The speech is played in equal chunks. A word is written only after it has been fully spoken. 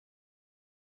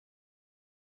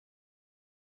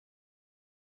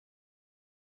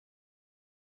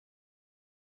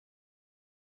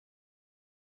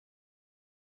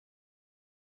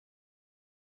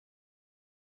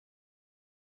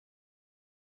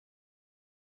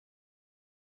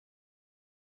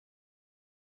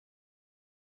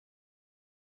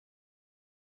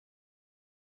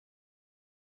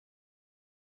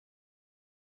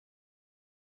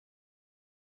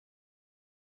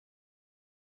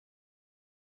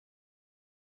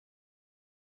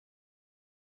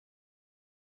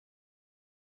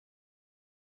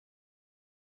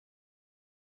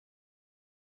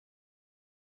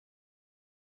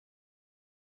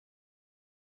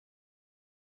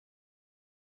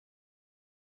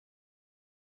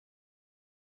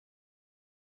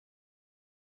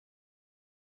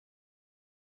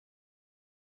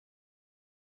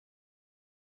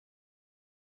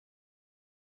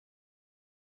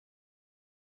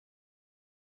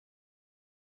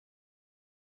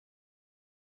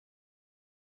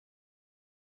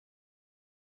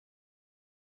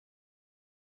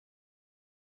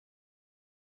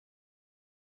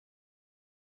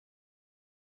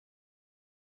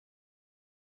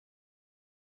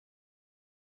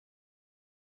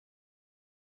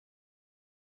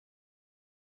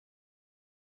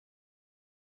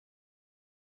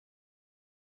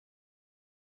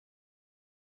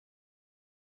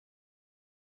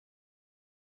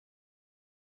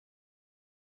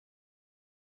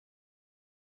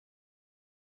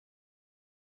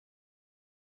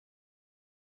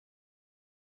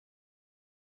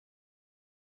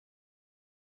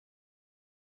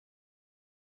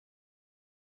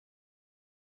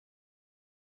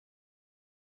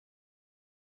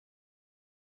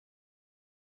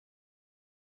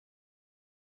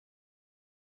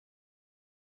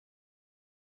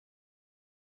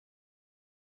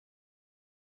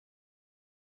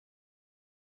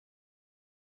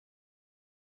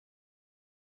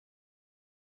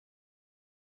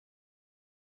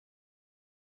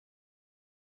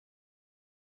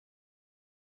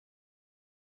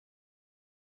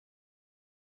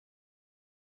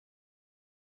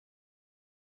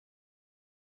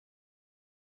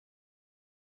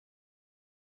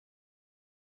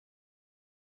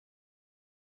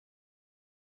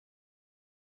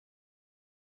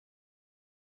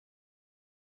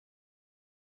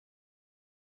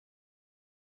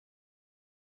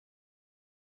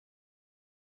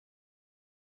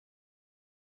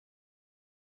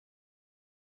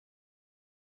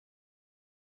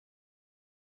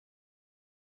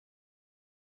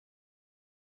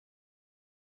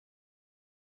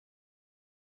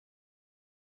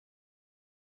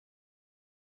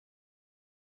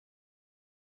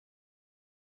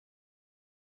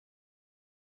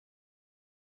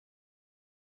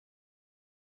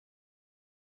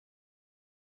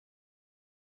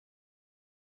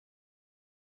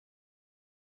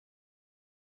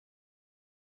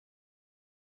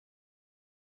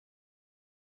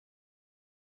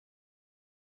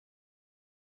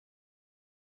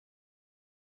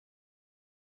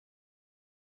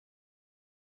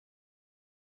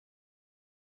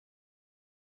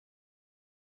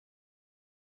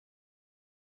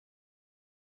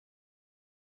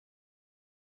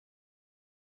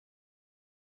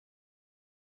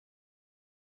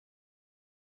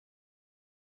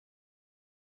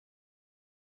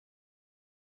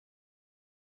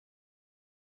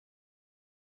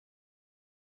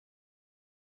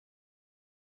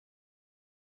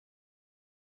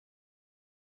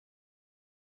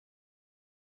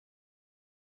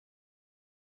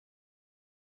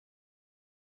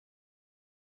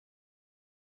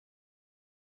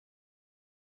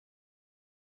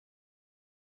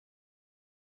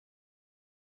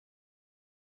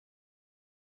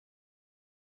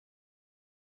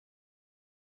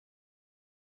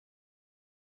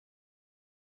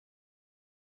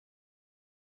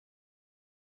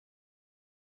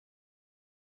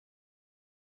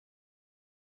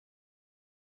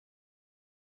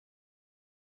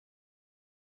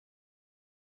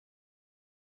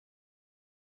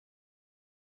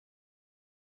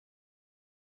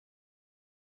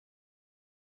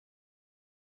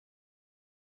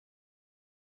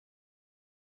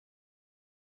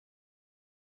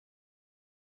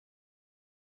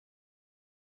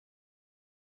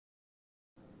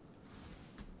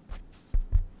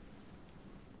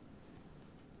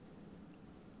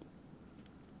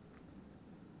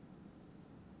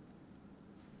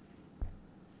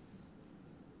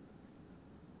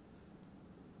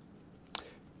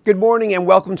Good morning and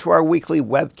welcome to our weekly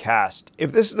webcast.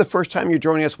 If this is the first time you're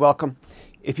joining us, welcome.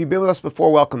 If you've been with us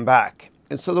before, welcome back.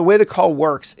 And so the way the call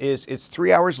works is it's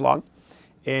 3 hours long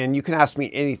and you can ask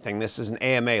me anything. This is an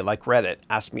AMA like Reddit,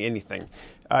 ask me anything.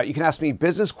 You can ask me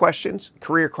business questions,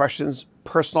 career questions,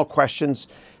 personal questions.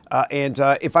 And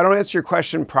if I don't answer your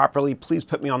question properly, please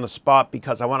put me on the spot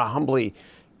because I want to humbly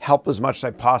help as much as I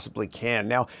possibly can.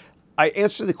 Now, I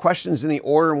answer the questions in the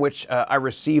order in which I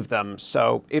receive them.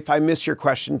 So if I miss your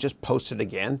question, just post it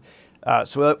again.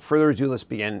 So without further ado, let's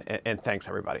begin. And thanks,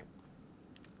 everybody.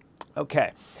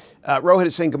 Okay. Rohit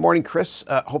is saying, good morning, Chris.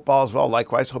 Hope all is well.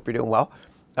 Likewise, hope you're doing well.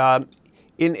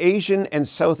 In Asian and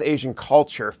South Asian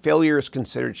culture, failure is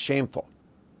considered shameful.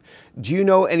 Do you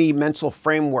know any mental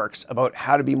frameworks about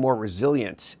how to be more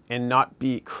resilient and not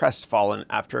be crestfallen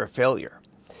after a failure?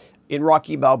 In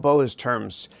Rocky Balboa's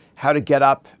terms, how to get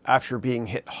up after being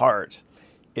hit hard.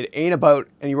 It ain't about,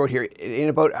 and you wrote here, it ain't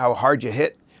about how hard you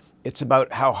hit. It's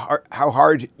about how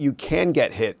hard you can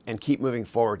get hit and keep moving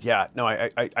forward. Yeah, no, I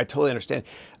totally understand.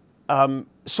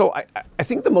 So I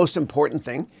think the most important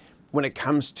thing when it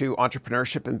comes to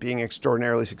entrepreneurship and being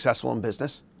extraordinarily successful in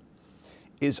business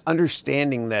is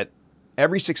understanding that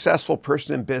every successful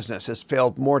person in business has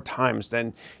failed more times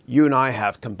than you and I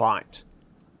have combined.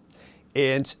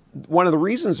 And one of the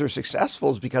reasons they're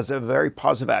successful is because they have a very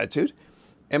positive attitude.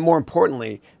 And more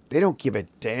importantly, they don't give a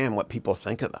damn what people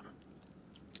think of them.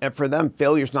 And for them,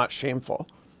 failure is not shameful.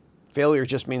 Failure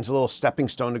just means a little stepping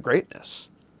stone to greatness.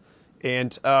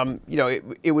 And,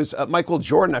 it was Michael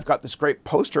Jordan. I've got this great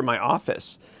poster in my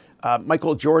office.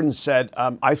 Michael Jordan said,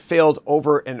 I failed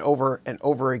over and over and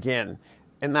over again.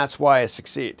 And that's why I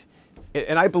succeed.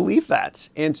 And I believe that.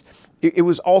 And it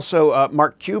was also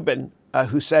Mark Cuban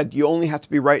who said, you only have to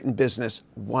be right in business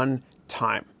one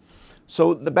time.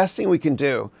 So the best thing we can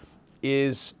do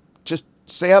is just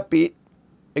stay upbeat,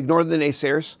 ignore the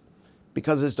naysayers,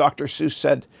 because as Dr. Seuss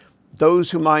said,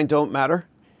 those who mind don't matter.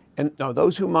 And no,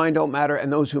 those who mind don't matter,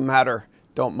 and those who matter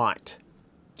don't mind.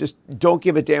 Just don't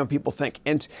give a damn what people think.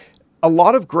 And a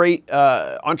lot of great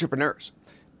entrepreneurs,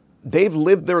 they've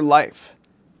lived their life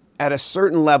at a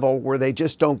certain level where they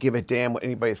just don't give a damn what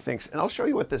anybody thinks. And I'll show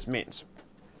you what this means.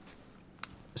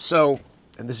 So,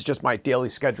 and this is just my daily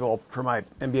schedule for my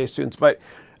MBA students, but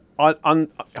I'll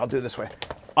do it this way.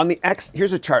 On the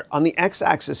here's a chart. On the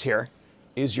x-axis here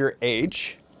is your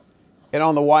age, and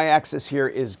on the y-axis here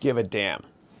is give a damn,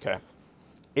 okay?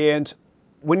 And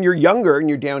when you're younger and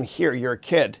you're down here, you're a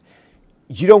kid,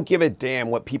 you don't give a damn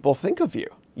what people think of you.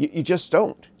 You just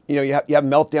don't. You know, you have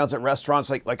meltdowns at restaurants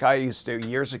like I used to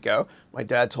years ago. My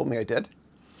dad told me I did.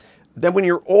 Then when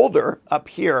you're older, up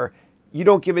here, you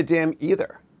don't give a damn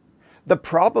either. The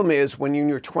problem is when you're in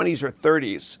your 20s or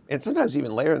 30s, and sometimes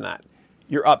even later than that,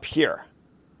 you're up here.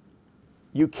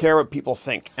 You care what people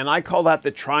think. And I call that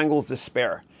the triangle of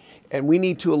despair. And we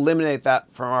need to eliminate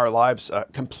that from our lives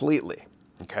completely,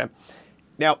 okay?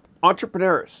 Now,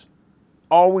 entrepreneurs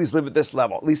always live at this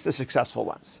level, at least the successful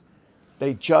ones.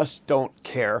 They just don't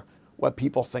care what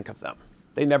people think of them.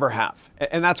 They never have.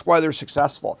 And that's why they're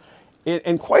successful.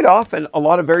 And quite often, a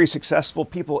lot of very successful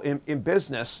people in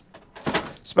business,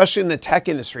 especially in the tech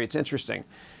industry, it's interesting.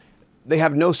 They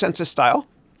have no sense of style.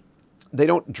 They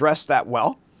don't dress that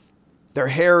well. Their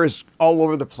hair is all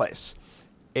over the place.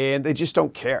 And they just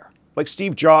don't care. Like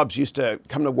Steve Jobs used to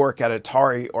come to work at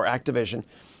Atari or Activision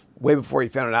way before he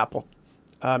founded Apple.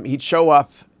 He'd show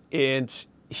up and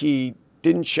he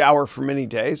didn't shower for many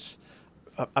days.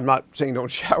 I'm not saying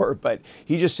don't shower, but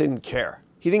he just didn't care.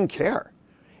 He didn't care.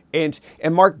 And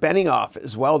Mark Benioff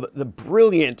as well, the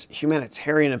brilliant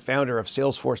humanitarian and founder of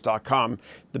Salesforce.com,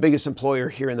 the biggest employer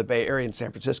here in the Bay Area in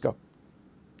San Francisco.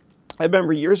 I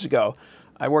remember years ago,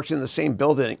 I worked in the same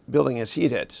building as he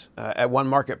did at One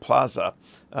Market Plaza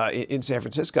in San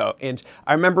Francisco. And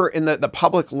I remember in the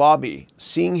public lobby,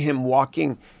 seeing him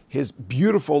walking his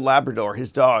beautiful Labrador,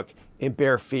 his dog, in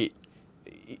bare feet.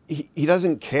 He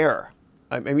doesn't care.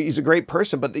 I mean, he's a great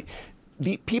person, but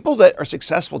the people that are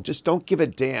successful just don't give a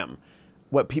damn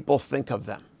what people think of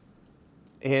them.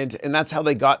 And that's how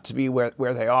they got to be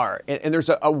where they are. And there's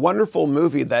a wonderful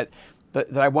movie that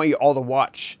I want you all to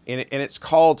watch. And it's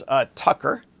called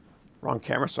Tucker. Wrong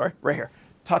camera, sorry. Right here.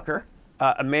 Tucker,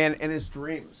 A Man and His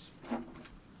Dreams.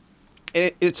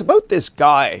 And it's about this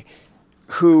guy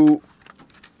who,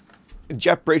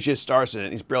 Jeff Bridges stars in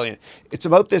it. He's brilliant. It's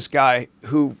about this guy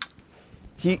who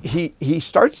he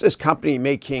starts this company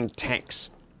making tanks,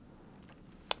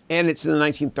 and it's in the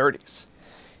 1930s.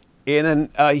 And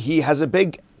then he has a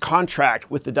big contract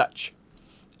with the Dutch.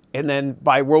 And then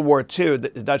by World War II,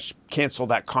 the Dutch canceled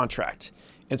that contract.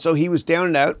 And so he was down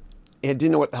and out and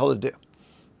didn't know what the hell to do.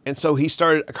 And so he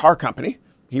started a car company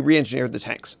He re-engineered the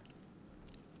tanks.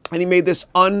 And he made this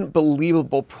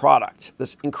unbelievable product,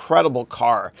 this incredible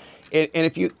car. And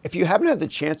if you haven't had the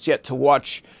chance yet to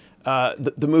watch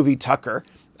the movie Tucker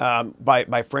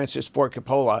by Francis Ford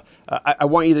Coppola, I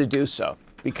want you to do so,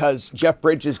 because Jeff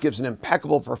Bridges gives an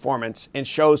impeccable performance and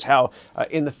shows how,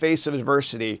 in the face of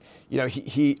adversity, he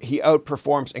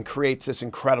outperforms and creates this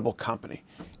incredible company.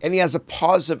 And he has a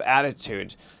positive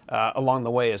attitude along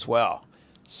the way as well.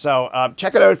 So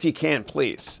check it out if you can,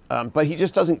 please. But he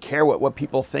just doesn't care what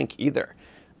people think either.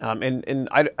 And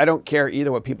I don't care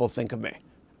either what people think of me.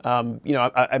 I'm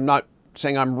not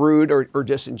saying I'm rude or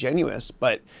disingenuous,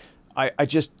 but I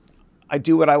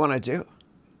do what I want to do.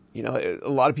 A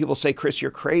lot of people say, Chris,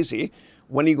 you're crazy.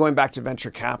 When are you going back to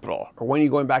venture capital? Or when are you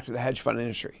going back to the hedge fund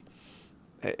industry?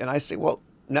 And I say, well,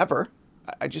 never.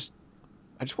 I just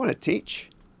want to teach.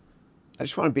 I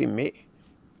just want to be me.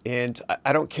 And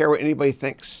I don't care what anybody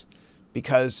thinks,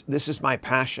 because this is my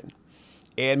passion.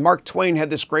 And Mark Twain had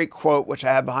this great quote, which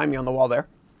I have behind me on the wall there.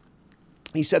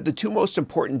 He said, the two most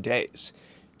important days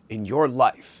in your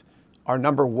life are,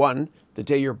 number one, the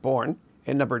day you're born,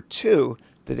 and number two,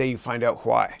 the day you find out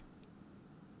why.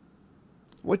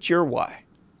 What's your why?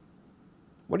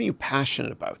 What are you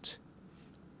passionate about?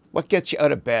 What gets you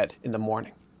out of bed in the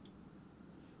morning?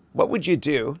 What would you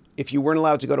do if you weren't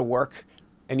allowed to go to work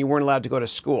and you weren't allowed to go to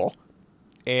school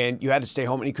and you had to stay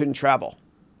home and you couldn't travel?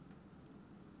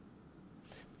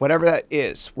 Whatever that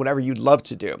is, whatever you'd love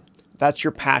to do, that's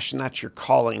your passion, that's your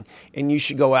calling, and you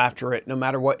should go after it no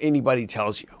matter what anybody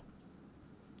tells you.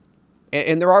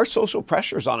 And there are social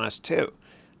pressures on us too,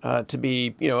 to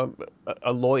be,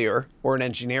 a lawyer or an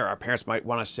engineer. Our parents might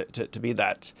want us to be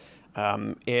that.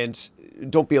 And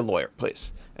don't be a lawyer,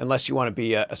 please, unless you want to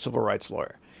be a civil rights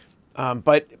lawyer.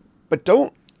 But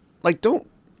don't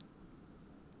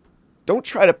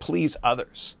try to please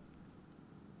others.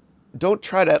 Don't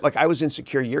try to, I was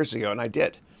insecure years ago, and I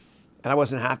did, and I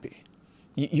wasn't happy.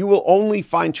 You will only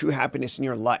find true happiness in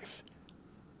your life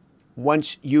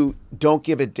once you don't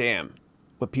give a damn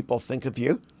what people think of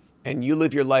you, and you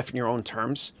live your life in your own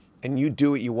terms, and you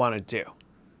do what you want to do.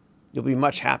 You'll be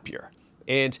much happier.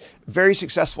 And very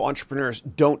successful entrepreneurs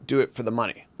don't do it for the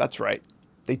money. That's right.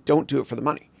 They don't do it for the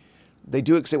money. They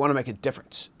do it because they want to make a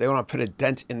difference. They want to put a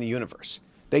dent in the universe.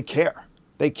 They care.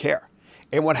 They care.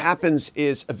 And what happens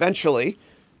is, eventually,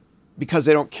 because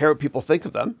they don't care what people think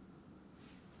of them,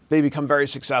 they become very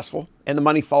successful, and the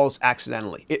money follows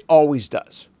accidentally. It always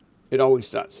does. It always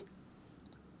does.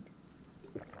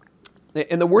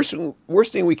 And the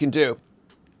worst thing we can do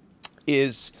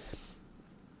is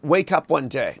wake up one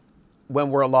day when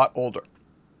we're a lot older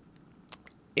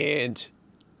and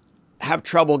have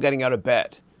trouble getting out of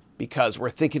bed because we're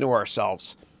thinking to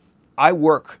ourselves, I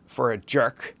work for a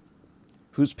jerk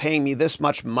who's paying me this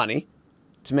much money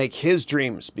to make his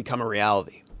dreams become a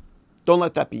reality. Don't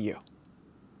let that be you.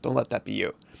 Don't let that be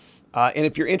you. And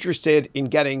if you're interested in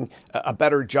getting a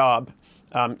better job,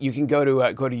 you can go to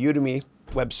Udemy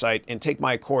website and take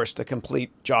my course, the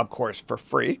complete job course, for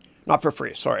free. Not for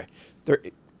free, sorry.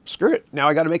 Screw it. Now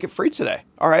I got to make it free today.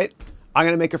 All right. I'm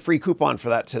going to make a free coupon for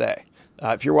that today.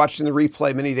 If you're watching the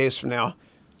replay many days from now,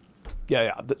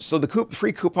 so the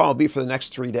free coupon will be for the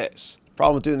next 3 days. The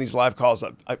problem with doing these live calls,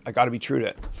 I got to be true to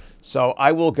it. So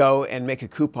I will go and make a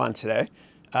coupon today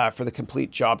for the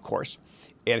complete job course.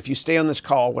 And if you stay on this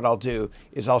call, what I'll do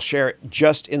is I'll share it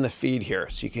just in the feed here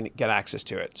so you can get access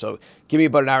to it. So give me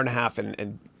about an hour and a half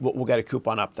and we'll get a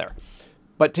coupon up there.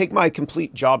 But take my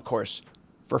complete job course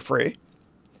for free.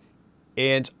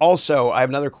 And also, I have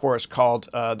another course called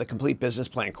the Complete Business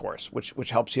Plan course, which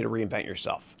helps you to reinvent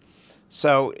yourself.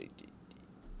 So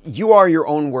you are your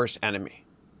own worst enemy.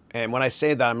 And when I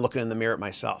say that, I'm looking in the mirror at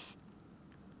myself.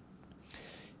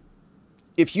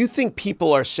 If you think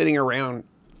people are sitting around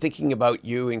thinking about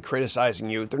you and criticizing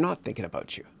you, they're not thinking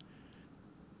about you.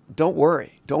 Don't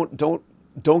worry. Don't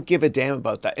give a damn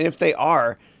about that. And if they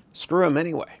are, screw them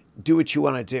anyway. Do what you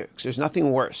want to do, because there's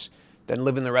nothing worse than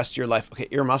living the rest of your life. Okay,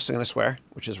 earmuffs, I'm going to swear,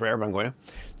 which is rare, but I'm going to.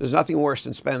 There's nothing worse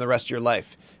than spending the rest of your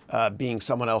life being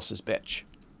someone else's bitch.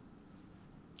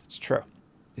 It's true.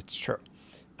 It's true.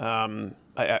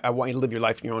 I want you to live your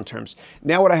life in your own terms.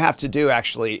 Now what I have to do,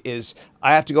 actually, is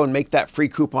I have to go and make that free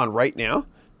coupon right now.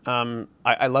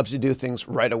 I love to do things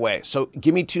right away. So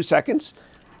give me 2 seconds.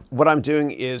 What I'm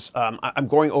doing is I'm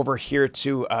going over here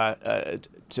to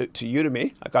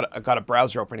Udemy. I've got a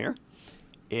browser open here,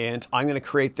 and I'm going to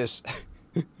create this.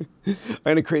 I'm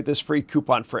going to create this free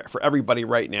coupon for everybody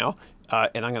right now,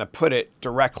 and I'm going to put it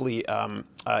directly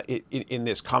in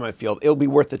this comment field. It'll be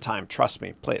worth the time. Trust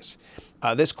me, please.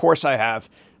 This course I have,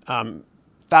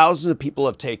 thousands of people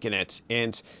have taken it,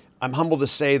 and I'm humbled to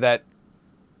say that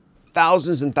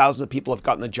thousands and thousands of people have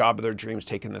gotten the job of their dreams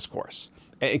taking this course.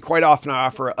 And quite often I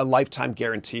offer a lifetime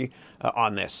guarantee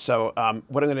on this. So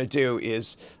what I'm going to do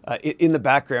is, in the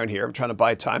background here, I'm trying to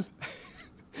buy time.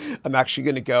 I'm actually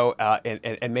going to go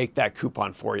and make that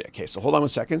coupon for you. Okay, so hold on one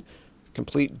second.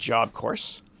 Complete job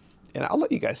course. And I'll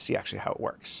let you guys see actually how it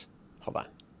works. Hold on.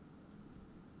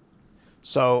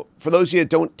 So for those of you that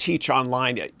don't teach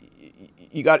online,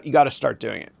 you got to start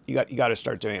doing it. You got to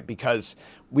start doing it, because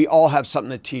we all have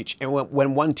something to teach. And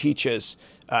when one teaches,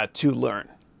 to learn.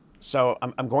 So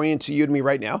I'm going into Udemy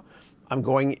right now. I'm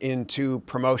going into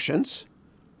promotions,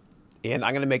 and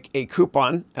I'm going to make a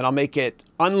coupon, and I'll make it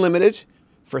unlimited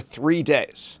for 3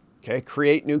 days. Okay,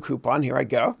 create new coupon. Here I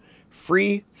go.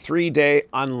 Free 3-day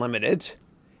unlimited.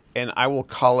 And I will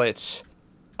call it,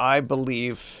 I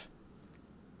believe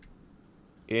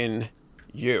in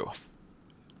you.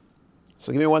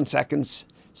 So give me 1 second.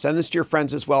 Send this to your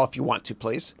friends as well if you want to,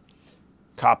 please.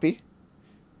 Copy.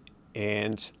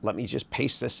 And let me just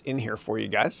paste this in here for you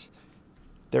guys.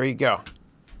 There you go.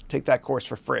 Take that course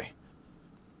for free.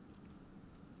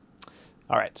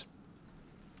 All right.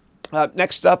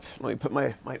 Next up, let me put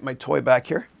my toy back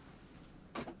here.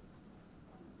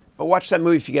 But watch that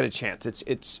movie if you get a chance.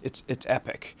 It's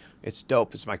epic. It's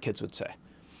dope, as my kids would say.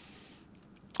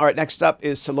 All right, next up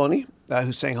is Saloni,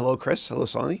 who's saying hello, Chris. Hello,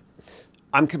 Saloni.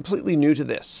 I'm completely new to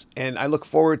this, and I look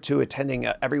forward to attending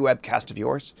every webcast of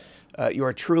yours. You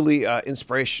are truly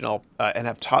inspirational and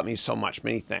have taught me so much.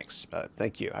 Many thanks.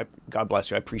 Thank you. God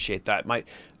bless you. I appreciate that.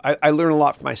 I learn a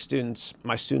lot from my students.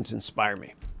 My students inspire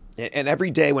me. And every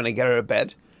day when I get out of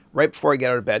bed, right before I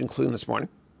get out of bed, including this morning,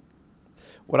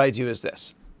 what I do is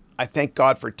this. I thank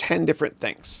God for 10 different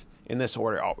things in this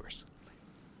order always.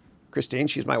 Christine,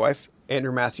 she's my wife.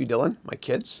 Andrew, Matthew, Dylan, my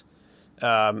kids.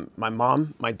 My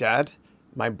mom, my dad,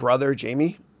 my brother,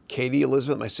 Jamie, Katie,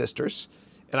 Elizabeth, my sisters.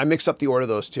 And I mix up the order of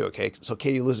those two, okay? So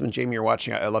Katie, Elizabeth, Jamie, you're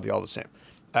watching. I love you all the same.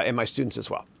 And my students as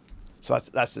well. So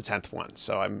that's the 10th one.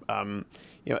 So I'm,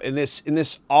 you know, in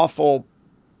this awful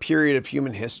period of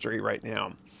human history right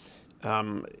now,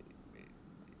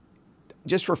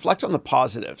 just reflect on the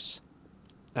positives.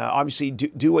 Obviously,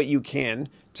 do what you can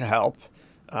to help.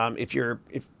 If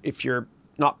you're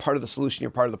not part of the solution,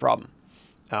 you're part of the problem.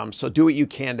 So do what you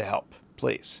can to help,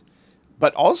 please.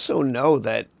 But also know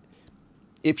that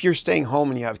if you're staying home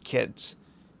and you have kids,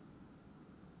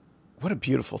 what a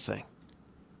beautiful thing.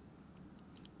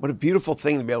 What a beautiful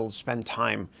thing to be able to spend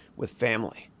time with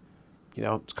family. You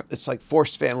know, it's like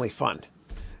forced family fun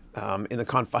in the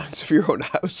confines of your own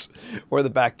house or the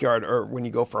backyard, or when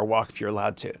you go for a walk if you're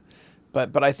allowed to.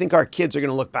 But I think our kids are going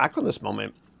to look back on this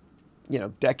moment, you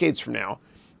know, decades from now,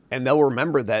 and they'll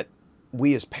remember that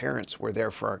we as parents were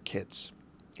there for our kids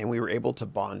and we were able to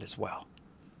bond as well.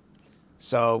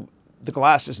 So the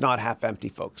glass is not half empty,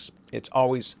 folks. It's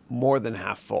always more than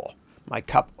half full. My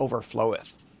cup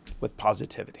overfloweth with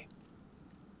positivity.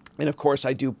 And of course,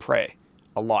 I do pray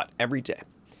a lot every day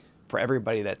for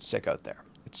everybody that's sick out there.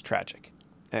 It's tragic.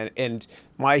 And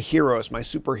my heroes, my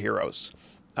superheroes,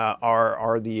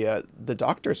 are the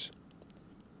doctors.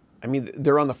 I mean,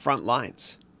 they're on the front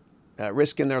lines,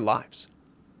 risking their lives.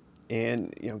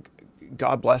 And, you know,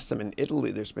 God bless them. In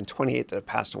Italy, there's been 28 that have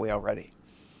passed away already.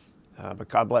 But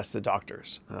God bless the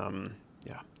doctors.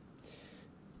 Yeah.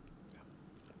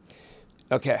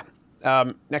 Okay.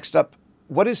 Next up,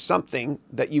 what is something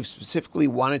that you've specifically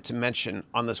wanted to mention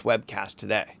on this webcast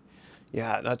today?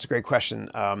 Yeah, that's a great question.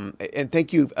 And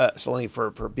thank you, Saloni,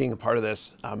 for being a part of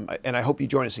this. And I hope you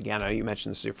join us again. I know you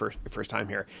mentioned this is your first time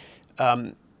here.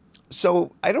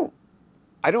 So I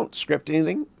don't script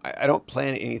anything. I don't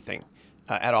plan anything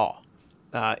at all.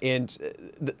 And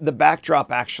the backdrop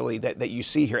actually that you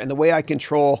see here, and the way I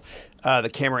control the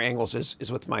camera angles is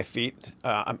with my feet.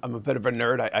 I'm a bit of a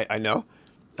nerd, I know.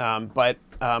 But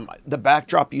the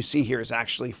backdrop you see here is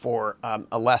actually for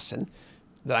a lesson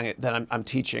that I'm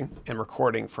teaching and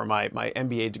recording for my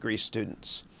MBA degree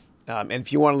students. And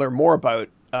if you want to learn more about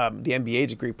the MBA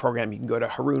degree program, you can go to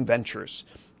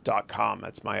harounventures.com.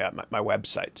 That's my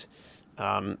website.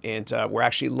 And we're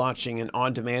actually launching an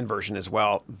on-demand version as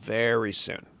well very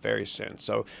soon, very soon.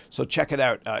 So check it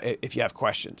out if you have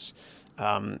questions.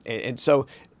 And so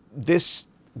this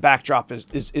backdrop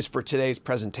is for today's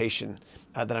presentation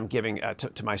that I'm giving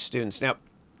to my students. Now,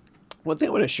 one thing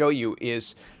I want to show you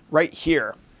is right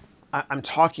here, I'm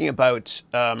talking about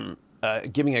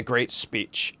giving a great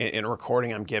speech in a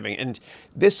recording I'm giving. And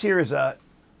this here is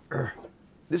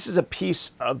this is a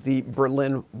piece of the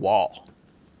Berlin Wall.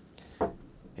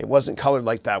 It wasn't colored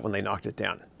like that when they knocked it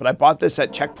down. But I bought this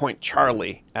at Checkpoint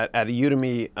Charlie at a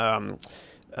Udemy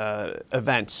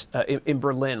event in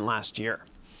Berlin last year.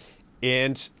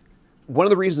 And one of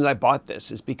the reasons I bought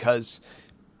this is because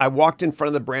I walked in front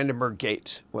of the Brandenburg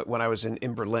Gate when I was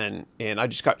in Berlin, and I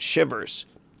just got shivers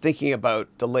thinking about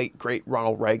the late, great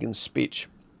Ronald Reagan's speech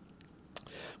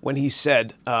when he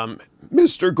said,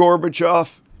 Mr.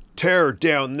 Gorbachev, tear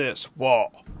down this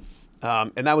wall.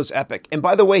 And that was epic. And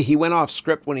by the way, he went off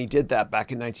script when he did that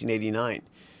back in 1989.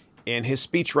 And his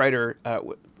speechwriters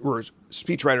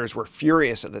were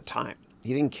furious at the time.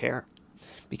 He didn't care.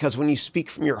 Because when you speak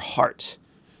from your heart,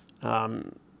 you're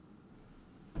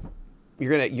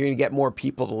gonna get more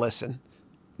people to listen.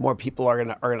 More people are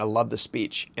gonna love the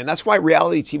speech. And that's why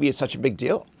reality TV is such a big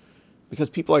deal. Because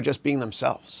people are just being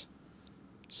themselves.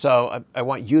 So I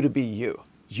want you to be you.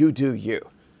 You do you.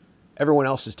 Everyone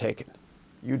else is taken.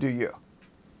 You do you.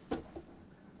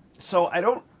 So I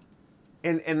don't,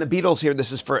 and the Beatles here,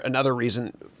 this is for another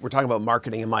reason. We're talking about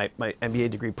marketing in my MBA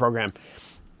degree program.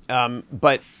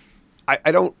 But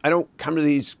I don't come to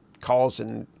these calls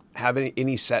and have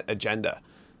any set agenda.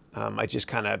 I just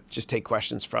kind of take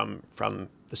questions from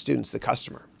the students, the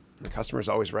customer. The customer is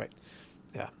always right.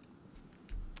 Yeah.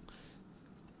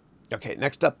 Okay,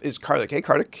 next up is Karlik. Hey,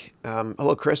 Karlik.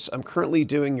 Hello, Chris. I'm currently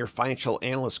doing your financial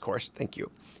analyst course. Thank you.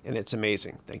 And it's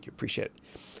amazing. Thank you. Appreciate it.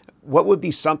 What would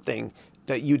be something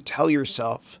that you'd tell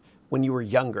yourself when you were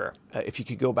younger, if you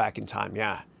could go back in time?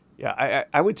 Yeah.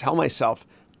 I would tell myself,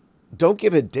 don't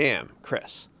give a damn,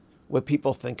 Chris, what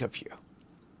people think of you.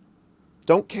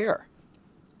 Don't care.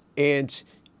 And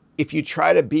if you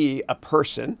try to be a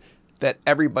person that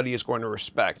everybody is going to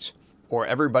respect, or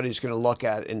everybody's going to look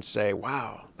at it and say,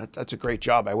 wow, that's a great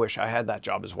job. I wish I had that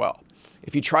job as well.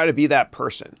 If you try to be that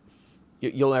person,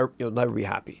 you'll never be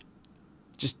happy.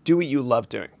 Just do what you love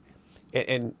doing.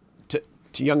 And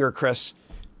to younger Chris,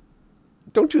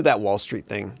 don't do that Wall Street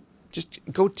thing. Just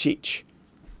go teach.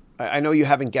 I know you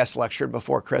haven't guest lectured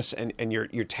before, Chris, and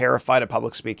you're terrified of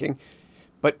public speaking,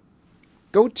 but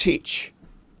go teach.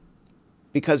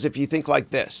 Because if you think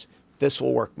like this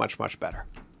will work much, much better.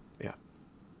 Yeah.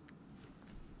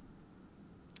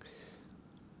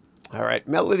 All right.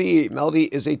 Melody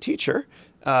is a teacher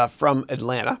from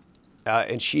Atlanta,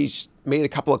 and she's made a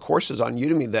couple of courses on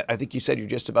Udemy that I think you said you're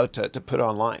just about to put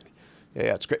online.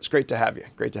 Yeah, it's great. It's great to have you.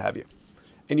 Great to have you.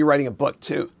 And you're writing a book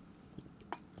too.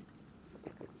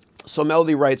 So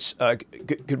Melody writes,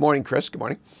 good morning, Chris. Good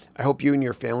morning. I hope you and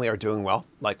your family are doing well.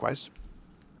 Likewise.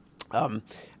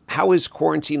 How is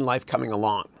quarantine life coming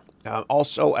along?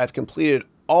 Also, I've completed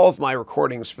all of my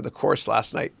recordings for the course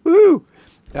last night. Woo!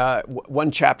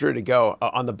 One chapter to go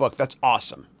on the book. That's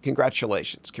awesome.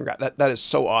 Congratulations. That is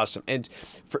so awesome. And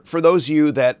for those of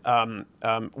you that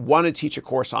want to teach a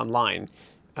course online,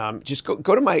 just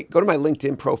go to my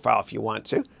LinkedIn profile if you want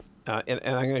to. And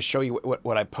I'm going to show you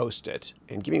what I posted.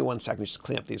 And give me 1 second just to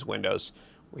clean up these windows.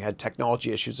 We had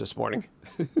technology issues this morning.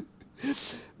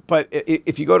 But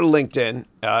if you go to LinkedIn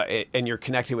and you're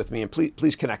connected with me, and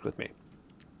please connect with me,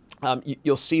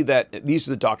 you'll see that these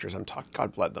are the doctors I'm talking.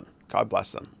 God bless them. God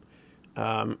bless them.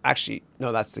 Actually,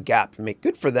 no, that's the Gap.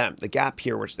 Good for them. The Gap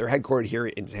here, which they're headquartered here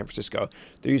in San Francisco,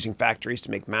 they're using factories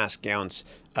to make mask gowns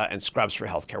and scrubs for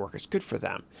healthcare workers. Good for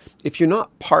them. If you're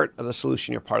not part of the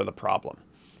solution, you're part of the problem.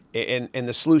 And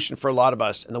the solution for a lot of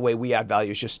us and the way we add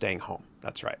value is just staying home.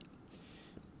 That's right.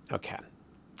 Okay.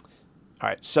 All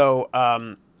right. So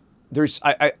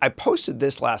I posted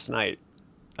this last night.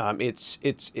 It's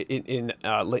in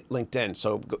LinkedIn.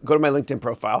 So go to my LinkedIn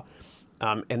profile.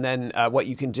 And then what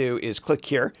you can do is click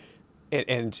here.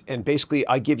 And basically,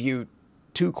 I give you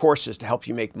 2 courses to help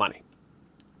you make money.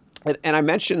 And I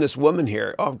mentioned this woman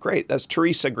here. Oh, great. That's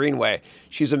Teresa Greenway.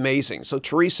 She's amazing. So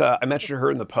Teresa, I mentioned her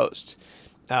in the post.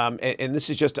 And this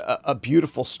is just a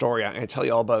beautiful story. I'm going to tell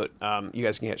you all about, you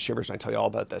guys can get shivers when I tell you all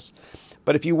about this.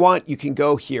 But if you want, you can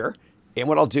go here. And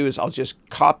what I'll do is I'll just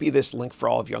copy this link for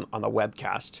all of you on the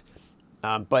webcast.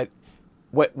 But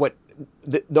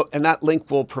and that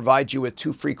link will provide you with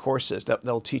 2 free courses that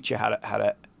they'll teach you how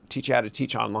to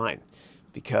teach online.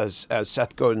 Because as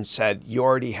Seth Godin said, you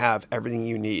already have everything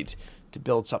you need to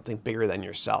build something bigger than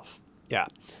yourself. Yeah.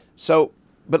 So,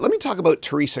 but let me talk about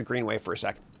Teresa Greenway for a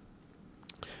second.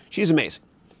 She's amazing.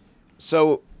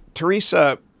 So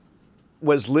Teresa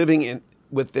was living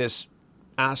with this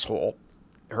asshole.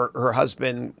 Her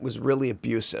husband was really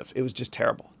abusive. It was just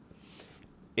terrible.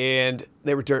 And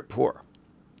they were dirt poor.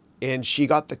 And she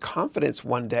got the confidence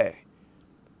one day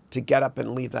to get up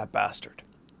and leave that bastard.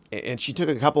 And she took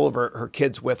a couple of her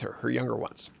kids with her younger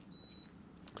ones.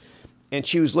 And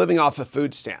she was living off of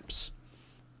food stamps.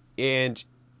 And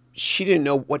she didn't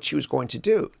know what she was going to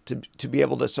do to be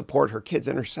able to support her kids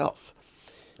and herself.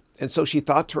 And so she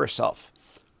thought to herself,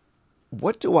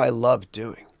 what do I love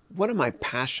doing? What am I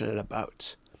passionate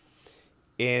about?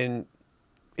 And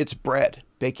it's bread,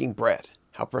 baking bread.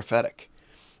 How prophetic.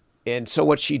 And so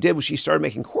what she did was she started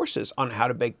making courses on how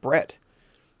to bake bread.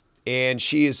 And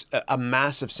she is a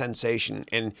massive sensation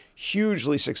and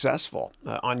hugely successful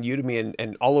on Udemy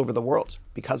and all over the world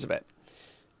because of it.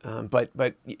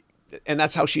 And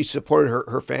that's how she supported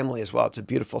her family as well. It's a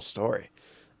beautiful story.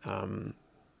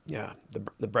 Yeah,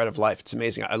 the bread of life. It's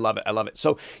amazing. I love it. I love it.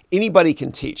 So anybody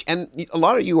can teach. And a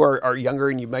lot of you are younger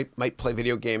and you might play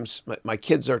video games. My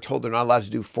kids are told they're not allowed to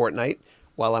do Fortnite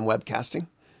while I'm webcasting.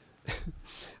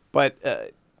 But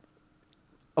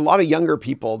a lot of younger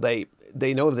people, they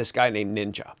know of this guy named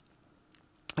Ninja.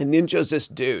 And Ninja is this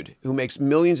dude who makes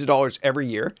millions of dollars every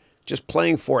year just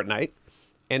playing Fortnite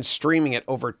and streaming it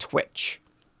over Twitch,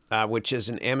 which is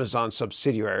an Amazon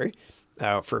subsidiary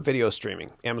for video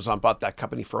streaming. Amazon bought that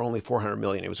company for only $400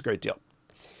 million. It was a great deal.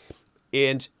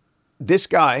 And this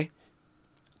guy,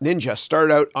 Ninja,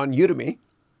 started out on Udemy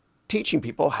teaching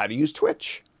people how to use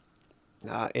Twitch.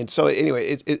 And so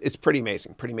anyway, it's pretty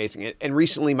amazing, pretty amazing. And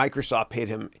recently Microsoft paid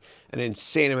him an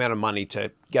insane amount of money to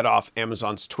get off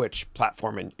Amazon's Twitch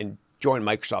platform and join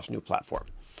Microsoft's new platform.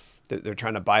 They're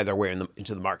trying to buy their way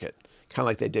into the market, kind of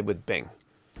like they did with Bing.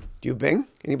 Do you Bing?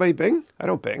 Anybody Bing? I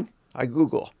don't Bing. I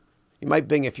Google. You might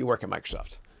Bing if you work at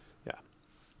Microsoft. Yeah.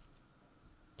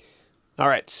 All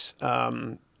right.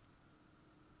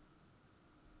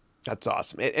 That's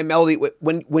awesome. And Melody,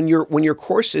 when your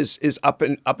course is up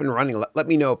and running, let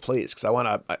me know, please, because I want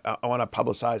to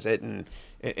publicize it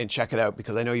and check it out,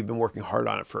 because I know you've been working hard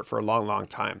on it for a long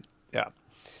time. Yeah.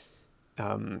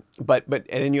 But and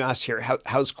then you asked here,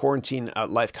 how's quarantine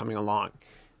life coming along?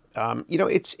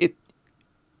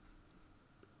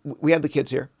 We have the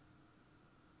kids here.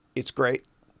 It's great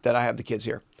that I have the kids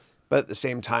here, but at the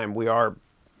same time, we're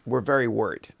very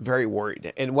worried, very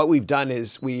worried. And what we've done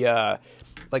is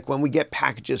like when we get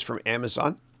packages from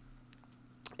Amazon,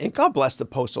 and God bless the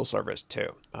postal service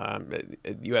too,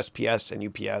 USPS and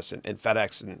UPS and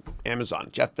FedEx and Amazon.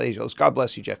 Jeff Bezos, God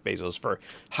bless you, Jeff Bezos, for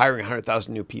hiring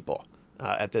 100,000 new people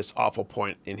at this awful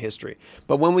point in history.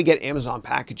 But when we get Amazon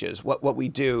packages, what we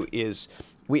do is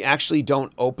we actually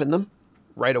don't open them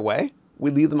right away. We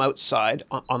leave them outside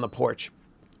on the porch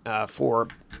for,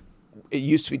 it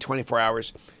used to be 24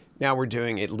 hours. Now we're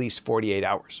doing at least 48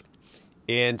 hours.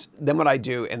 And then what I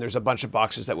do, and there's a bunch of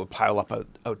boxes that would pile up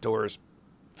outdoors,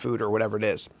 food or whatever it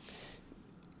is.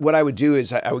 What I would do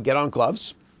is I would get on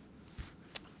gloves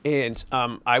and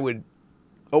I would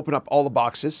open up all the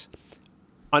boxes,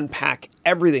 unpack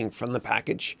everything from the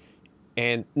package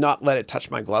and not let it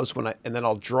touch my gloves and then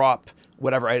I'll drop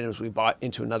whatever items we bought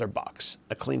into another box,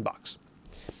 a clean box.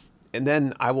 And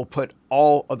then I will put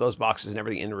all of those boxes and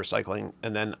everything into recycling.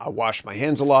 And then I'll wash my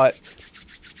hands a lot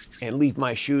and leave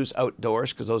my shoes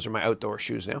outdoors, because those are my outdoor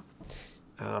shoes now.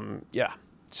 Yeah,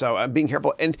 so I'm being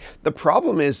careful. And the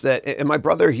problem is that, and my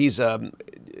brother, he's,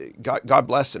 God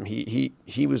bless him. He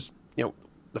was,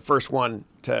 the first one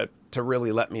to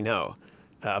really let me know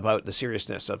about the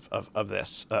seriousness of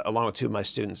this, along with two of my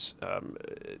students.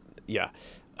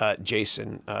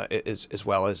 Jason, as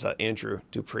well as Andrew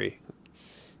Dupree.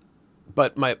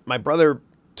 But my brother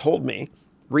told me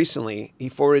recently, he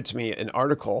forwarded to me an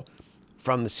article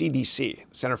from the CDC,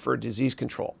 Center for Disease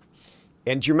Control.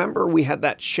 And do you remember we had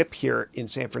that ship here in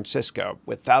San Francisco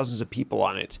with thousands of people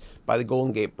on it by the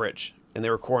Golden Gate Bridge, and they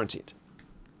were quarantined.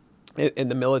 And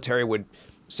the military would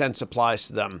send supplies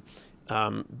to them.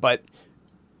 But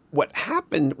what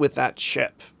happened with that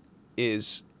ship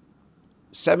is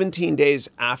 17 days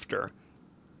after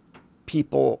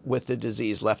people with the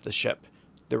disease left the ship,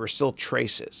 there were still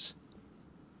traces,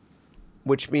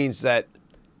 which means that,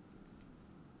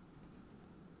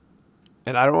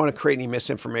 and I don't want to create any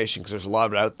misinformation because there's a lot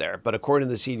of it out there, but according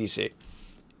to the CDC,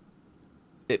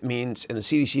 it means, and the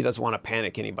CDC doesn't want to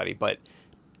panic anybody, but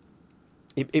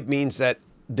it means that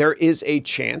there is a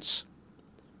chance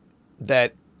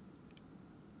that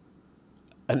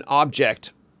an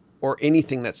object or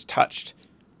anything that's touched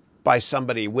by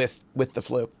somebody with the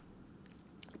flu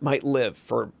might live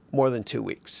for more than 2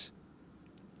 weeks.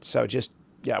 So just,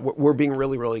 yeah, we're being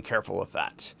really, really careful with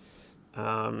that.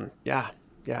 Yeah.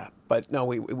 But no,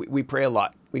 we pray a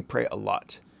lot. We pray a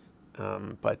lot. Yeah,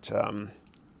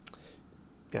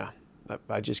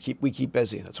 we keep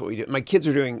busy. That's what we do. My kids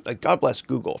are doing, like, God bless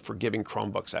Google for giving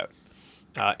Chromebooks out.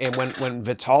 And when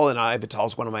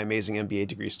Vital's one of my amazing MBA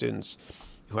degree students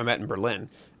who I met in Berlin,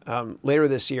 later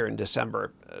this year in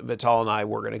December, Vital and I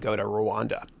were going to go to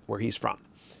Rwanda, where he's from,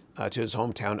 to his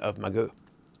hometown of Magu.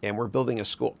 And we're building a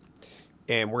school.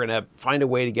 And we're going to find a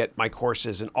way to get my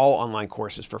courses and all online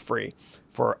courses for free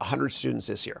for 100 students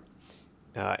this year.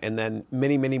 and then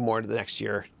many, many more the next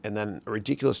year, and then a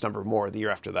ridiculous number more the year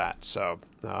after that. So,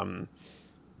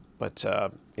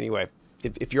 anyway,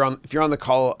 if you're on the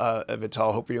call,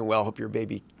 Vital, hope you're doing well. Hope your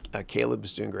baby Caleb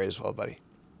is doing great as well, buddy.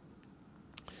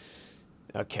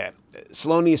 Okay,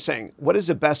 Saloni is saying, what is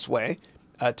the best way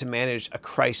to manage a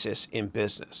crisis in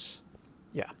business?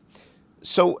 Yeah,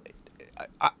 so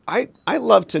I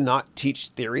love to not teach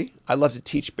theory. I love to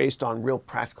teach based on real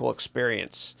practical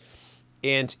experience.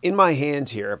 And in my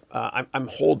hand here, I'm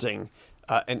holding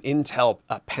an Intel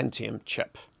Pentium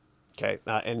chip. Okay,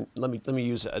 and let me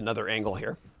use another angle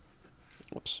here.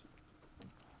 Whoops.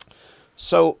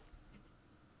 So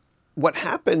what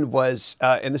happened was,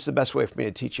 and this is the best way for me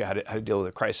to teach you how to deal with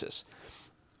a crisis.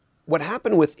 What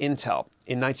happened with Intel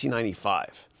in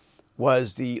 1995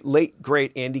 was the late,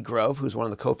 great Andy Grove, who's one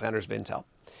of the co-founders of Intel.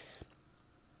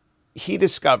 He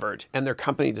discovered, and their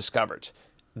company discovered,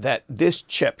 that this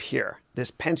chip here, this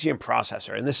Pentium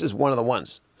processor, and this is one of the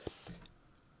ones,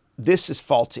 this is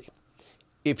faulty.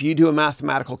 If you do a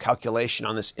mathematical calculation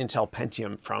on this Intel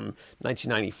Pentium from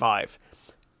 1995,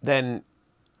 then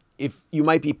if you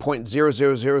might be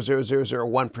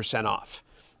 0.0000001% off.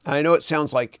 And I know it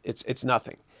sounds like it's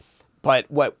nothing, but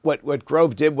what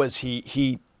Grove did was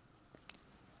he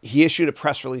issued a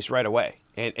press release right away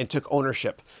and took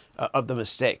ownership of the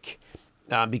mistake,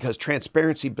 because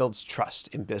transparency builds trust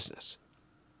in business.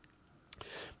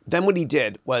 Then what he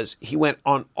did was he went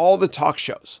on all the talk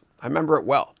shows. I remember it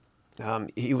well.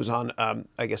 He was on,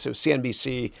 I guess it was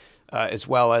CNBC, as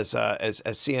well as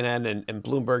CNN and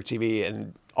Bloomberg TV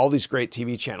and all these great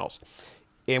TV channels.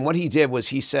 And what he did was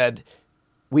he said,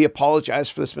 we apologize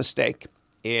for this mistake.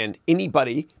 And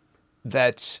anybody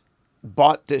that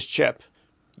bought this chip,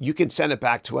 you can send it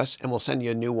back to us and we'll send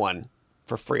you a new one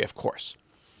for free, of course.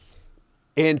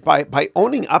 And by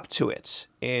owning up to it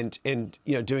and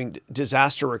doing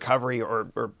disaster recovery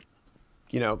or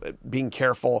being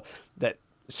careful that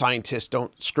scientists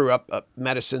don't screw up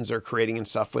medicines they're creating and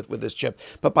stuff with this chip,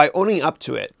 but by owning up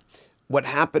to it, what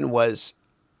happened was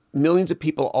millions of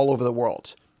people all over the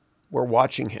world were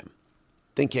watching him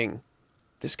thinking,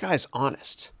 this guy's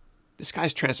honest, this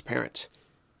guy's transparent.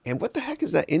 And what the heck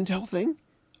is that Intel thing?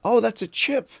 Oh, that's a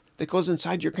chip that goes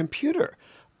inside your computer.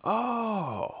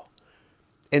 Oh.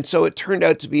 And so it turned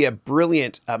out to be a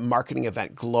brilliant marketing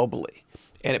event globally.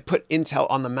 And it put Intel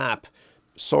on the map,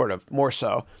 sort of, more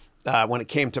so, when it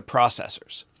came to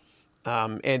processors.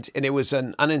 And it was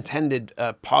an unintended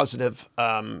positive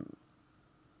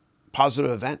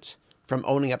event from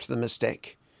owning up to the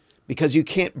mistake. Because you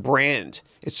can't brand.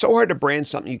 It's so hard to brand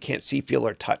something you can't see, feel,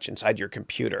 or touch inside your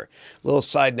computer. Little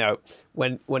side note,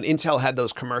 when Intel had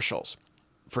those commercials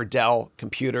for Dell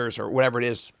computers or whatever it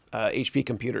is, HP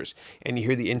computers, and you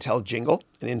hear the Intel jingle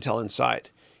and Intel inside,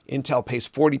 Intel pays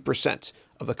 40%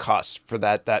 of the cost for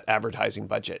that advertising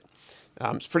budget.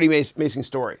 It's a pretty amazing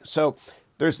story. So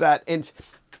there's that. And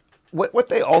what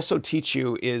they also teach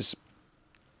you is,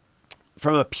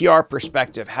 from a PR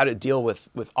perspective, how to deal with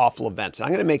awful events. And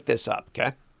I'm going to make this up,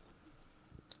 okay?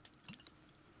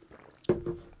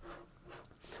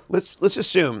 Let's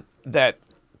assume that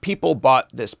people bought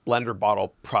this blender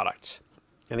bottle product.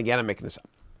 And again, I'm making this up.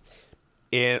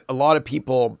 And a lot of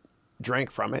people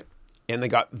drank from it and they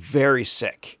got very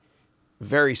sick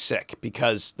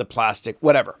because the plastic,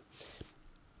 whatever.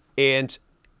 And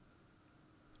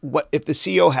what if the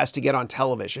CEO has to get on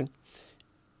television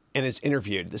and is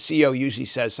interviewed? The CEO usually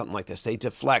says something like this. They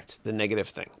deflect the negative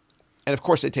thing. And of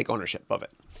course they take ownership of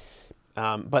it.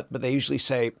 But they usually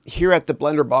say, here at the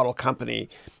Blender Bottle Company,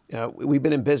 we've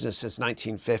been in business since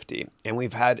 1950, and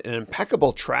we've had an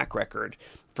impeccable track record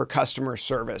for customer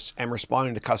service and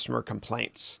responding to customer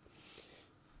complaints.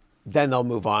 Then they'll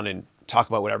move on and talk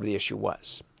about whatever the issue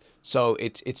was. So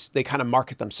they kind of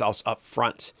market themselves up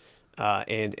front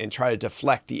and try to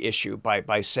deflect the issue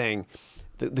by saying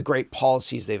the great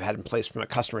policies they've had in place from a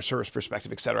customer service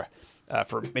perspective, et cetera,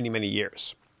 for many, many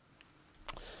years.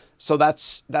 So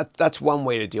that's one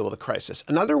way to deal with a crisis.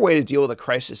 Another way to deal with a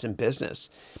crisis in business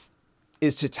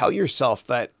is to tell yourself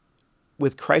that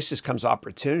with crisis comes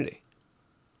opportunity.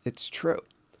 It's true.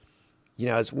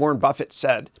 As Warren Buffett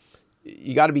said,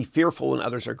 you got to be fearful when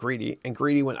others are greedy and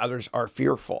greedy when others are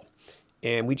fearful.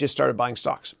 And we just started buying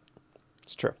stocks.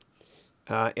 It's true.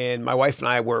 And my wife and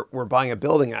I were buying a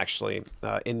building actually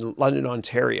in London,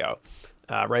 Ontario,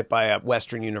 right by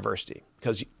Western University,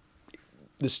 because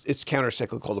it's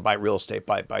counter-cyclical to buy real estate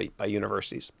by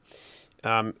universities.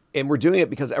 And we're doing it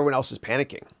because everyone else is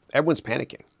panicking. Everyone's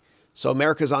panicking. So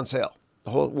America's on sale.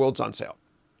 The whole world's on sale.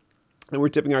 And we're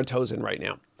dipping our toes in right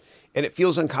now. And it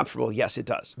feels uncomfortable. Yes, it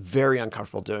does. Very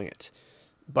uncomfortable doing it.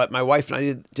 But my wife and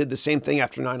I did the same thing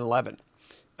after 9/11.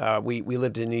 We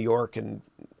lived in New York, and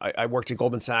I worked at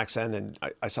Goldman Sachs then, and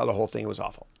I saw the whole thing. It was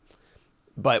awful.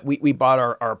 But we bought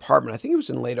our apartment. I think it was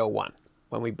in late '01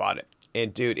 when we bought it.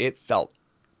 And dude, it felt,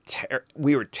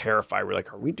 we were terrified. We're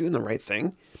like, are we doing the right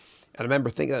thing? And I remember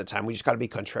thinking at the time, we just got to be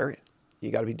contrarian.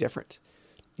 You got to be different.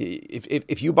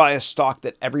 If you buy a stock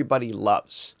that everybody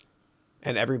loves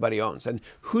and everybody owns, then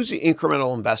who's the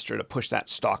incremental investor to push that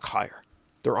stock higher?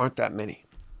 There aren't that many.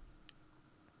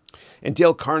 And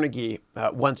Dale Carnegie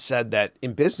once said that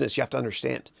in business, you have to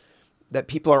understand that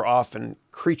people are often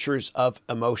creatures of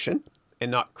emotion and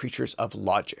not creatures of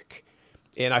logic.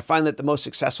 And I find that the most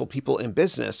successful people in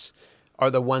business are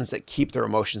the ones that keep their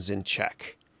emotions in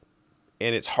check.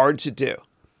 And it's hard to do.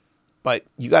 But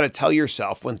you got to tell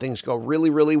yourself when things go really,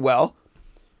 really well,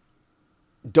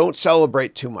 don't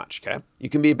celebrate too much, okay? You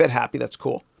can be a bit happy, that's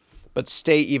cool. But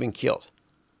stay even keeled.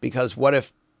 Because what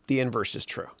if the inverse is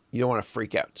true? You don't want to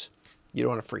freak out. You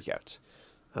don't want to freak out.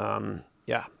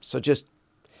 Yeah, so just,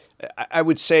 I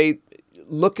would say,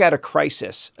 look at a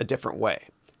crisis a different way.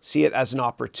 See it as an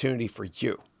opportunity for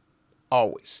you,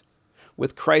 always.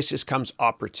 With crisis comes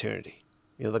opportunity.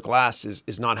 You know, the glass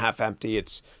is not half empty.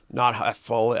 It's not half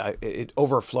full. It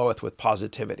overfloweth with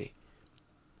positivity.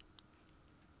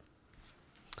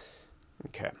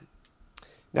 Okay.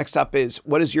 Next up is,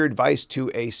 what is your advice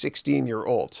to a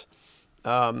 16-year-old?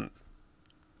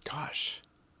 Gosh.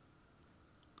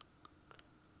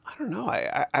 I don't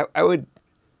know.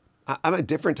 I'm a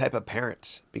different type of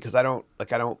parent because I've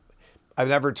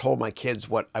never told my kids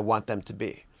what I want them to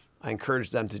be. I encourage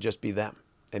them to just be them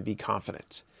and be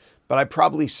confident. But I'd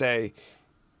probably say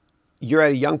you're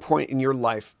at a young point in your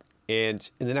life, and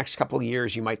in the next couple of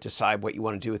years, you might decide what you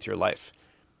want to do with your life.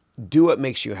 Do what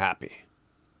makes you happy.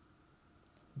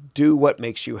 Do what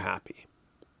makes you happy.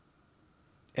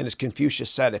 And as Confucius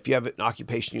said, if you have an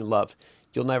occupation you love,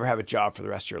 you'll never have a job for the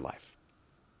rest of your life.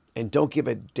 And don't give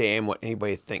a damn what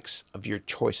anybody thinks of your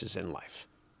choices in life.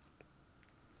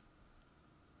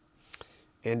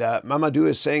 And Mamadou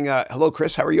is saying, hello,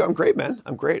 Chris. How are you? I'm great, man.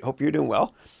 I'm great. Hope you're doing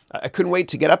well. I couldn't wait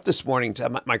to get up this morning to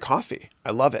have my coffee. I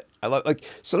love it. Like,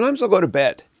 sometimes I'll go to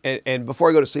bed and before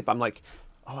I go to sleep, I'm like,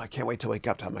 oh, I can't wait to wake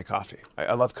up to have my coffee.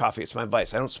 I love coffee. It's my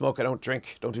vice. I don't smoke. I don't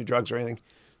drink. Don't do drugs or anything.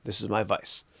 This is my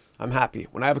vice. I'm happy.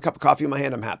 When I have a cup of coffee in my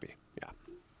hand, I'm happy. Yeah.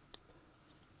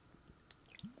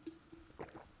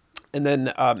 And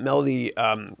then Melody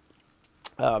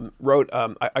wrote,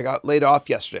 I got laid off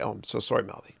yesterday. Oh, I'm so sorry,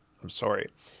 Melody. I'm sorry.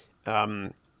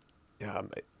 And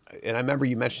I remember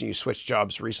you mentioned you switched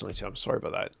jobs recently, so I'm sorry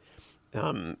about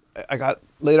that. I got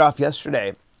laid off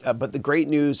yesterday, but the great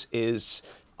news is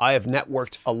I have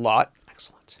networked a lot,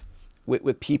 excellent,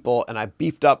 with people, and I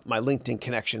beefed up my LinkedIn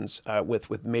connections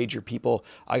with major people.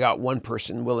 I got one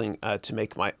person willing to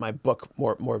make my book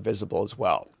more visible as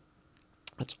well.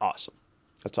 That's awesome.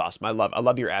 That's awesome. I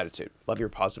love your attitude. Love your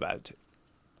positive attitude.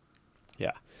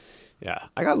 Yeah. Yeah.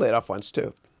 I got laid off once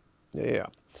too. Yeah.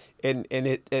 And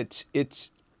it's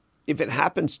if it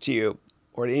happens to you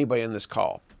or to anybody on this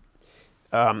call,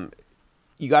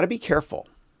 you got to be careful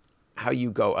how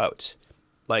you go out.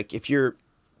 Like if you're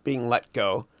being let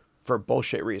go for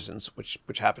bullshit reasons,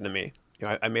 which happened to me. You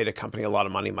know, I made a company a lot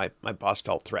of money. My boss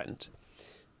felt threatened.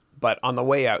 But on the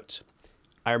way out,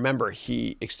 I remember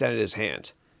he extended his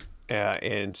hand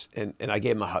and I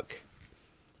gave him a hug.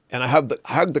 And I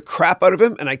hugged the crap out of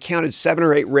him, and I counted 7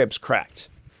 or 8 ribs cracked.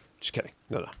 Just kidding.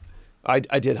 No. I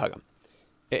did hug him.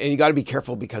 And you got to be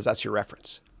careful because that's your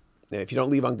reference. If you don't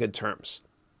leave on good terms,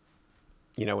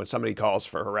 you know, when somebody calls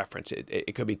for a reference,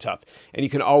 it could be tough. And you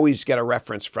can always get a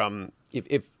reference from,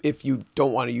 if you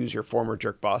don't want to use your former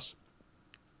jerk boss,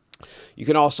 you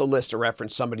can also list a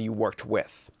reference somebody you worked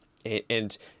with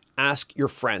and ask your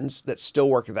friends that still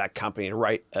work at that company to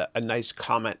write a nice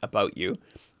comment about you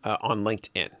on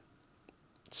LinkedIn.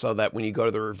 So that when you go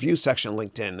to the review section of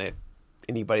LinkedIn,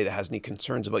 anybody that has any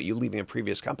concerns about you leaving a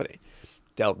previous company,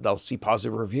 they'll see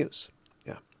positive reviews.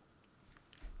 Yeah.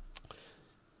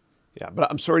 Yeah,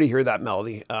 but I'm sorry to hear that,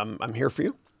 Melody. I'm here for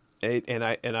you. And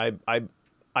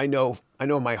I know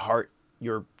in my heart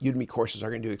your Udemy courses are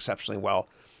going to do exceptionally well.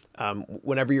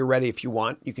 Whenever you're ready, if you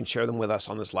want, you can share them with us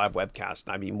on this live webcast.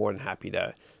 And I'd be more than happy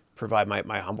to provide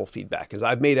my humble feedback, because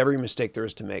I've made every mistake there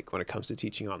is to make when it comes to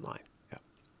teaching online. Yeah.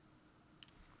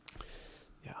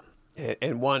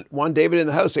 And Juan David in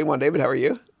the house. Hey, Juan David, how are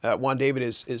you? Juan David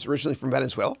is originally from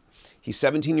Venezuela. He's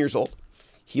 17 years old.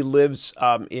 He lives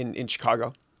in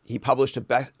Chicago. He published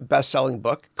a best-selling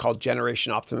book called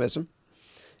Generation Optimism,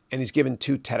 and he's given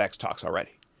 2 TEDx talks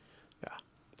already. Yeah,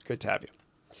 good to have you.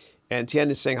 And Tien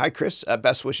is saying, hi, Chris.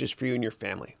 Best wishes for you and your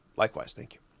family. Likewise,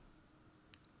 thank you.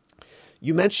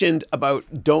 You mentioned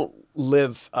about don't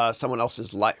live someone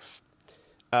else's life?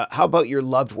 How about your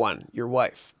loved one, your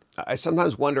wife? I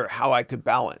sometimes wonder how I could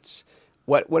balance.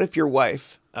 What if your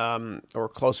wife or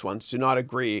close ones do not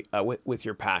agree with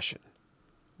your passion?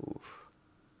 Oof.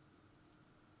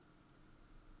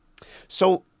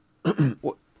 So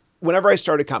whenever I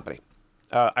start a company,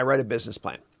 I write a business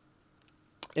plan.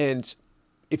 And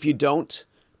if you don't,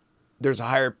 there's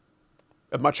a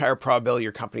much higher probability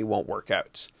your company won't work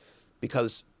out,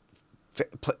 because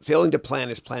failing to plan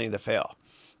is planning to fail.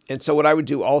 And so what I would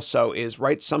do also is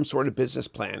write some sort of business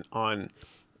plan on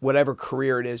whatever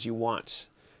career it is you want,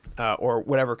 or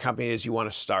whatever company it is you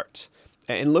want to start,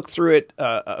 and look through it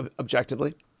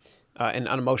objectively and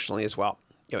unemotionally as well.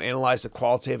 Analyze the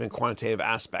qualitative and quantitative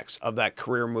aspects of that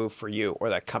career move for you or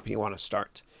that company you want to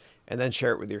start, and then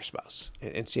share it with your spouse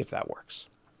and see if that works.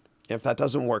 And if that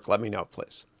doesn't work, let me know,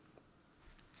 please.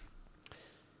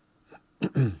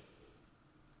 All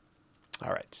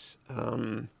right.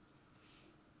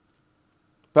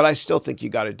 But I still think you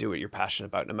got to do what you're passionate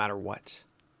about, no matter what.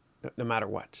 No matter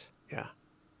what. Yeah.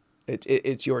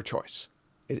 It's your choice.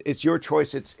 It's your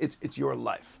choice. It's your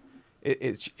life.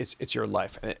 It's your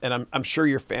life. And I'm sure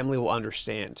your family will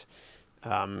understand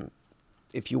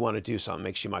if you want to do something that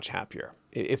makes you much happier.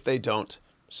 If they don't,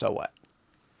 so what?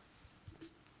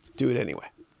 Do it anyway.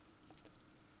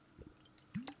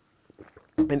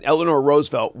 And Eleanor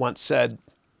Roosevelt once said,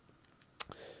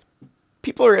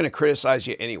 people are going to criticize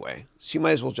you anyway, so you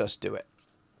might as well just do it.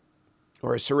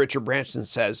 Or as Sir Richard Branson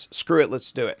says, screw it,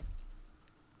 let's do it.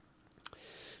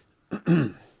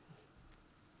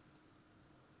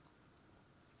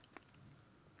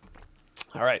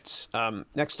 All right.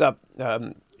 Next up,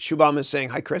 Shubham is saying,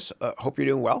 hi, Chris. Hope you're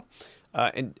doing well.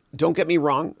 And don't get me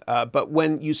wrong, but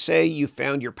when you say you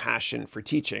found your passion for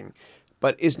teaching,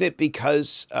 but isn't it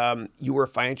because you were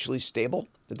financially stable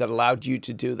that allowed you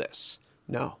to do this?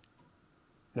 No.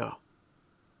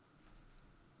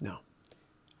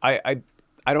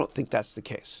 I don't think that's the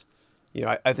case.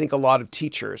 I think a lot of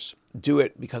teachers do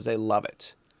it because they love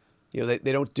it.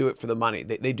 They don't do it for the money.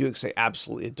 They do it because they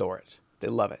absolutely adore it. They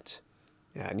love it.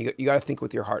 Yeah, and you got to think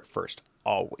with your heart first.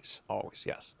 Always,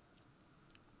 yes.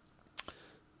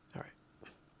 All right.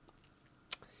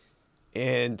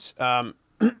 And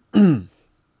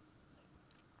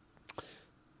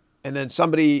and then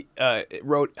somebody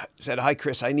said, "Hi,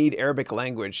 Chris. I need Arabic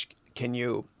language. Can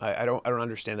you?" I don't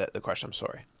understand the question. I'm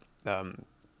sorry.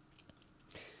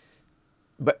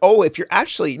 But if you're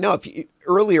actually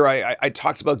earlier I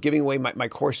talked about giving away my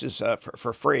courses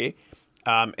for free,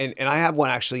 and I have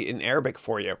one actually in Arabic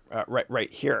for you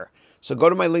right here. So go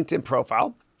to my LinkedIn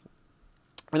profile,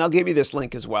 and I'll give you this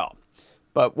link as well.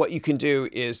 But what you can do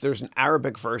is there's an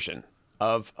Arabic version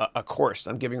of a course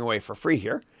I'm giving away for free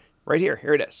here, right here.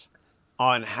 Here it is,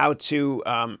 on how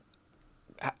to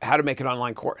make an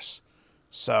online course.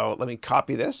 So let me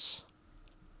copy this.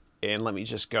 And let me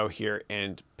just go here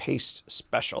and paste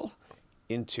special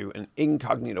into an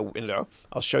incognito window.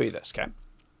 I'll show you this, okay?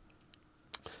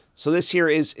 So this here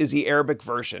is the Arabic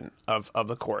version of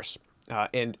the course.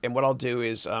 And what I'll do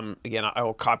is, again, I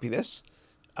will copy this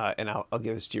and I'll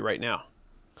give this to you right now.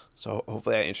 So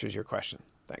hopefully that answers your question.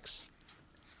 Thanks.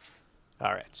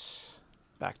 All right,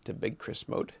 back to Big Chris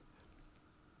mode.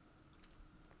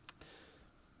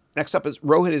 Next up is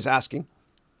Rohit is asking,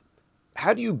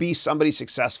 how do you be somebody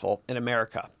successful in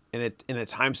America in a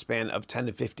time span of 10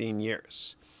 to 15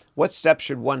 years? What steps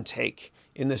should one take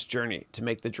in this journey to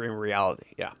make the dream a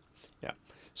reality? Yeah.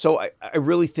 So I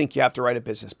really think you have to write a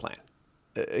business plan.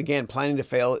 Again, failing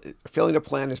to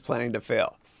plan is planning to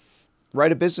fail.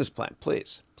 Write a business plan,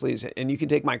 please. And you can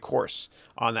take my course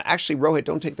on that. Actually, Rohit,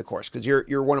 don't take the course because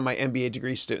you're one of my MBA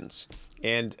degree students.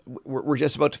 And we're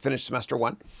just about to finish semester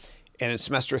 1. And in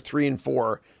semester 3 and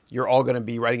 4, you're all going to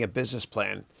be writing a business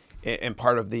plan and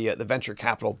part of the venture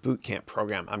capital bootcamp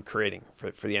program I'm creating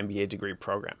for the MBA degree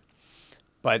program.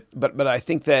 But I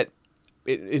think that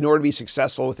in order to be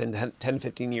successful within 10 to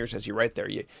 15 years, as you write there,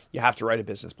 you have to write a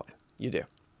business plan. You do.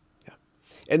 Yeah.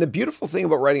 And the beautiful thing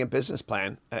about writing a business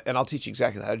plan, and I'll teach you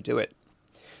exactly how to do it.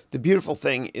 The beautiful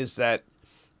thing is that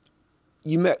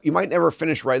you might never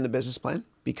finish writing the business plan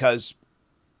because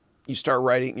you start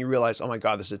writing and you realize, oh my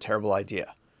God, this is a terrible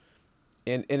idea.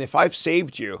 And if I've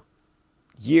saved you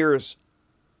years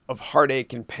of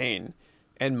heartache and pain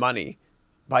and money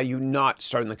by you not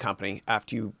starting the company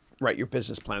after you write your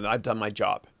business plan, then I've done my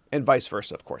job, and vice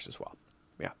versa, of course, as well.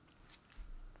 Yeah.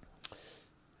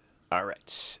 All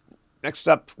right. Next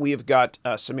up, we have got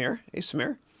Samir. Hey,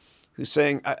 Samir, who's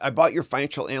saying, I bought your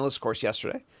financial analyst course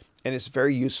yesterday, and it's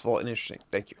very useful and interesting.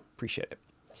 Thank you. Appreciate it.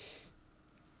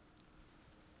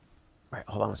 All right,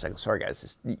 hold on a second. Sorry,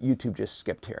 guys. YouTube just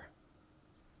skipped here.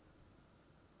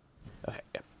 Okay.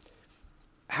 Yeah.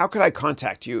 How could I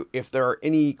contact you if there are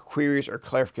any queries or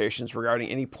clarifications regarding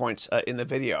any points in the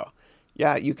video?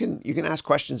 Yeah, you can ask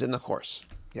questions in the course.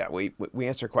 Yeah, we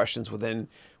answer questions within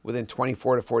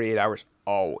 24 to 48 hours,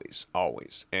 always.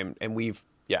 And we've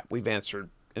answered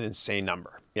an insane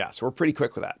number. Yeah, so we're pretty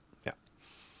quick with that. Yeah.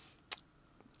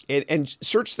 And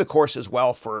search the course as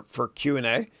well for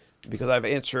Q&A, because I've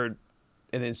answered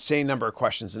an insane number of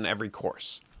questions in every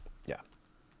course. Yeah.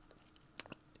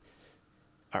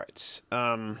 All right.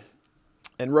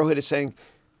 And Rohit is saying,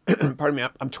 pardon me,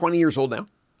 I'm 20 years old now.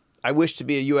 I wish to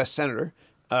be a U.S. Senator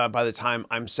by the time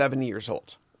I'm 70 years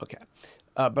old. Okay.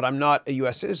 But I'm not a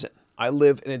U.S. citizen. I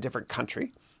live in a different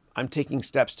country. I'm taking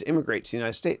steps to immigrate to the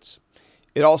United States.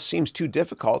 It all seems too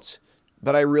difficult,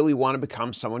 but I really want to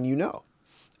become someone you know.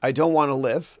 I don't want to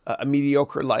live a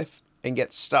mediocre life and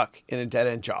get stuck in a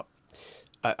dead-end job.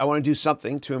 I want to do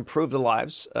something to improve the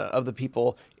lives of the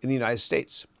people in the United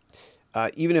States.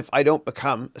 Even if I don't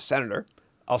become a senator,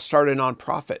 I'll start a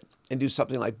nonprofit and do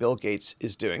something like Bill Gates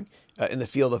is doing in the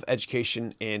field of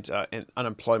education and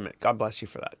unemployment. God bless you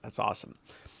for that. That's awesome.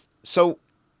 So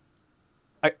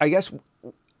I guess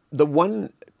the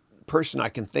one person I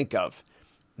can think of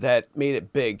that made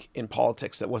it big in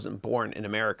politics that wasn't born in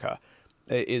America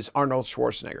is Arnold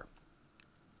Schwarzenegger.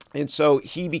 And so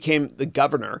he became the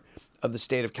governor of the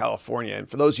state of California. And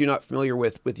for those of you not familiar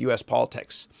with U.S.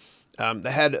 politics,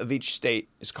 the head of each state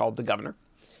is called the governor.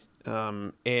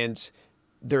 And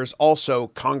there's also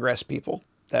Congress people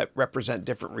that represent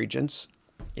different regions.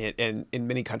 And in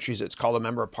many countries, it's called a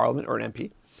member of parliament or an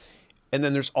MP. And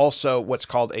then there's also what's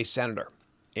called a senator.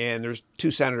 And there's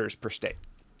 2 senators per state.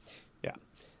 Yeah.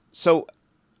 So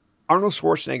Arnold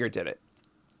Schwarzenegger did it.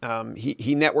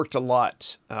 He networked a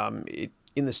lot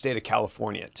in the state of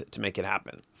California to make it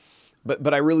happen.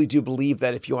 But I really do believe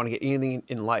that if you want to get anything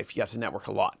in life, you have to network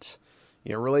a lot.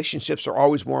 You know, relationships are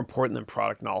always more important than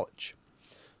product knowledge.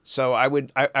 So I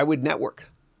would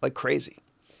network like crazy.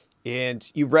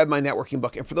 And you've read my networking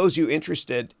book. And for those of you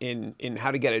interested in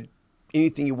how to get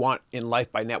anything you want in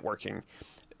life by networking,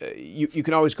 you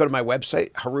can always go to my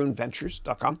website,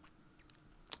 harounventures.com.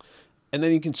 And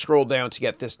then you can scroll down to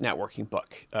get this networking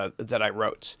book that I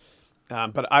wrote.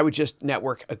 But I would just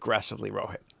network aggressively,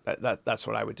 Rohit. That's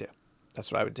what I would do.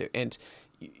 That's what I would do. And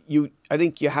I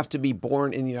think you have to be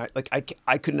born in the United. Like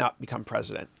I could not become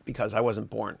president because I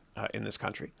wasn't born in this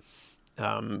country.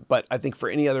 But I think for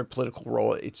any other political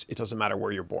role, it doesn't matter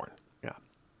where you're born. Yeah,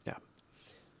 yeah.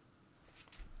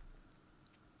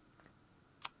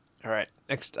 All right.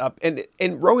 Next up, and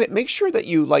Rohit, make sure that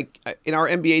you, like in our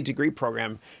MBA degree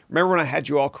program. Remember when I had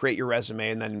you all create your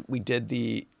resume, and then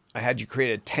I had you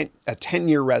create a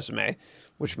 10-year resume,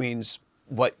 which means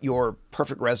what your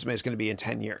perfect resume is going to be in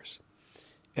 10 years.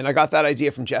 And I got that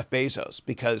idea from Jeff Bezos,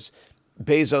 because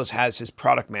Bezos has his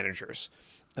product managers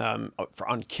on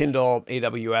Kindle,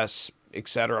 AWS,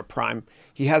 etc., Prime.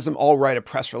 He has them all write a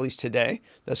press release today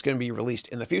that's going to be released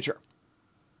in the future.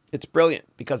 It's brilliant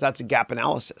because that's a gap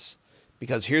analysis.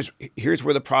 Because here's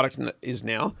where the product is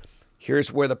now.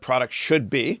 Here's where the product should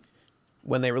be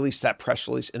when they release that press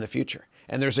release in the future.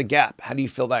 And there's a gap. How do you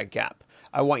fill that gap?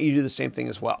 I want you to do the same thing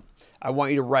as well. I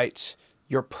want you to write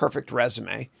your perfect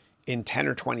resume in 10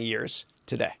 or 20 years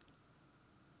today.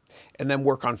 And then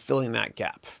work on filling that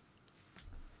gap.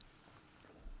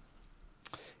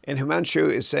 And Himanshu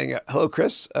is saying, hello,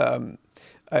 Chris. I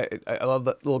love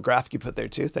the little graphic you put there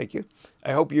too. Thank you.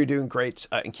 I hope you're doing great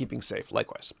and keeping safe.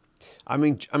 Likewise. I'm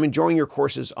enjoying your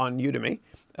courses on Udemy.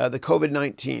 The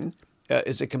COVID-19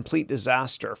 is a complete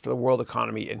disaster for the world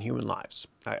economy and human lives.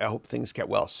 I hope things get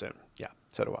well soon. Yeah,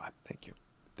 so do I. Thank you.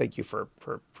 Thank you for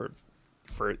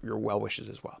your well wishes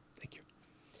as well. Thank you.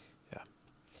 Yeah.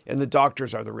 And the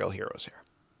doctors are the real heroes here.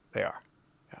 They are.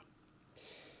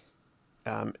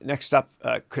 Yeah. Next up,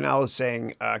 Kunal is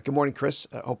saying, good morning, Chris.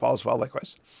 Hope all is well.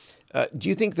 Likewise. Do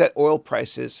you think that oil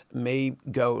prices may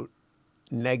go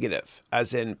negative,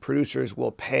 as in producers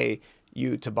will pay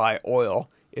you to buy oil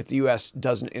if the U.S.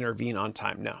 doesn't intervene on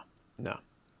time? No,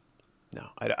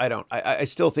 I don't. I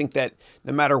still think that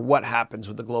no matter what happens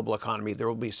with the global economy, there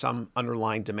will be some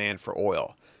underlying demand for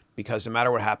oil, because no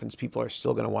matter what happens, people are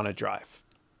still going to want to drive.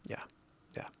 Yeah.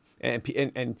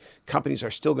 And companies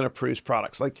are still going to produce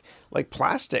products like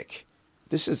plastic.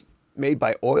 This is made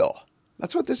by oil.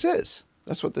 That's what this is.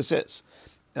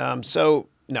 So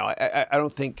no, I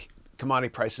don't think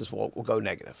commodity prices will go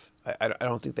negative. I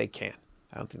don't think they can.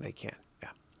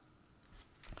 Yeah.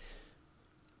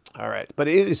 All right. But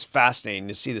it is fascinating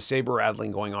to see the saber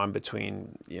rattling going on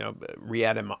between,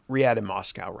 Riyadh and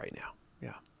Moscow right now.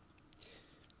 Yeah.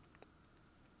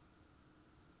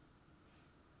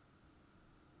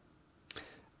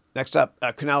 Next up,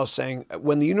 Canal is saying,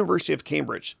 when the University of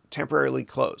Cambridge temporarily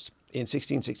closed in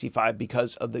 1665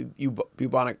 because of the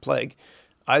bubonic plague,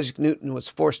 Isaac Newton was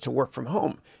forced to work from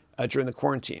home during the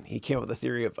quarantine. He came up with the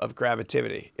theory of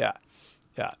gravity. Yeah.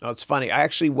 Yeah. No, it's funny. I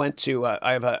actually went to,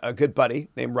 I have a good buddy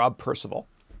named Rob Percival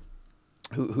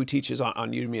who teaches on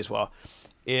Udemy as well.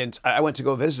 And I went to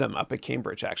go visit him up at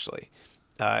Cambridge, actually.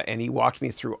 And he walked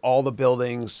me through all the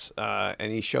buildings,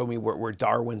 and he showed me where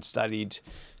Darwin studied.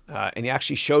 And he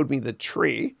actually showed me the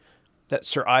tree that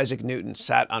Sir Isaac Newton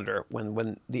sat under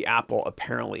when the apple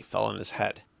apparently fell on his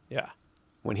head. Yeah.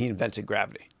 When he invented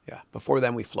gravity. Yeah. Before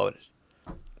then, we floated.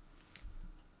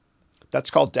 That's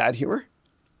called dad humor.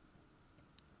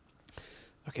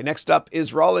 Okay, next up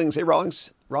is Rawlings. Hey,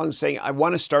 Rawlings. Rawlings saying, I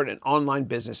want to start an online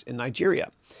business in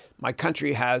Nigeria. My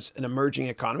country has an emerging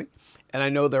economy, and I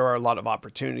know there are a lot of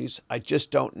opportunities. I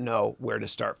just don't know where to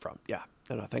start from. Yeah,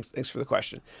 no, thanks for the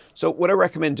question. So what I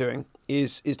recommend doing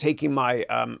is taking my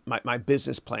my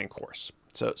business plan course.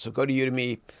 So go to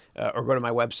Udemy or go to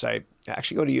my website.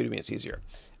 Actually, go to Udemy. It's easier.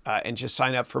 And just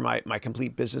sign up for my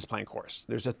complete business plan course.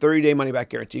 There's a 30-day money-back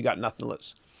guarantee. You got nothing to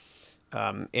lose.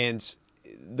 And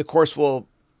the course will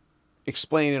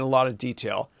explain in a lot of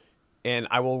detail, and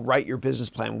I will write your business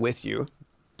plan with you,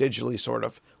 digitally sort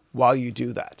of, while you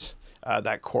do that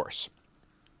course.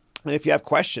 And if you have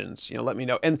questions, let me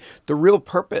know. And the real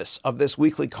purpose of this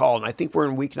weekly call, and I think we're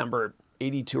in week number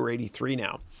 82 or 83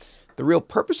 now, the real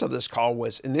purpose of this call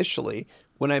was initially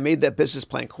when I made that business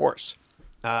plan course.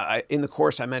 In the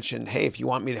course, I mentioned, hey, if you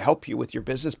want me to help you with your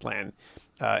business plan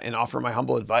and offer my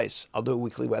humble advice, I'll do a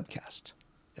weekly webcast.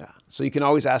 Yeah. So you can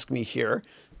always ask me here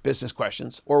business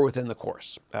questions or within the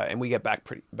course, and we get back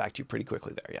to you pretty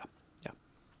quickly there.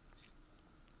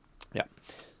 Yeah.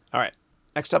 All right.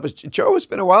 Next up is Joe. It's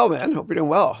been a while, man. Hope you're doing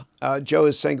well. Joe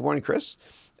is saying, good morning, Chris.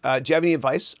 Do you have any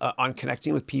advice on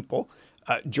connecting with people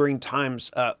during times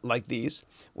like these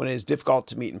when it is difficult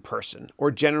to meet in person,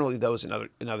 or generally those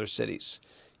in other cities?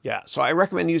 Yeah. So I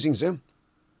recommend using Zoom.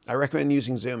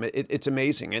 It's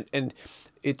amazing, and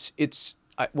it's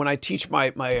when I teach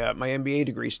my MBA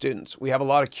degree students, we have a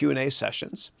lot of Q&A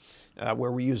sessions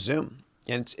where we use Zoom,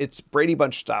 and it's Brady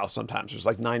Bunch style. Sometimes there's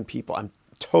like 9 people. I'm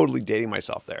totally dating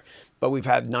myself there, but we've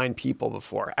had 9 people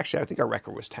before. Actually, I think our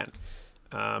record was 10.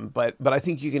 But I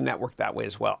think you can network that way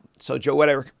as well. So Joe, what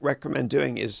I recommend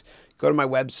doing is go to my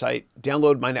website,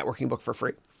 download my networking book for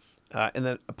free, and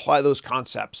then apply those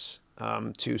concepts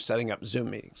to setting up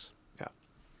Zoom meetings. Yeah.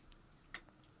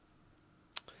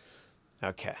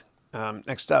 Okay.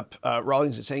 Next up,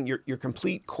 Rawlings is saying your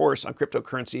complete course on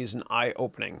cryptocurrency is an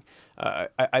eye-opening.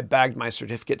 I bagged my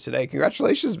certificate today.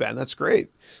 Congratulations, Ben. That's great.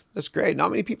 That's great.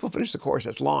 Not many people finish the course.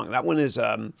 That's long. That one is,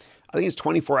 I think it's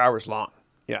 24 hours long.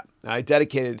 Yeah. I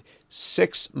dedicated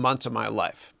 6 months of my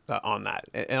life on that,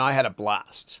 and I had a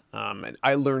blast. And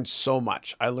I learned so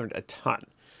much. I learned a ton.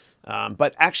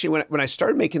 But actually, when I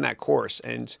started making that course,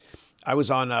 and I was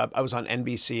on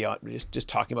NBC just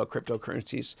talking about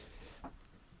cryptocurrencies.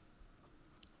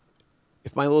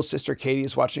 If my little sister Katie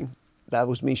is watching, that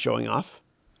was me showing off.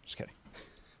 Just kidding.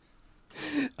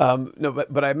 No,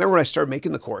 but I remember when I started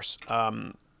making the course,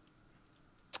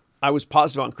 I was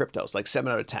positive on cryptos, like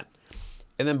 7 out of 10.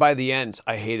 And then by the end,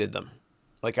 I hated them.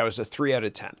 Like I was a 3 out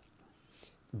of 10.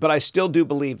 But I still do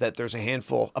believe that there's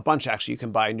a bunch actually you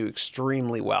can buy and do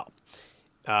extremely well.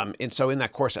 And so in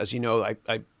that course, as you know,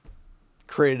 I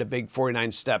created a big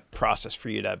 49-step process for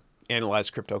you to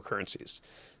analyze cryptocurrencies.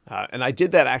 And I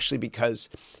did that actually because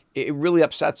it really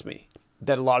upsets me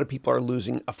that a lot of people are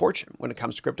losing a fortune when it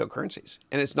comes to cryptocurrencies.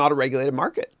 And it's not a regulated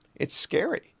market. It's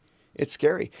scary. It's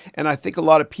scary. And I think a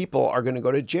lot of people are going to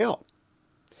go to jail.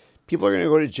 People are going to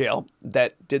go to jail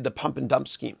that did the pump and dump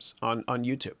schemes on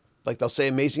YouTube. Like they'll say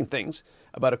amazing things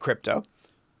about a crypto.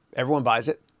 Everyone buys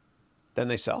it. Then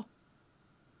they sell.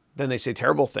 Then they say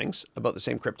terrible things about the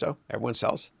same crypto. Everyone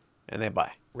sells. And they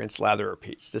buy. Rinse, lather,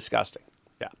 repeat. It's disgusting.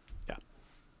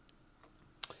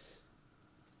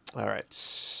 All right.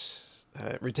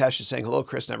 Ritesh is saying, hello,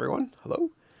 Chris and everyone. Hello.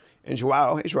 And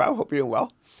Joao. Hey, Joao. Hope you're doing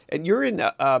well. And you're in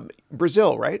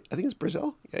Brazil, right? I think it's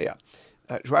Brazil. Yeah.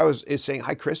 Joao is saying,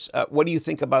 hi, Chris. What do you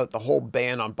think about the whole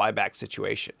ban on buyback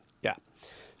situation? Yeah.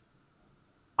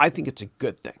 I think it's a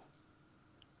good thing.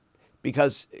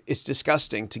 Because it's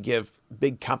disgusting to give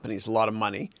big companies a lot of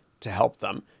money to help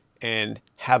them and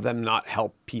have them not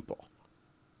help people.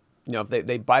 If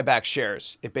they buy back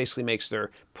shares, it basically makes their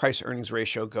price earnings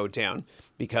ratio go down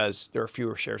because there are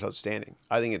fewer shares outstanding.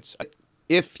 I think it's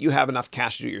if you have enough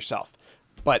cash to do it yourself.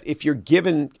 But if you're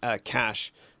given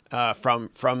cash from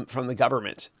the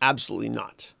government, absolutely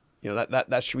not.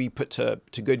 That should be put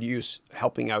to good use,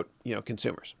 helping out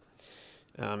consumers.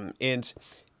 And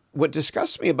what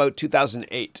disgusts me about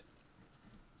 2008,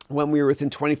 when we were within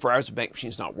 24 hours of bank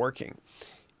machines not working,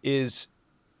 is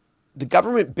the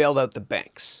government bailed out the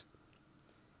banks.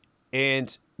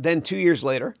 And then 2 years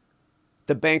later,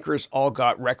 the bankers all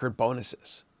got record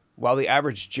bonuses, while the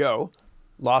average Joe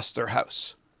lost their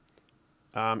house.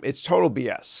 It's total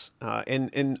BS.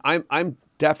 And I'm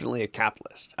definitely a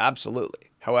capitalist,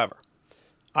 absolutely. However,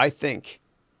 I think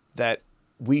that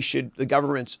the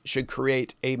governments should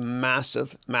create a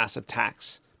massive, massive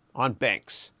tax on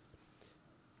banks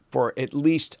for at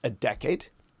least a decade.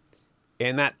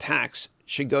 And that tax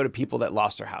should go to people that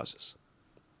lost their houses.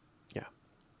 Yeah.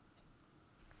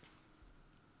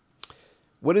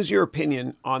 What is your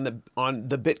opinion on the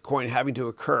Bitcoin having to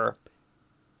occur?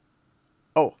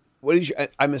 Oh,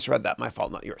 I misread that. My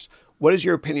fault, not yours. What is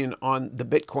your opinion on the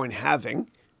Bitcoin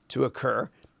having to occur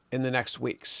in the next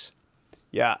weeks?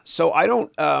 Yeah. So I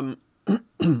don't,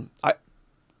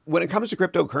 when it comes to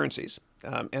cryptocurrencies,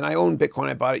 and I own Bitcoin,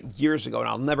 I bought it years ago and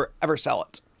I'll never, ever sell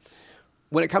it.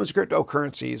 When it comes to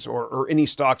cryptocurrencies or any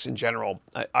stocks in general,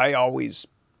 I always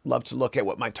love to look at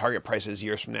what my target price is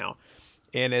years from now.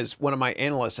 And as one of my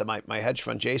analysts at my hedge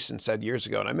fund, Jason, said years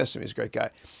ago, and I miss him, he's a great guy.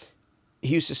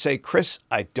 He used to say, Chris,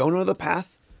 I don't know the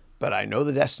path, but I know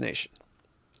the destination.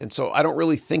 And so I don't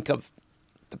really think of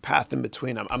the path in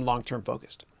between. I'm long-term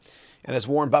focused. And as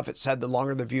Warren Buffett said, the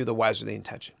longer the view, the wiser the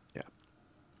intention. Yeah.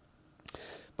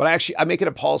 But I make it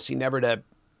a policy never to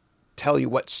tell you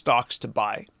what stocks to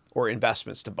buy or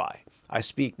investments to buy. I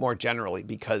speak more generally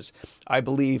because I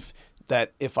believe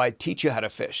that if I teach you how to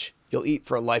fish, you'll eat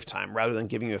for a lifetime rather than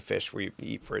giving you a fish where you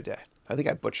eat for a day. I think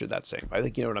I butchered that saying, but I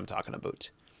think you know what I'm talking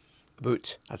about. A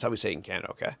boot. That's how we say it in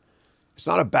Canada, okay? It's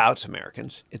not about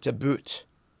Americans. It's a boot.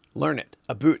 Learn it.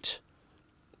 A boot.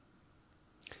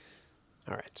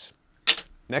 All right.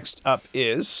 Next up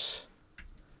is,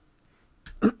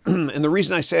 and the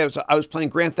reason I say it was I was playing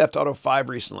Grand Theft Auto 5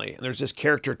 recently, and there's this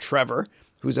character, Trevor,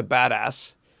 who's a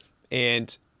badass,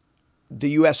 and the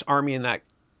U.S. Army in that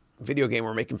video game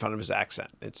were making fun of his accent.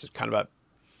 It's kind of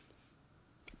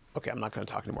okay, I'm not going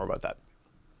to talk anymore about that.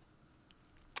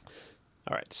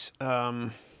 All right.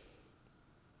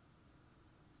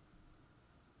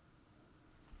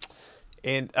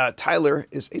 And Tyler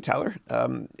is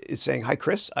saying, hi,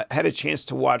 Chris. I had a chance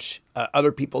to watch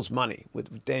Other People's Money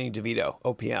with Danny DeVito,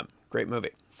 OPM. Great movie.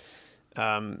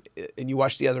 And you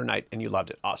watched the other night and you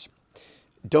loved it. Awesome.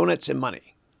 Donuts and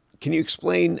Money. Can you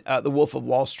explain The Wolf of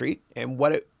Wall Street and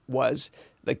what it was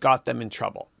that got them in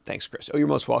trouble? Thanks, Chris. Oh, you're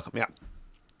most welcome. Yeah.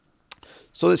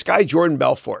 So this guy, Jordan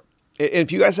Belfort, and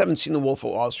if you guys haven't seen The Wolf of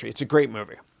Wall Street, it's a great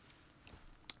movie.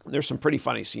 There's some pretty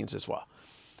funny scenes as well.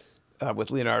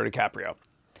 With Leonardo DiCaprio.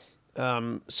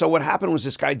 So what happened was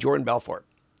this guy, Jordan Belfort,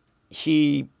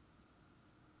 he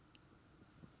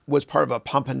was part of a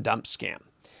pump and dump scam.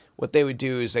 What they would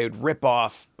do is they would rip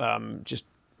off just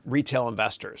retail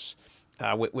investors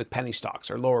with penny stocks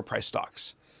or lower price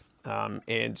stocks.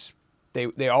 And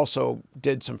they also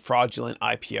did some fraudulent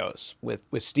IPOs with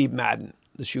Steve Madden,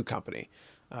 the shoe company,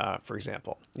 for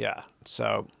example. Yeah.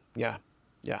 So, yeah.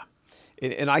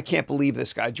 And I can't believe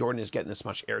this guy, Jordan, is getting this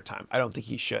much airtime. I don't think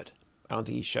he should.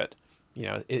 You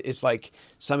know, it's like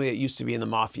somebody that used to be in the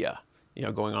mafia, you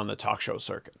know, going on the talk show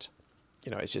circuit.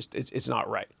 You know, it's just, it's not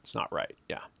right. It's not right.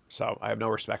 Yeah. So I have no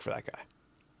respect for that guy.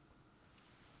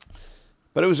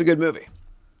 But it was a good movie.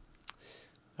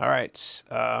 All right.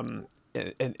 And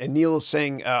Neil is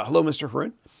saying, hello, Mr.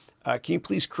 Haroun. Can you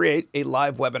please create a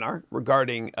live webinar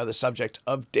regarding the subject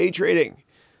of day trading?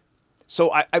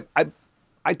 So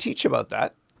I teach about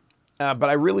that, but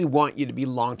I really want you to be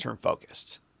long-term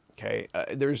focused. Okay.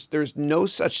 There's no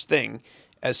such thing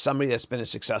as somebody that's been a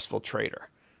successful trader.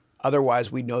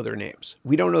 Otherwise, we know their names.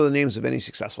 We don't know the names of any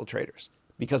successful traders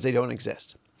because they don't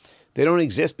exist. They don't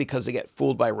exist because they get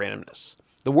fooled by randomness.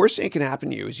 The worst thing that can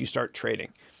happen to you is you start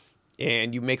trading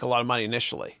and you make a lot of money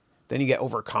initially. Then you get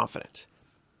overconfident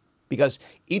because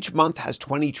each month has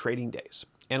 20 trading days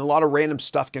and a lot of random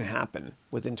stuff can happen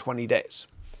within 20 days.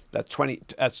 That's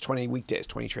 20 weekdays,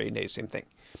 20 trading days, same thing.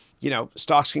 You know,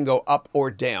 stocks can go up or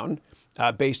down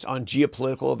based on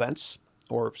geopolitical events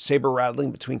or saber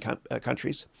rattling between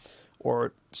countries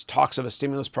or talks of a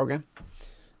stimulus program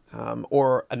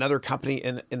or another company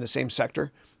in the same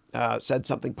sector said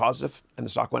something positive and the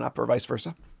stock went up or vice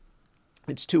versa.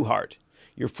 It's too hard.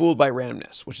 You're fooled by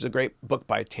randomness, which is a great book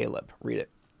by Taleb. Read it.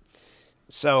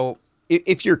 So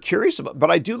if you're curious about,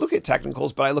 but I do look at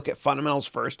technicals, but I look at fundamentals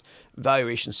first,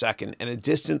 valuation second, and a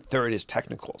distant third is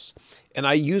technicals. And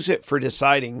I use it for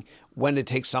deciding when to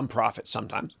take some profit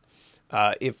sometimes,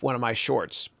 if one of my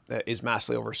shorts is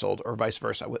massively oversold or vice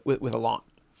versa with a long.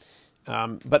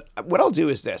 But what I'll do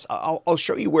is this. I'll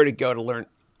show you where to go to learn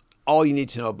all you need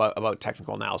to know about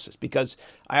technical analysis, because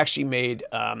I actually made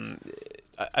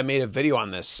I made a video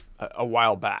on this a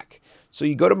while back. So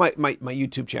you go to my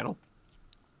YouTube channel,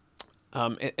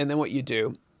 and then what you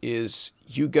do is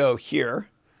you go here.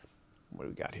 What do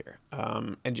we got here?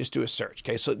 And just do a search.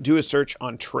 Okay, so do a search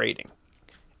on trading,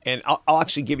 and I'll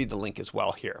actually give you the link as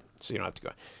well here, so you don't have to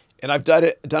go. And I've done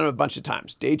it a bunch of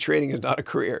times. Day trading is not a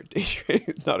career. Day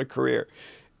trading is not a career.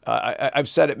 I've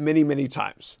said it many, many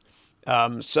times.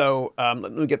 Let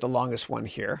me get the longest one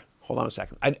here. Hold on a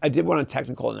second. I did one on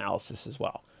technical analysis as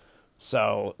well.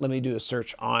 So let me do a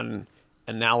search on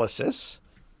analysis.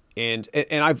 And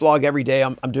I vlog every day.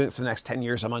 I'm doing it for the next 10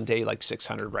 years. I'm on day like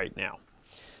 600 right now.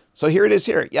 So here it is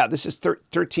here. Yeah, this is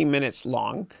 13 minutes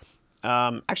long.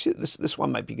 Actually, this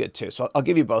one might be good too. So I'll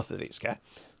give you both of these, okay?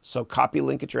 So copy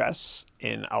link address,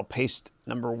 and I'll paste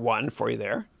number 1 for you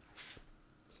there.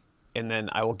 And then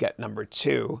I will get number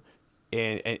 2,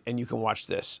 and you can watch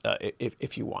this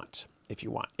if you want.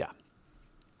 Yeah.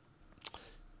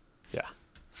 Yeah.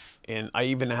 And I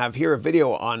even have here a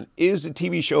video on, is the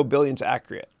TV show Billions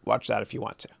accurate? Watch that if you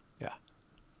want to. Yeah.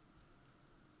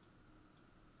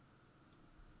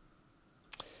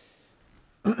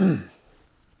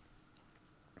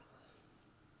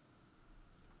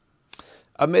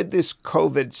 Amid this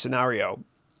COVID scenario,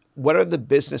 what are the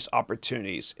business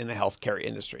opportunities in the healthcare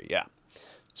industry? Yeah.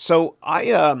 So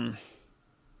I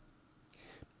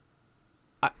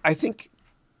think,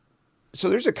 so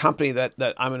there's a company that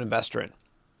I'm an investor in,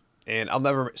 and I'll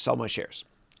never sell my shares.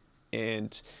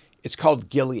 And it's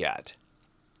called Gilead,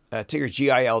 ticker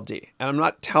GILD. And I'm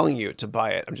not telling you to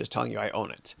buy it. I'm just telling you I own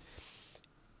it.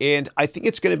 And I think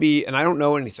it's going to be, and I don't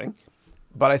know anything,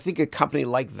 but I think a company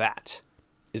like that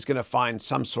is going to find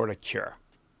some sort of cure.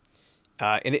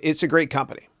 And it's a great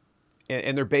company.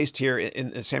 And they're based here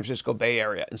in the San Francisco Bay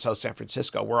Area, in South San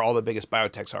Francisco, where all the biggest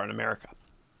biotechs are in America.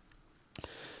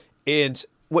 And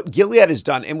what Gilead has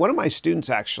done, and one of my students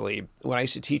actually, when I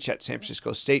used to teach at San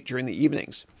Francisco State during the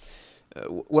evenings,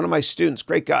 one of my students,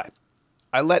 great guy,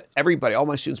 I let everybody, all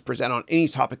my students, present on any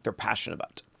topic they're passionate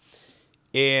about.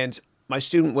 And my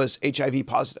student was HIV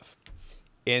positive.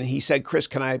 And he said, Chris,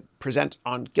 can I present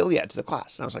on Gilead to the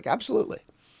class? And I was like, absolutely.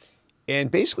 And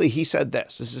basically he said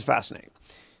this is fascinating.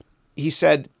 He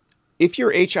said, if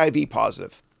you're HIV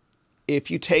positive, if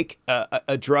you take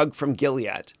a drug from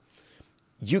Gilead,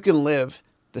 you can live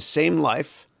the same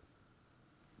life,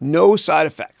 no side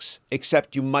effects,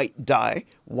 except you might die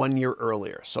 1 year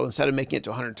earlier. So instead of making it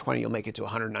to 120, you'll make it to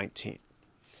 119.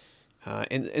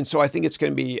 And so I think it's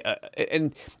going to be,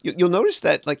 and you'll notice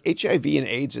that like HIV and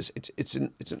AIDS it's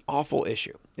an awful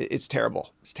issue. It's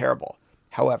terrible. It's terrible.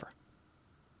 However,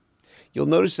 you'll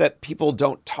notice that people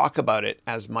don't talk about it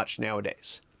as much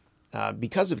nowadays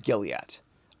because of Gilead.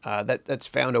 That's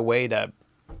found a way to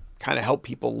kind of help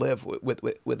people live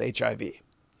with HIV.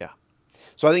 Yeah.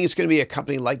 So I think it's going to be a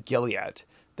company like Gilead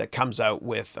that comes out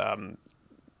with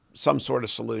some sort of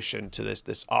solution to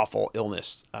this awful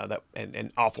illness that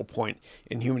an awful point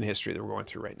in human history that we're going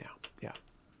through right now. Yeah.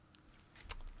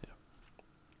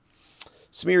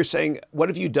 Samir is saying, what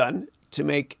have you done to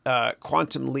make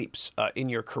quantum leaps in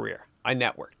your career? I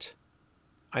networked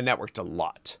a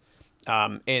lot.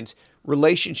 And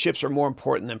relationships are more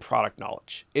important than product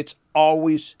knowledge. It's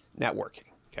always networking.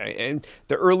 Okay. And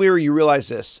the earlier you realize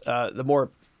this, the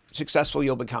more successful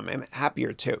you'll become, and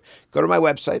happier too. Go to my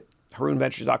website,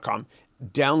 harounventures.com,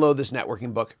 download this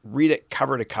networking book, read it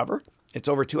cover to cover. It's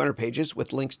over 200 pages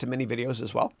with links to many videos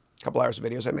as well. A couple hours of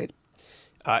videos I made.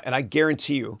 And I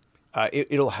guarantee you,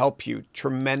 it'll help you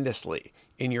tremendously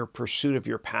in your pursuit of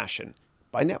your passion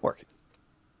by networking.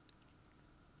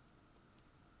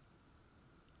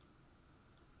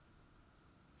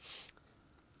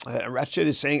 Ratchet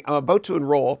is saying, I'm about to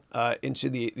enroll into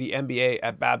the MBA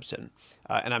at Babson,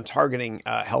 and I'm targeting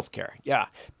healthcare. Yeah,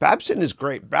 Babson is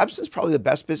great. Babson's probably the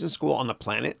best business school on the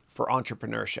planet for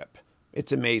entrepreneurship.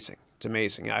 It's amazing. It's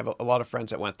amazing. I have a lot of friends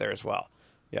that went there as well.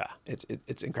 Yeah,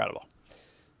 it's incredible.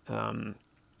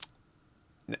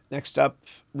 Next up,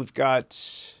 we've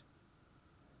got,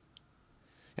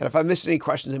 and if I missed any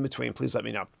questions in between, please let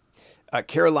me know.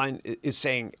 Caroline is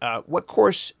saying, what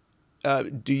course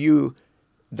do you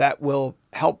that will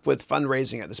help with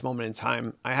fundraising at this moment in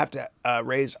time? I have to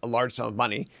raise a large sum of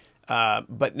money,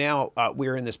 but now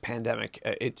we're in this pandemic.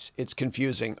 It's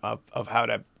confusing of how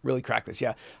to really crack this.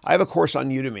 Yeah, I have a course on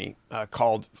Udemy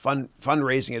called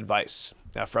Fundraising Advice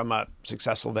from a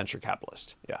successful venture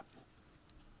capitalist. Yeah,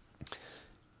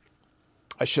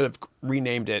 I should have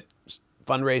renamed it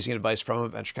Fundraising Advice from a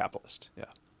Venture Capitalist. Yeah.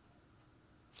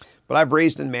 But I've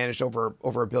raised and managed over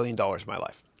 $1 billion in my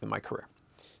life, in my career.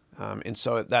 And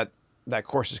so that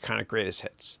course is kind of greatest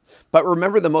hits. But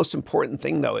remember, the most important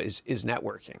thing though is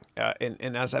networking.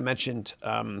 And as I mentioned,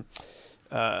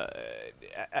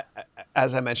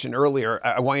 earlier,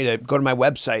 I want you to go to my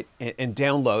website and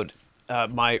download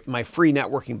my free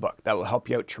networking book. That will help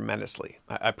you out tremendously.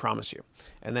 I promise you.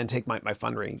 And then take my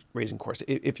fundraising course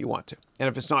if you want to. And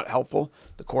if it's not helpful,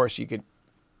 the course, you could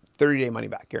 30-day money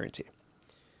back guarantee.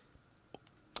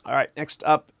 All right, next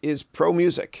up is Pro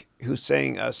Music, who's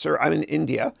saying, sir, I'm in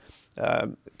India.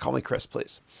 Call me Chris,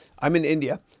 please. I'm in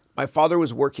India. My father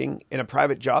was working in a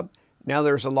private job. Now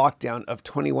there's a lockdown of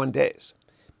 21 days.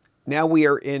 Now we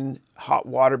are in hot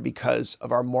water because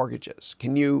of our mortgages.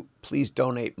 Can you please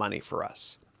donate money for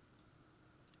us?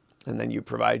 And then you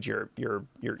provide your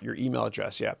email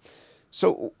address. Yeah.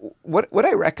 So what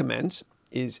I recommend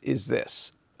is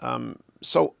this.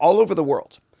 So all over the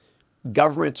world,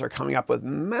 governments are coming up with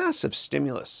massive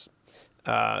stimulus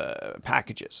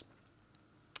packages.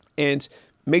 And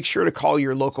make sure to call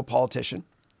your local politician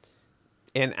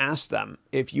and ask them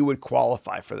if you would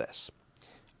qualify for this.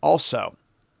 Also,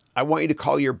 I want you to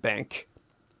call your bank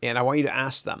and I want you to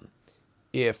ask them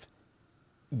if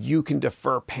you can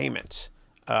defer payment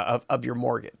of your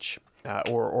mortgage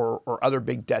or other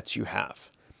big debts you have.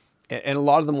 And a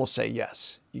lot of them will say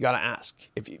yes. You got to ask.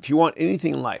 If you want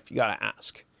anything in life, you got to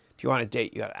ask. If you want a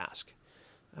date, you got to ask.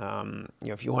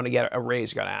 If you want to get a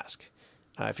raise, you got to ask.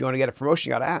 If you want to get a promotion,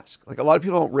 you got to ask. Like, a lot of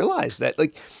people don't realize that.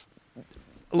 Like,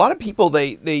 a lot of people,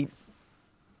 they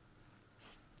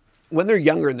when they're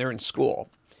younger and they're in school,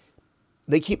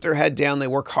 they keep their head down, they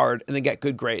work hard, and they get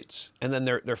good grades. And then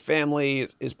their family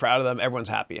is proud of them, everyone's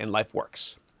happy, and life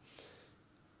works.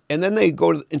 And then they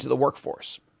go into the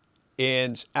workforce.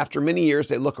 And after many years,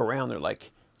 they look around, they're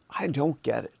like, I don't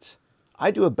get it.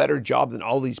 I do a better job than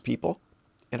all these people.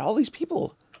 And all these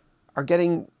people are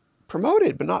getting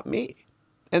promoted, but not me.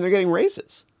 And they're getting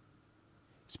raises.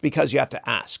 It's because you have to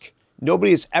ask.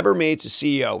 Nobody is ever made to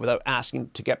CEO without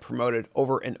asking to get promoted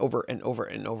over and over and over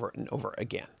and over and over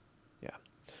again. Yeah.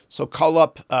 So call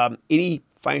up any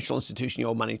financial institution you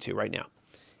owe money to right now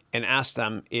and ask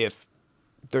them if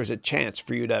there's a chance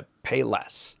for you to pay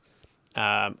less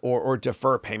or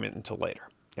defer payment until later.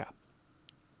 Yeah.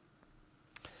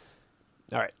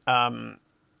 All right.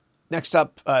 Next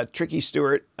up, Tricky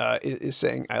Stewart is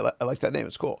saying, I like that name.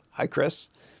 It's cool. Hi, Chris.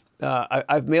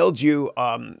 I've mailed you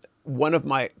one of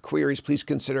my queries. Please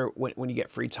consider when you get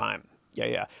free time.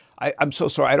 Yeah. I'm so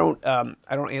sorry. I don't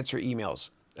answer emails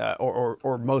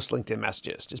or most LinkedIn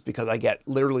messages just because I get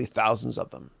literally thousands of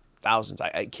them. Thousands.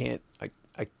 I can't.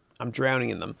 I'm drowning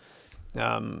in them.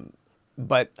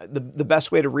 But the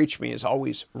best way to reach me is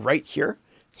always right here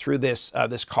through this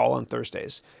call on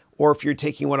Thursdays. Or if you're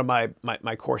taking one of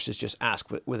my courses, just ask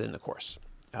within the course.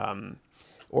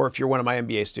 Or if you're one of my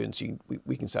MBA students,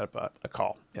 we can set up a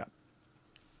call. Yeah.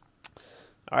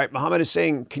 All right. Mohammed is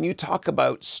saying, can you talk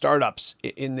about startups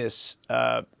in this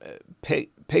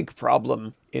pig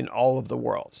problem in all of the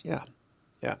world? Yeah.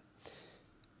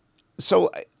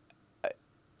 So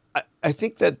I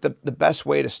think that the best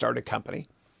way to start a company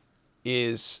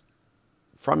is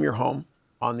from your home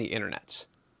on the internet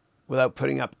without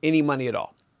putting up any money at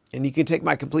all. And you can take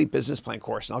my complete business plan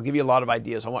course and I'll give you a lot of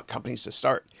ideas on what companies to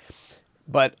start.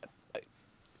 But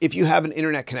if you have an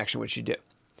internet connection, which you do,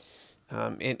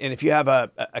 and if you have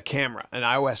a camera, an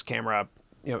iOS camera,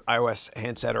 iOS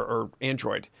handset or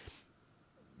Android,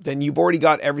 then you've already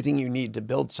got everything you need to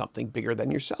build something bigger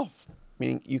than yourself,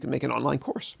 meaning you can make an online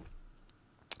course.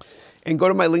 And go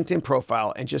to my LinkedIn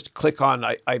profile and just click on,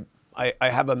 I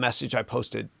have a message I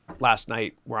posted last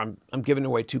night where I'm giving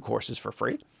away 2 courses for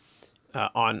free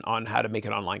on how to make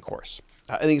an online course.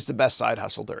 I think it's the best side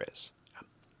hustle there is.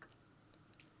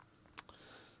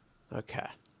 Okay.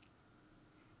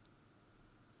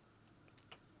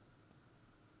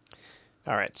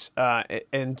 All right.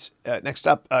 Next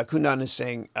up, Kundan is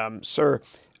saying, sir,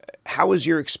 how was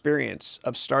your experience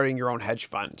of starting your own hedge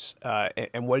fund?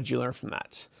 And what did you learn from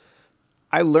that?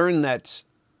 I learned that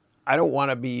I don't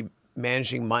want to be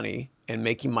managing money and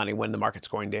making money when the market's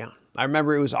going down. I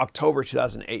remember it was October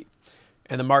 2008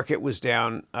 and the market was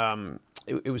down,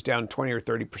 it was down 20 or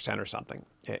 30% or something.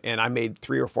 And I made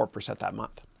 3 or 4% that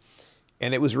month.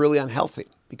 And it was really unhealthy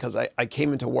because I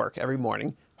came into work every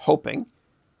morning hoping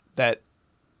that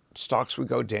stocks would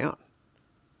go down.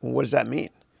 Well, what does that mean?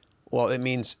 Well, it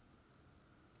means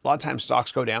a lot of times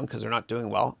stocks go down because they're not doing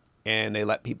well and they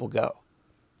let people go.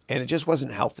 And it just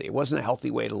wasn't healthy. It wasn't a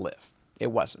healthy way to live.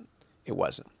 It wasn't.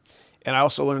 And I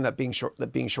also learned that being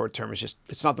short term is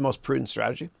it's not the most prudent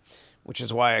strategy, which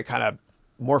is why I kind of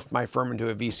morphed my firm into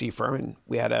a VC firm, and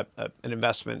we had an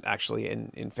investment actually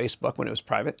in Facebook when it was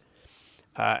private.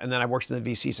 And then I worked in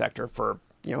the VC sector for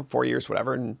 4 years,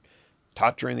 whatever, and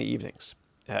taught during the evenings.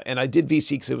 And I did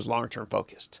VC because it was long-term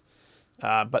focused.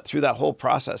 But through that whole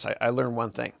process, I learned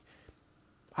one thing.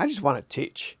 I just want to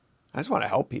teach. I just want to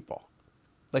help people.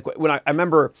 Like when I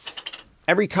remember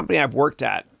every company I've worked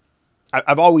at,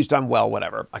 I've always done well,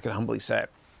 whatever, I can humbly say.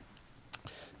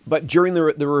 But during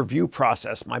the review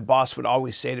process, my boss would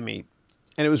always say to me,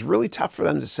 and it was really tough for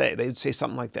them to say, they would say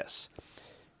something like this: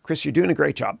 Chris, you're doing a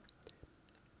great job.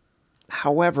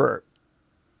 However,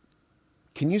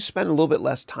 can you spend a little bit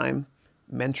less time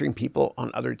mentoring people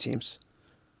on other teams?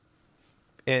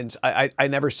 And I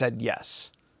never said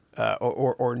yes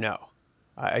or no.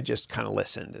 I just kind of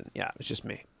listened, and yeah, it was just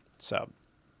me. So,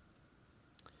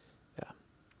 yeah.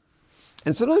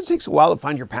 And sometimes it takes a while to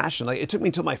find your passion. Like it took me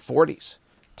until my 40s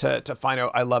to find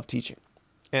out I love teaching.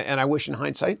 And I wish in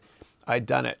hindsight, I'd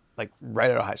done it like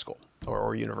right out of high school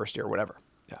or university or whatever.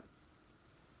 Yeah.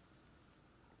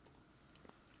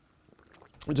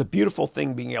 It's a beautiful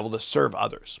thing being able to serve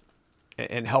others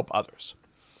and help others.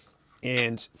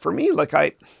 And for me,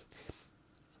 like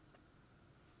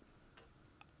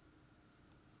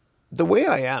the way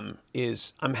I am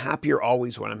is I'm happier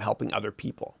always when I'm helping other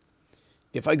people.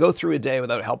 If I go through a day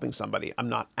without helping somebody, I'm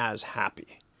not as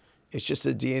happy. It's just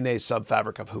a DNA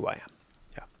subfabric of who I am.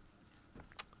 Yeah.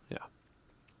 Yeah.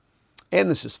 And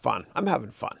this is fun. I'm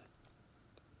having fun.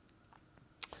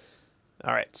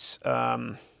 All right.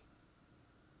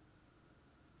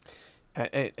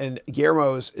 And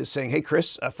Guillermo is saying, hey,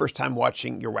 Chris, first time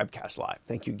watching your webcast live.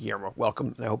 Thank you, Guillermo.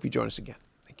 Welcome. And I hope you join us again.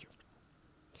 Thank you.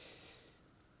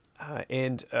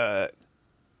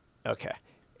 Okay.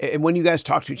 And when you guys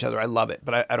talk to each other, I love it,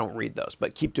 but I don't read those.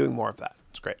 But keep doing more of that.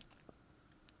 It's great.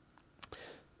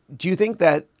 Do you think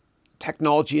that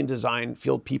technology and design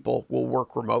field people will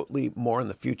work remotely more in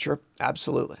the future?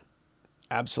 Absolutely.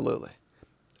 Absolutely.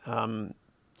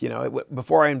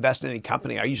 Before I invest in any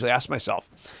company, I usually ask myself,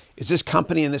 is this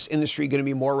company in this industry going to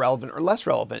be more relevant or less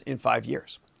relevant in 5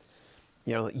 years?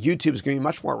 YouTube is going to be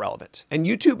much more relevant. And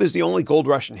YouTube is the only gold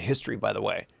rush in history, by the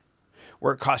way,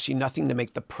 where it costs you nothing to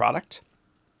make the product.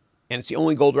 And it's the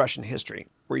only gold rush in history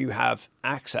where you have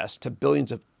access to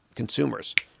billions of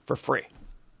consumers for free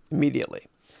immediately.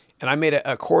 And I made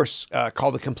a course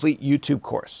called the Complete YouTube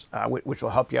Course, which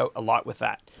will help you out a lot with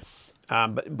that.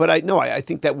 But I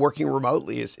think that working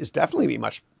remotely is definitely be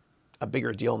much a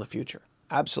bigger deal in the future.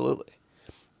 Absolutely.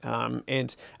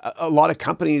 And a lot of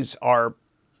companies are,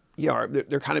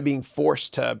 they're kind of being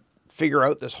forced to figure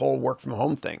out this whole work from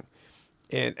home thing.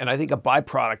 And I think a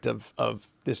byproduct of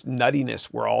this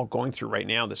nuttiness we're all going through right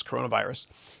now, this coronavirus,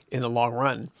 in the long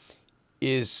run,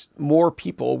 is more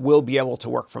people will be able to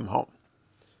work from home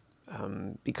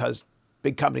because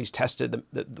big companies tested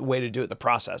the way to do it, the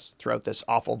process throughout this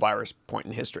awful virus point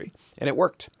in history. And it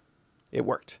worked. It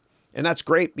worked. And that's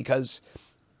great because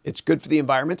it's good for the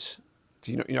environment.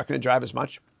 You're not going to drive as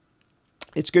much.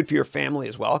 It's good for your family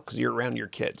as well because you're around your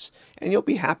kids. And you'll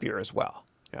be happier as well.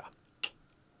 Yeah.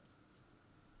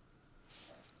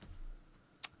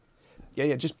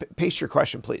 Yeah, just paste your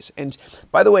question, please. And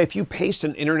by the way, if you paste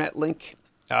an internet link,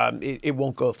 it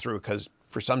won't go through because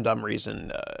for some dumb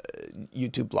reason,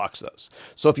 YouTube blocks those.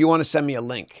 So if you want to send me a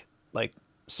link, like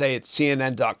say it's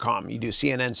CNN.com, you do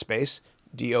CNN space,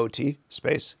 DOT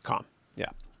space, com. Yeah.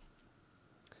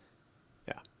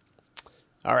 Yeah.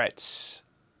 All right.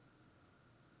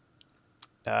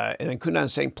 And then Kundan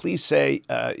is saying, please say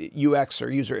UX or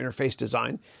user interface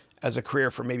design as a career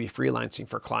for maybe freelancing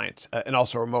for clients and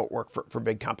also remote work for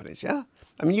big companies. Yeah.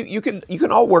 I mean, you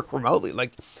can all work remotely.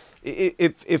 Like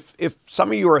if some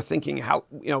of you are thinking how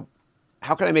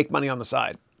can I make money on the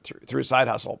side through a side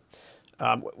hustle?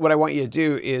 What I want you to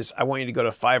do is I want you to go to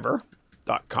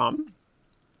Fiverr.com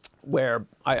where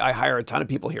I hire a ton of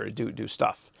people here to do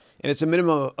stuff. And it's a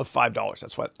minimum of $5.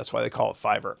 That's why they call it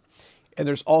Fiverr. And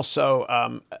there's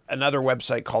also another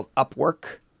website called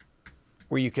Upwork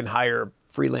where you can hire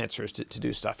freelancers to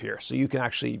do stuff here. So you can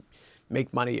actually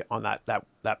make money on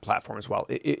that platform as well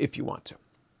if you want to.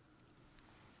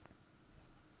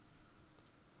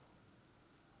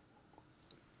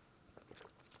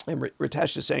 And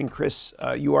Ritesh is saying, Chris,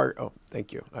 you are, oh,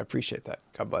 thank you. I appreciate that.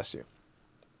 God bless you.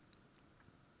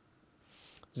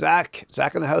 Zach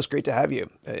in the house, great to have you.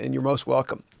 And you're most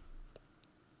welcome.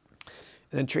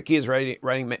 And then Tricky is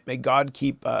writing, may God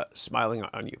keep smiling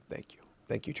on you. Thank you.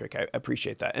 Thank you, Trick. I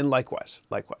appreciate that. And likewise,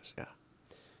 yeah.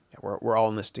 Yeah, we're all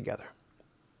in this together.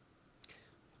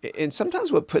 And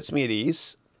sometimes what puts me at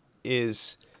ease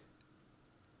is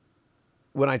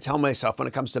when I tell myself when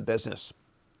it comes to business,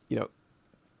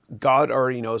 God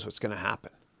already knows what's going to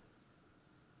happen.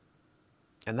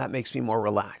 And that makes me more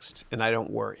relaxed, and I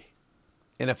don't worry.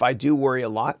 And if I do worry a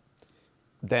lot,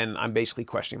 then I'm basically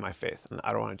questioning my faith, and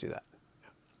I don't want to do that.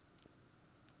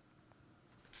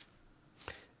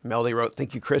 Melody wrote,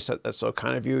 "Thank you, Chris. That's so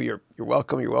kind of you. You're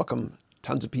welcome. You're welcome."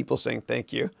 Tons of people saying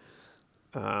thank you.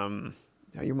 Yeah,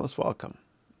 you're most welcome.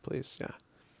 Please, yeah.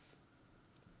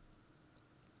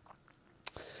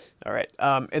 All right.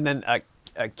 And then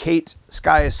Kate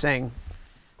Sky is saying,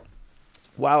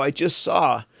 "Wow, I just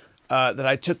saw that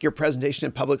I took your presentation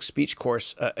and public speech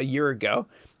course a year ago.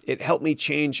 It helped me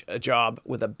change a job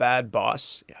with a bad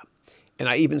boss. Yeah. And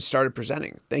I even started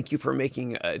presenting. Thank you for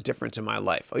making a difference in my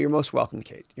life." Oh, you're most welcome,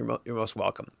 Kate. You're most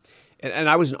welcome. And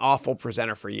I was an awful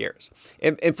presenter for years.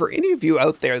 And for any of you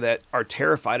out there that are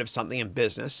terrified of something in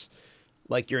business,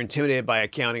 like you're intimidated by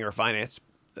accounting or finance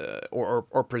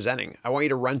or presenting, I want you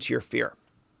to run to your fear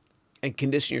and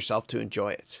condition yourself to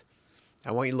enjoy it.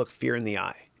 I want you to look fear in the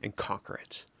eye and conquer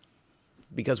it.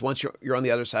 Because once you're on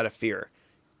the other side of fear,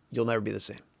 you'll never be the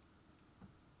same.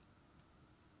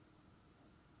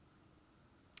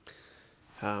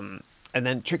 And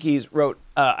then Tricky's wrote,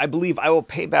 "I believe I will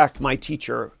pay back my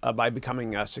teacher by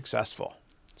becoming successful."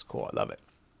 It's cool. I love it.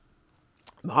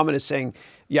 Muhammad is saying,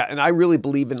 "Yeah, and I really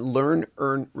believe in learn,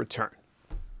 earn, return."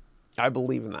 I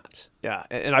believe in that. Yeah.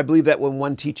 And I believe that when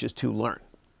one teaches, to learn.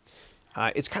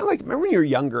 It's kind of like, remember when you were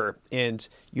younger and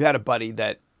you had a buddy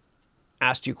that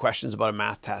asked you questions about a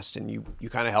math test and you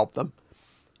kind of helped them.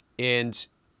 And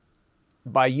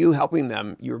by you helping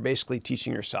them, you were basically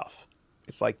teaching yourself.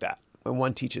 It's like that. When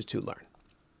one teaches, to learn.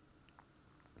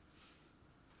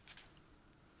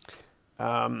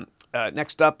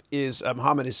 Next up is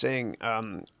Muhammad is saying,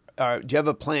 "Do you have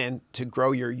a plan to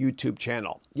grow your YouTube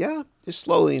channel?" Yeah, just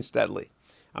slowly and steadily.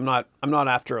 I'm not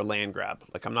after a land grab.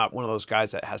 Like, I'm not one of those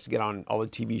guys that has to get on all the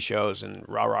TV shows and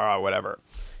rah rah rah whatever.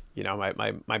 You know,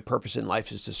 my purpose in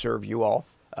life is to serve you all,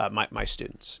 my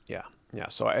students. Yeah.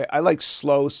 So I like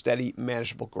slow, steady,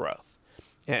 manageable growth.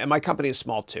 And my company is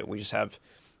small too. We just have,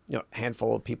 a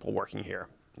handful of people working here,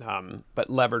 but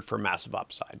levered for massive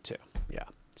upside too. Yeah.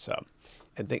 So,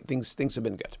 and things have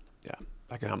been good. Yeah,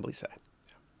 I can humbly say.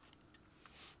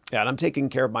 Yeah, and I'm taking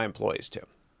care of my employees too,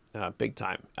 big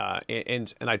time.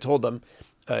 And I told them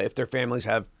if their families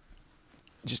have,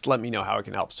 just let me know how I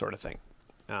can help, sort of thing.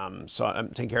 So I'm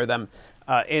taking care of them,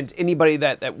 and anybody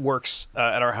that works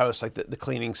at our house, like the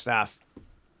cleaning staff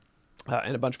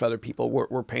and a bunch of other people,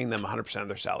 we're paying them 100% of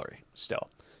their salary still.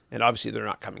 And obviously they're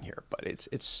not coming here, but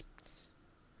it's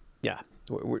yeah,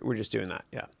 we're just doing that.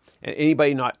 Yeah. And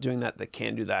anybody not doing that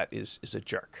can do that is a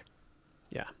jerk.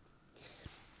 Yeah.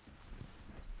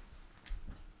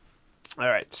 All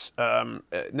right.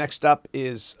 Next up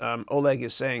is Oleg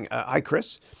is saying, "Hi,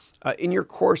 Chris. In your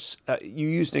course, you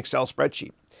used an Excel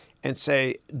spreadsheet and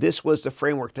say this was the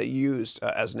framework that you used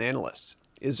as an analyst.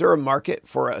 Is there a market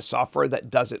for a software that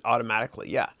does it automatically?"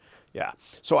 Yeah.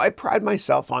 So I pride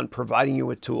myself on providing you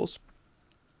with tools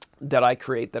that I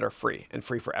create that are free and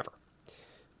free forever.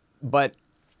 But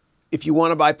if you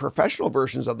want to buy professional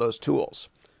versions of those tools,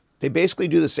 they basically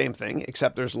do the same thing,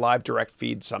 except there's live direct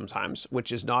feed sometimes,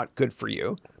 which is not good for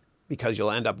you because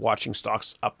you'll end up watching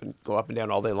stocks go up and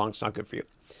down all day long. It's not good for you.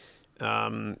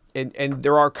 And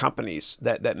there are companies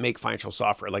that make financial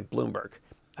software like Bloomberg,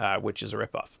 which is a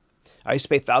ripoff. I used to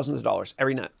pay thousands of dollars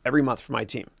every month for my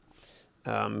team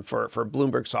for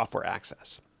Bloomberg software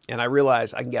access. And I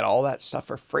realized I can get all that stuff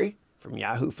for free from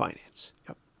Yahoo Finance.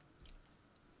 Yep.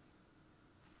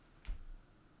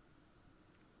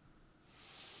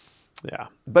 Yeah.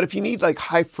 But if you need like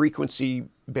high frequency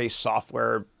based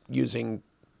software using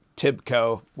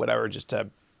Tibco, whatever, just to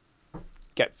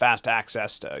get fast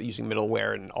access to using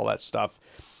middleware and all that stuff,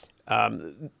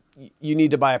 you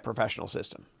need to buy a professional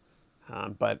system.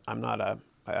 But I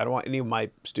don't want any of my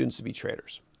students to be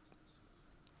traders.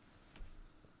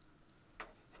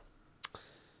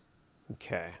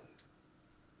 Okay.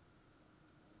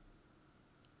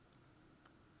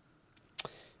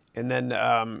 And then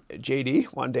JD,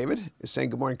 Juan David, is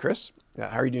saying, "Good morning, Chris.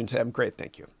 How are you doing today?" I'm great,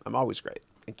 thank you. I'm always great,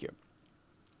 thank you.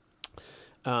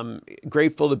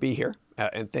 Grateful to be here,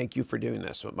 and thank you for doing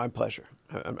this. My pleasure.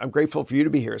 I'm grateful for you to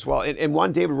be here as well. And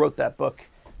Juan David wrote that book,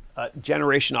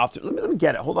 Generation Author. Let me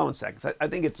get it. Hold on one second. I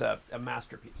think it's a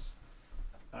masterpiece.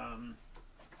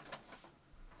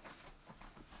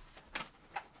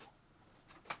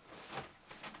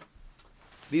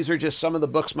 These are just some of the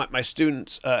books my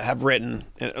students have written,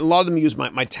 and a lot of them use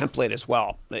my template as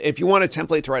well. If you want a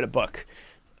template to write a book,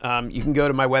 you can go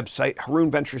to my website,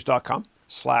 harounventures.com/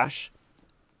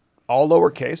 all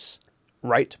lowercase,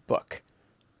 write book,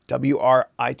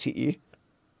 WRITE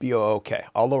B-O-O-K,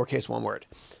 all lowercase, one word.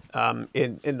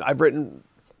 And I've written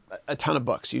a ton of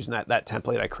books using that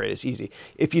template I create. It's easy.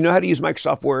 If you know how to use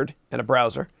Microsoft Word and a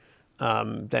browser,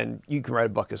 then you can write a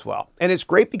book as well. And it's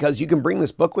great because you can bring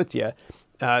this book with you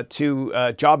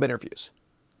to job interviews.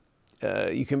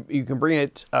 You can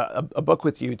bring a book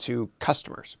with you to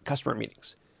customer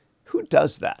meetings. Who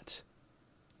does that?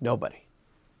 Nobody.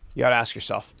 You got to ask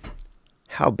yourself,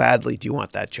 how badly do you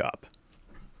want that job?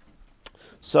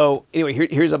 So anyway,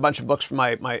 here's a bunch of books from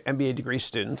my MBA degree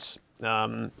students.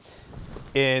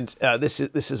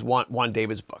 This is Juan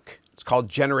David's book. It's called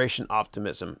Generation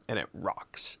Optimism, and it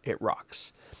rocks. It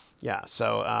rocks. Yeah.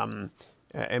 So,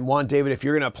 and Juan David, if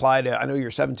you're going to apply to, I know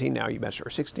you're 17 now, you mentioned,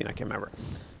 or 16, I can't remember.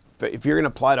 But if you're going to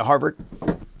apply to Harvard,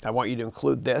 I want you to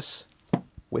include this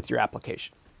with your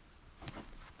application.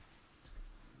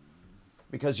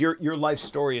 Because your life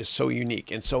story is so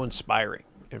unique and so inspiring.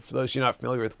 And for those of you not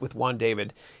familiar with Juan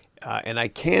David, and I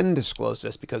can disclose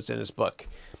this because in his book,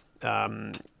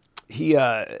 he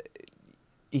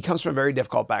comes from a very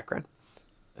difficult background,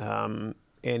 and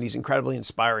he's incredibly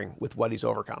inspiring with what he's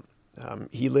overcome.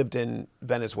 He lived in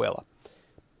Venezuela,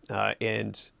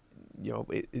 and you know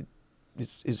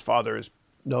his father is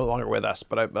no longer with us.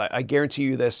 But I guarantee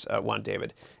you this, Juan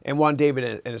David, and Juan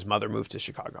David and his mother moved to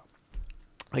Chicago.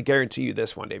 I guarantee you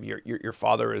this, Juan David, your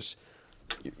father is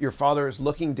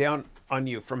looking down on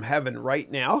you from heaven right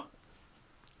now,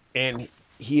 and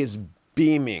he is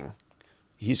beaming.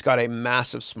 He's got a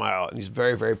massive smile, and he's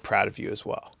very, very proud of you as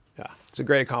well. Yeah, it's a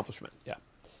great accomplishment. Yeah.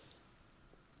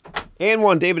 And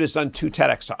Juan David has done 2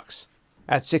 TEDx talks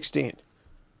at 16.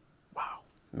 Wow,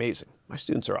 amazing. My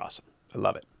students are awesome. I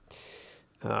love it.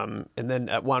 And then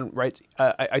Juan writes,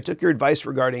 I took your advice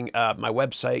regarding my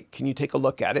website. Can you take a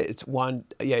look at it? It's Juan.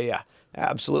 Yeah,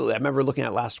 absolutely. I remember looking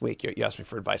at it last week. You asked me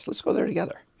for advice. Let's go there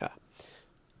together. Yeah.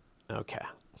 Okay,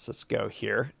 so let's go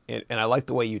here. And I like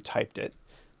the way you typed it,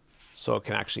 so it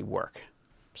can actually work.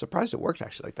 I'm surprised it worked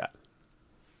actually like that.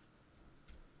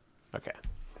 Okay.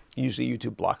 Usually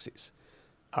YouTube blocks these.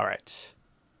 All right.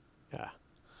 Yeah.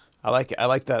 I like it. I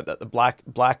like the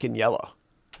black and yellow.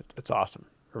 It's awesome.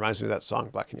 Reminds me of that song,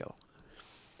 Black and Yellow.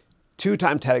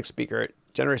 2-time TEDx speaker,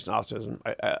 Generation Optimism.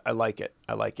 I like it.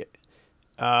 I like it.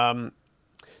 The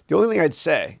only thing I'd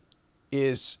say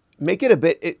is make it a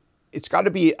bit, it's got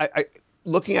to be,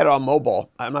 looking at it on mobile,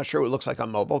 I'm not sure what it looks like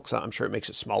on mobile because I'm sure it makes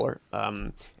it smaller.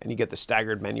 And you get the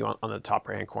staggered menu on the top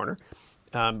right-hand corner.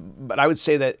 But I would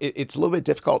say that it's a little bit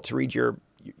difficult to read your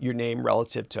name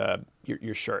relative to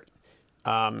your shirt.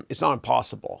 It's not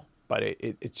impossible, but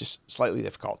it's just slightly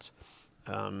difficult.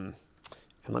 And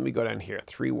let me go down here.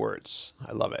 3 words.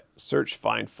 I love it. Search,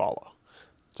 find, follow.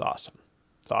 It's awesome.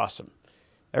 It's awesome.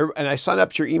 And I signed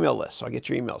up to your email list, so I get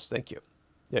your emails. Thank you.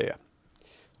 Yeah.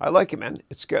 I like it, man.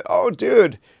 It's good. Oh,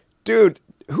 dude,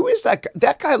 who is that guy?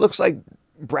 That guy looks like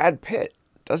Brad Pitt,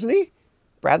 doesn't he?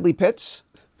 Bradley Pitts?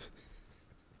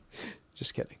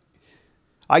 Just kidding.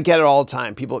 I get it all the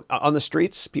time. People on the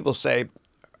streets, people say,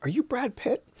 "Are you Brad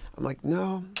Pitt?" I'm like,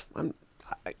 "No,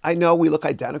 I know we look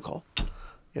identical."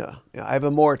 Yeah, I have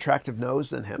a more attractive nose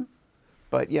than him,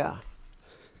 but yeah.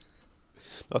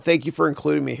 Well, thank you for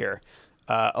including me here,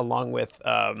 along with,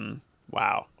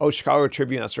 wow. Oh, Chicago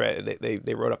Tribune, that's right.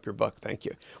 They wrote up your book. Thank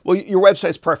you. Well, your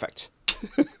website's perfect.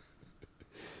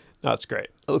 No, it's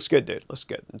great. It looks good, dude. It looks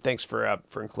good. And thanks for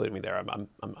including me there.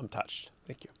 I'm touched.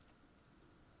 Thank you.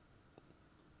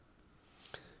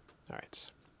 All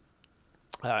right.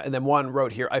 And then one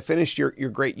wrote here, I finished your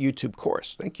great YouTube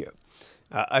course. Thank you.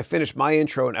 I finished my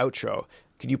intro and outro.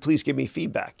 Could you please give me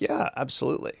feedback? Yeah,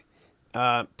 absolutely.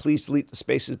 Please delete the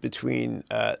spaces between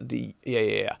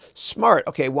yeah. Smart.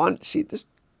 Okay, see this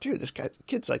dude, this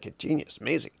kid's like a genius.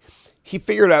 Amazing. He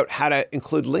figured out how to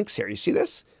include links here. You see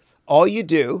this? All you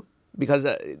do, because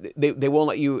they won't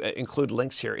let you include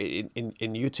links here in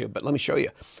YouTube, but let me show you.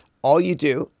 All you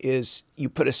do is you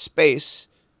put a space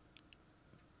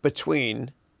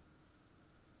between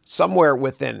somewhere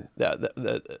within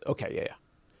okay, yeah.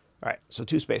 All right, so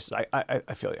 2 spaces.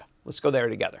 I feel you. Let's go there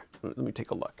together. Let me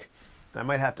take a look. I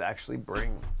might have to actually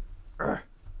bring my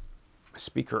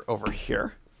speaker over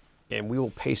here, and we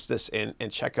will paste this in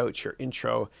and check out your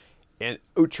intro and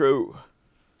outro.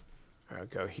 I'll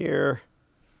go here,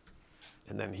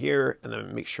 and then here, and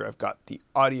then make sure I've got the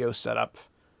audio set up.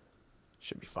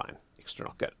 Should be fine.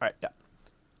 External, good. All right, yeah.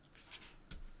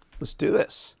 Let's do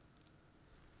this.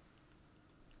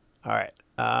 All right.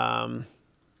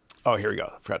 Oh, here we go.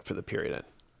 I forgot to put the period in.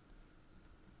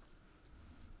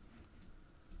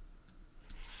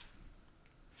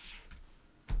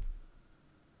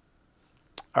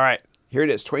 All right, here it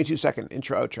is, 22-second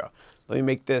intro, outro. Let me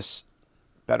make this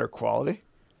better quality.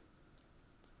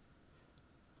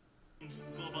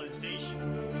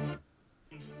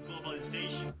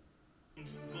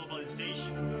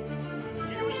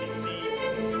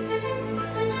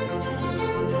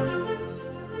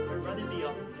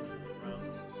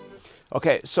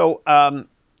 Okay, so I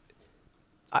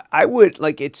would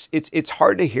like it's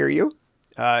hard to hear you,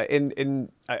 and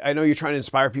I know you're trying to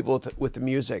inspire people with the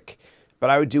music, but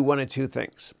I would do one of two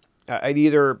things. I'd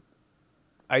either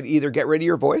get rid of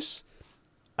your voice,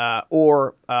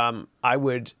 or I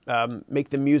would make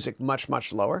the music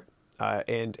much lower,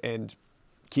 and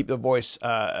keep the voice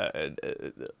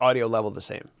audio level the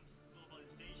same.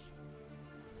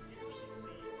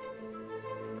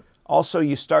 Also,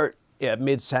 you start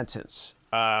mid-sentence.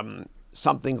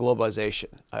 Something globalization.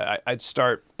 I'd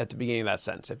start at the beginning of that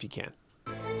sentence if you can.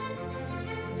 I'd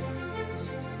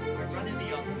rather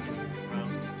be optimistic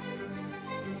around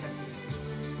pessimistic.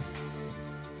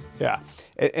 Yeah,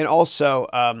 and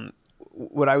also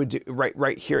what I would do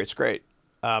right here. It's great,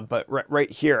 but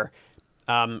right here,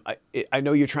 I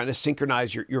know you're trying to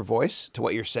synchronize your voice to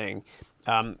what you're saying.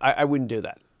 I wouldn't do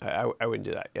that. I wouldn't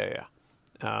do that. Yeah.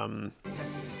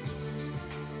 Pessimistic.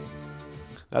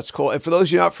 That's cool. And for those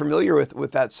of you not familiar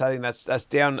with that setting, that's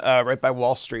down right by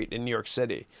Wall Street in New York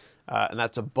City, and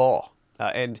that's a bull.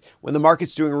 And when the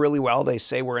market's doing really well, they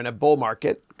say we're in a bull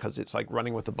market because it's like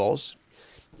running with the bulls.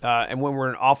 And when we're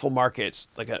in an awful market, it's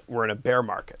like we're in a bear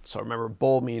market. So remember,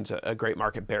 bull means a great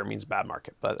market, bear means bad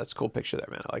market. But that's a cool picture there,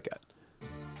 man. I like that.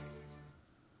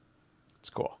 It's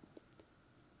cool.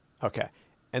 Okay,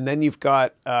 and then you've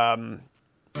got and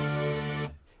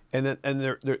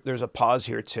there's a pause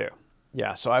here too.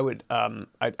 Yeah, so I would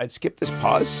I'd skip this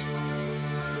pause,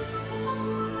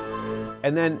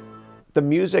 and then the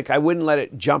music, I wouldn't let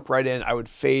it jump right in. I would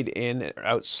fade in and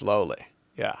out slowly.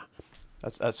 Yeah,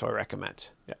 that's what I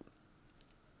recommend.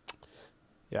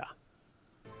 Yeah.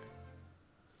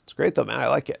 It's great though, man. I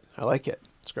like it.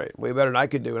 It's great. Way better than I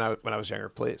could do when I was younger.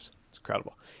 Please, it's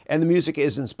incredible, and the music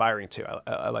is inspiring too.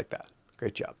 I like that.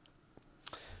 Great job.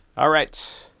 All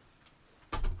right.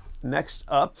 Next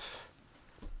up.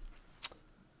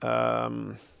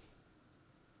 And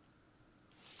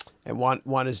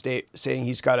Juan is saying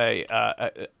he's got I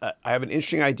have an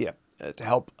interesting idea to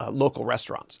help local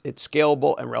restaurants. It's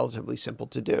scalable and relatively simple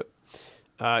to do.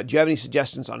 Do you have any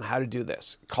suggestions on how to do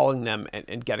this? Calling them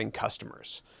and getting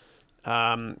customers.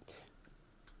 So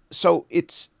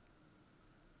it's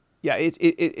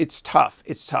tough.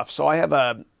 It's tough. So I have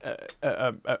a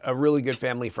really good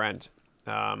family friend.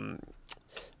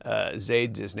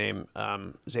 Zaid's his name.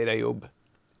 Zaid Ayoub.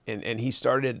 And he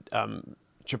started a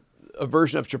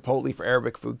version of Chipotle for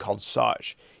Arabic food called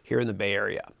Saj here in the Bay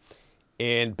Area.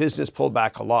 And business pulled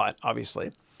back a lot,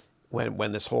 obviously,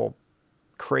 when this whole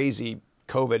crazy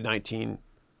COVID-19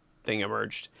 thing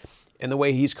emerged. And the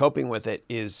way he's coping with it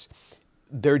is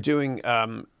they're doing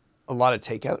a lot of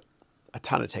takeout, a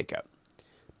ton of takeout.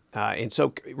 And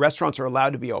so restaurants are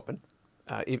allowed to be open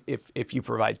if you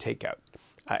provide takeout.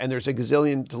 And there's a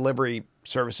gazillion delivery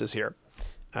services here.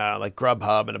 Like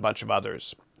Grubhub and a bunch of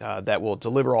others that will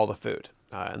deliver all the food,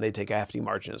 and they take a hefty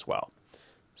margin as well.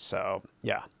 So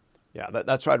yeah,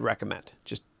 that's what I'd recommend.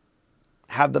 Just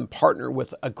have them partner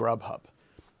with a Grubhub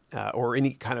or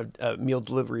any kind of meal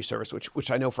delivery service,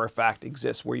 which I know for a fact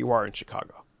exists where you are in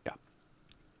Chicago. Yeah.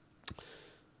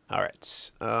 All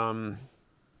right. And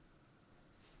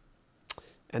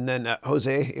then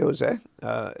Jose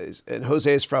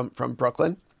is from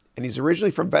Brooklyn, and he's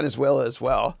originally from Venezuela as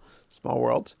well. Small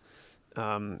world.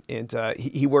 And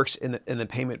he works in the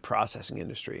payment processing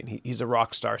industry, and he's a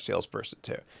rock star salesperson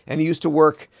too. And he used to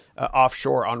work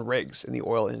offshore on rigs in the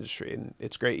oil industry, and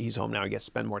it's great. He's home now. He gets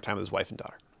to spend more time with his wife and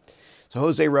daughter. So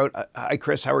Jose wrote, "Hi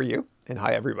Chris, how are you?" And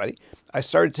hi everybody. I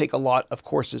started to take a lot of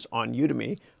courses on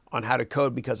Udemy on how to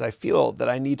code because I feel that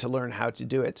I need to learn how to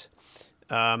do it.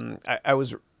 I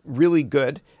was really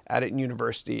good at it in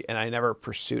university, and I never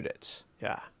pursued it.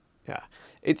 Yeah.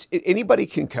 Anybody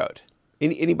can code.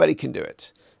 Anybody can do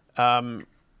it.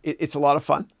 It's a lot of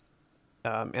fun.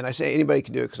 And I say anybody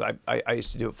can do it because I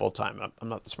used to do it full time. I'm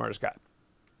not the smartest guy.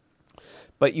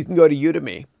 But you can go to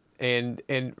Udemy. And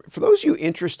for those of you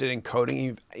interested in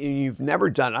coding, you've never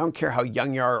done it, I don't care how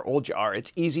young you are or old you are,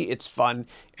 it's easy, it's fun,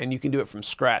 and you can do it from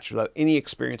scratch without any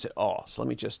experience at all. So let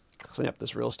me just clean up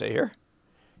this real estate here,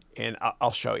 and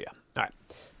I'll show you. All right.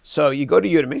 So you go to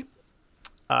Udemy.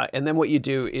 And then what you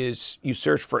do is you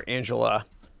search for Angela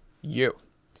Yu.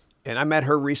 And I met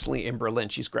her recently in Berlin.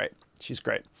 She's great.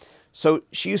 So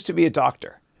she used to be a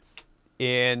doctor.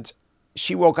 And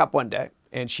she woke up one day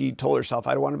and she told herself,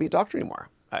 I don't want to be a doctor anymore.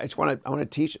 I want to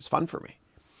teach. It's fun for me.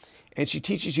 And she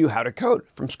teaches you how to code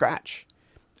from scratch.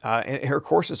 And her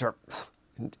courses are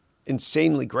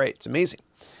insanely great. It's amazing.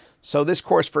 So this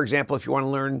course, for example, if you want to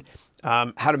learn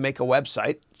how to make a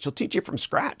website, she'll teach you from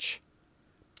scratch.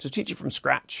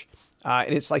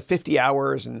 And it's like 50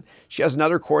 hours. And she has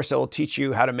another course that will teach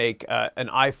you how to make an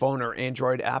iPhone or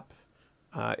Android app.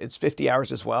 It's 50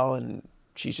 hours as well. And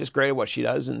she's just great at what she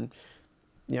does. And,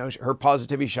 you know, her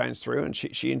positivity shines through and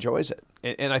she enjoys it.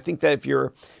 And I think that if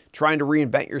you're trying to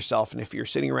reinvent yourself and if you're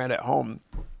sitting around at home,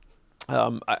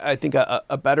 I think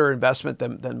a better investment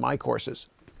than my courses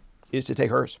is to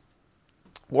take hers.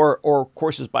 Or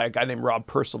courses by a guy named Rob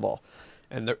Percival.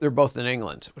 And they're both in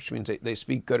England, which means they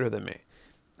speak gooder than me.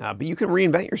 But you can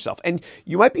reinvent yourself. And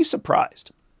you might be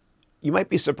surprised. You might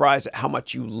be surprised at how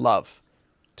much you love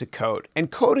to code.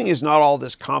 And coding is not all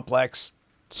this complex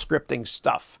scripting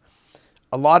stuff.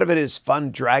 A lot of it is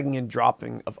fun dragging and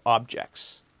dropping of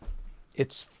objects.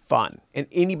 It's fun. And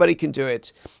anybody can do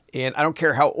it. And I don't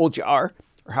care how old you are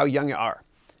or how young you are.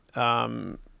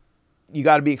 You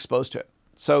got to be exposed to it.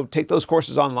 So take those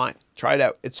courses online. Try it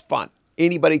out. It's fun.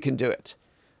 Anybody can do it.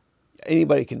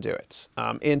 Anybody can do it.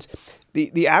 And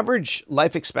the average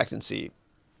life expectancy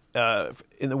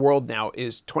in the world now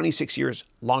is 26 years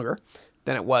longer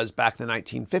than it was back in the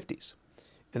 1950s.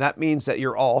 And that means that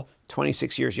you're all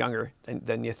 26 years younger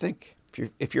than you think.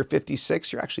 If you're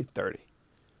 56, you're actually 30.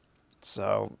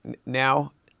 So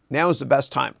now is the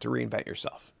best time to reinvent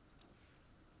yourself.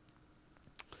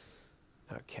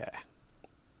 Okay.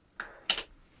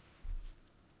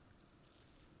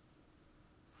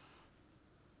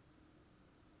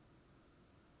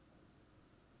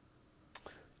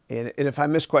 And if I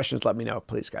miss questions, let me know,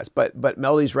 please, guys. But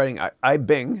Melody's writing, I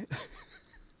Bing,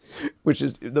 which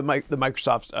is the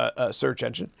Microsoft search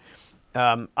engine.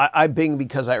 I Bing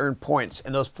because I earn points,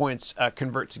 and those points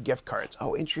convert to gift cards.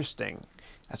 Oh, interesting.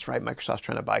 That's right. Microsoft's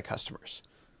trying to buy customers.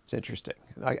 It's interesting.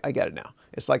 I get it now.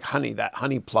 It's like Honey, that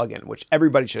Honey plugin, which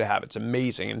everybody should have. It's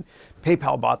amazing. And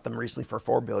PayPal bought them recently for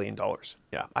 $4 billion.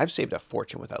 Yeah, I've saved a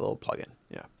fortune with that little plugin.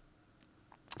 Yeah.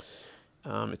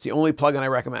 It's the only plugin I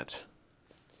recommend.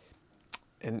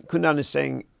 And Kundan is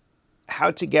saying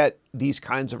how to get these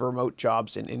kinds of remote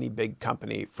jobs in any big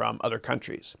company from other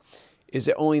countries. Is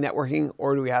it only networking,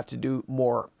 or do we have to do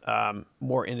more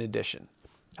in addition?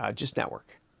 Just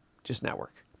network. Just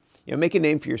network. You know, make a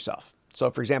name for yourself. So,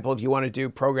 for example, if you want to do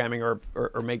programming or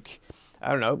make,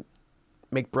 I don't know,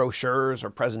 make brochures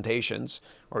or presentations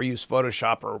or use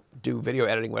Photoshop or do video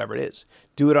editing, whatever it is,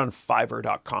 do it on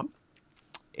Fiverr.com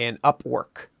and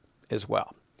Upwork as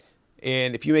well.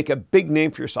 And if you make a big name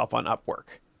for yourself on Upwork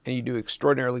and you do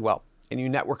extraordinarily well and you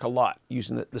network a lot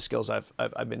using the skills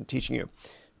I've been teaching you,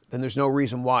 then there's no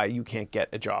reason why you can't get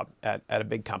a job at a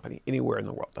big company anywhere in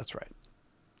the world. That's right.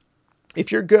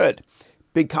 If you're good,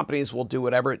 big companies will do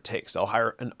whatever it takes. They'll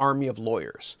hire an army of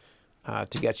lawyers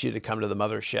to get you to come to the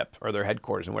mothership or their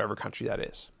headquarters in whatever country that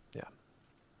is. Yeah.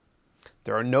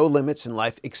 There are no limits in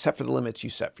life except for the limits you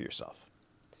set for yourself.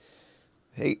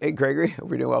 Hey Gregory, hope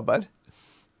you're doing well, bud.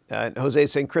 And Jose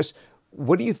is saying, Chris,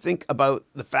 what do you think about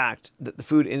the fact that the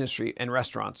food industry and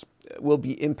restaurants will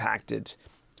be impacted?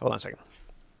 Hold on a second.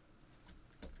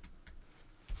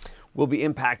 Will be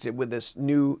impacted with this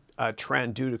new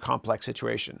trend due to complex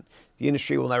situation. The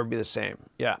industry will never be the same.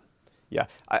 Yeah.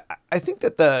 I think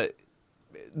that the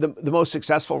most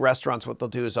successful restaurants, what they'll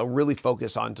do is they'll really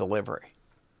focus on delivery.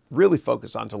 Really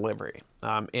focus on delivery.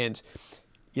 And,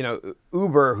 you know,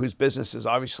 Uber, whose business is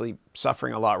obviously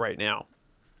suffering a lot right now,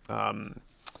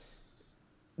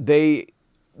 they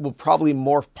will probably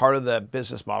morph part of the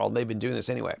business model, and they've been doing this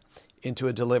anyway, into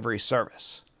a delivery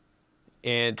service.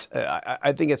 And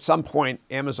I think at some point,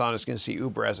 Amazon is going to see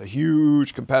Uber as a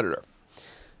huge competitor.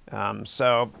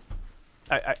 So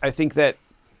I think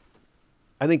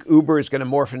Uber is going to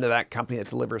morph into that company that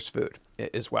delivers food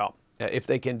as well, if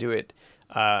they can do it,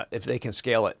 if they can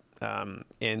scale it.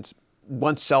 And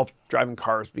once self-driving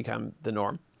cars become the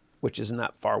norm, which isn't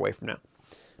that far away from now,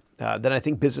 then I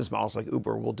think business models like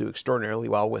Uber will do extraordinarily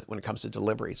well when it comes to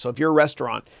delivery. So if you're a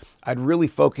restaurant, I'd really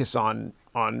focus on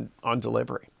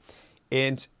delivery.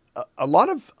 And a lot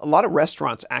of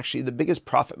restaurants, actually, the biggest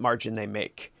profit margin they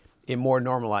make in more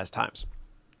normalized times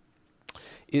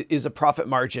is a profit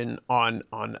margin on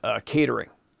catering.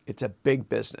 It's a big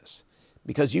business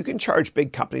because you can charge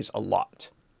big companies a lot,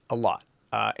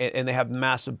 and they have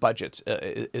massive budgets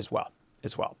as well.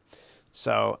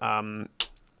 So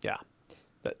yeah,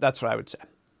 that's what I would say.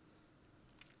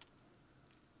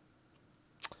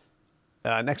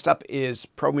 Next up is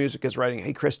Pro Music is writing,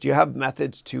 hey, Chris, do you have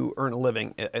methods to earn a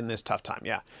living in this tough time?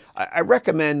 Yeah, I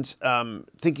recommend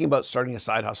thinking about starting a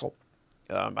side hustle.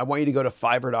 I want you to go to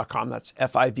Fiverr.com, that's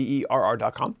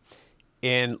Fiverr.com,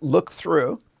 and look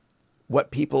through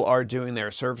what people are doing there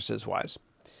services-wise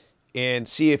and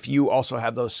see if you also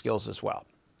have those skills as well.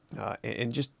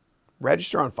 And just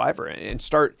register on Fiverr and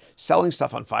start selling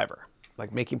stuff on Fiverr.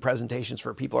 like making presentations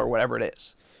for people or whatever it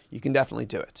is. You can definitely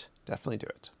do it. Definitely do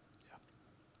it.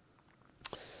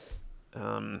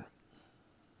 Yeah.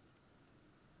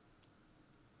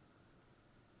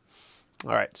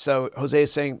 All right. So Jose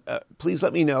is saying, please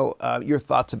let me know your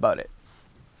thoughts about it.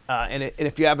 And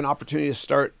if you have an opportunity to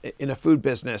start in a food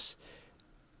business,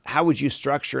 how would you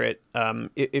structure it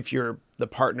if you're the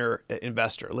partner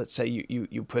investor? Let's say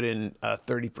you put in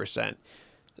 30%.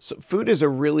 So food is a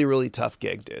really, really tough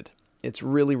gig, dude. It's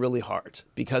really, really hard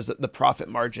because the profit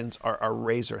margins are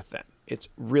razor thin. It's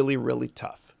really, really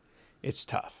tough. It's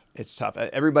tough. It's tough.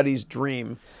 Everybody's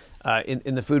dream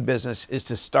in the food business is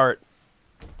to start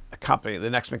a company, the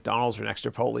next McDonald's or next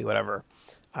Chipotle, whatever,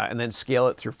 and then scale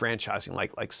it through franchising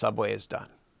like Subway has done.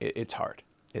 It's hard.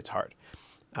 It's hard.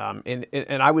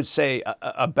 And I would say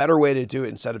a better way to do it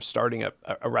instead of starting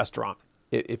a restaurant,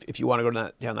 if you want to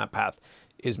go down that path,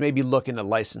 is maybe look into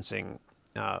licensing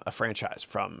a franchise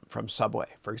from Subway,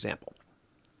 for example.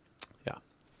 Yeah.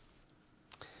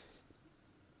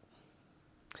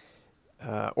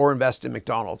 Or invest in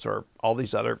McDonald's or all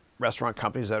these other restaurant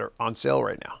companies that are on sale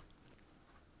right now.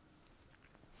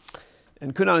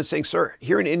 And Kunan is saying, sir,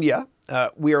 here in India,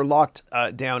 we are locked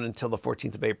down until the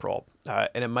 14th of April,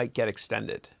 and it might get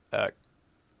extended.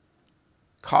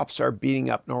 Cops are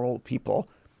beating up normal people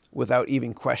without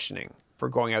even questioning for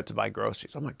going out to buy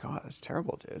groceries. Oh my God, that's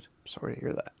terrible, dude. I'm sorry to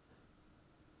hear that.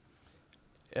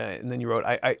 And then you wrote,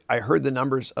 I heard the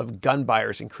numbers of gun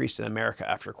buyers increased in America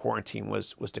after quarantine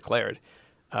was declared.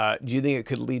 Do you think it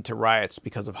could lead to riots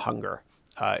because of hunger?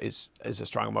 Is a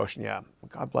strong emotion. Yeah.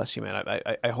 God bless you, man.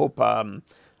 I hope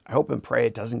and pray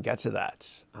it doesn't get to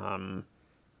that.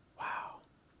 Wow.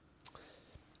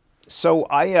 So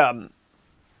I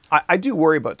do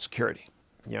worry about security.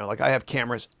 You know, like I have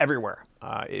cameras everywhere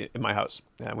in my house,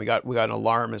 and we got an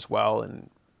alarm as well, and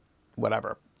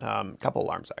whatever, a couple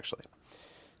alarms actually.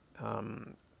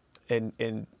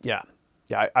 And yeah,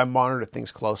 I monitor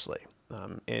things closely,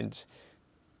 and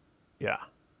yeah.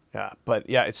 Yeah, but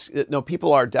yeah, no,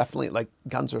 people are definitely, like,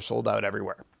 guns are sold out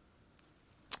everywhere.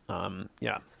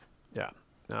 Yeah.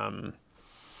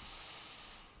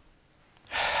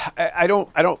 I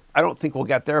don't think we'll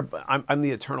get there, but I'm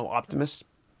the eternal optimist.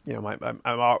 You know,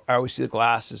 I always see the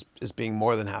glass as being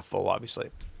more than half full, obviously.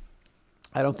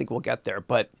 I don't think we'll get there,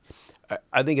 but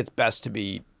I think it's best to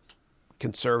be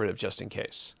conservative just in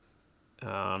case.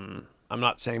 I'm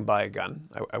not saying buy a gun.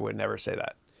 I would never say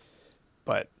that,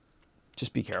 but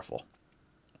just be careful.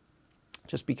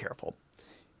 Just be careful.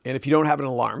 And if you don't have an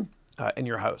alarm in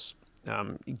your house,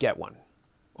 get one,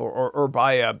 or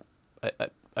buy a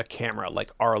camera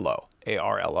like Arlo,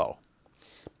 ARLO,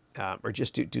 or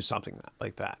just do something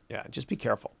like that. Yeah, just be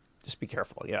careful. Just be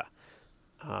careful. Yeah.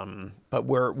 But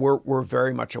we're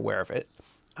very much aware of it,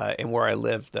 and where I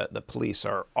live, the police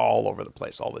are all over the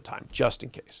place all the time, just in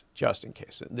case. Just in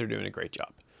case. They're doing a great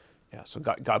job. Yeah. So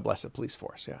God bless the police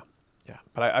force. Yeah. Yeah,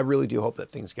 but I really do hope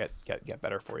that things get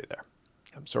better for you there.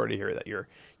 I'm sorry to hear that you're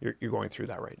going through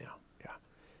that right now.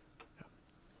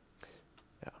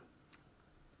 Yeah.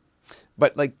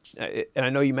 But like, and I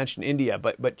know you mentioned India,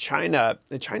 but China,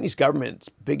 the Chinese government's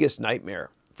biggest nightmare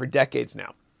for decades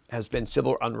now has been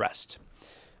civil unrest.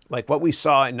 Like what we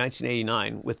saw in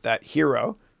 1989 with that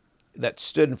hero that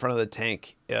stood in front of the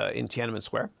tank in Tiananmen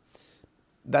Square.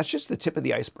 That's just the tip of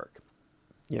the iceberg.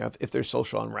 You know, if there's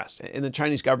social unrest, and the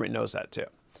Chinese government knows that too.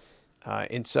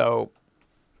 And so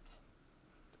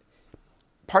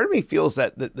part of me feels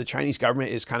that the Chinese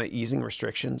government is kind of easing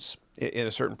restrictions in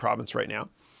a certain province right now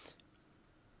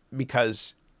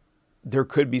because there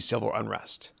could be civil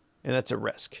unrest, and that's a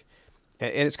risk.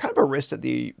 And it's kind of a risk that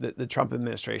the Trump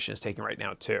administration is taking right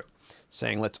now too,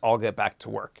 saying let's all get back to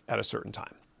work at a certain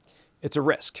time. It's a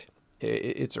risk.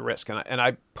 It's a risk. And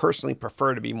I personally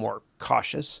prefer to be more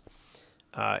cautious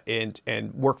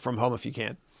and work from home if you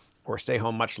can, or stay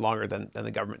home much longer than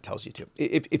the government tells you to,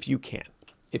 if you can.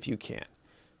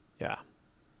 Yeah.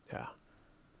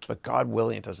 But God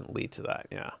willing, it doesn't lead to that.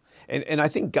 Yeah. And I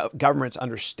think governments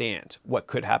understand what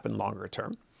could happen longer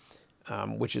term,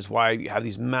 which is why you have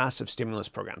these massive stimulus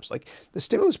programs. Like the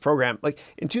stimulus program, like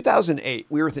in 2008,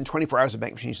 we were within 24 hours of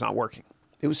bank machines not working.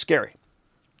 It was scary.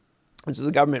 And so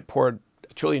the government poured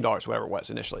 $1 trillion, whatever it was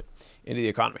initially, into the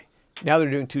economy. Now they're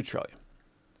doing $2 trillion.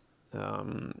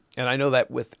 And I know that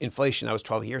with inflation, that was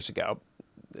 12 years ago,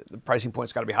 the pricing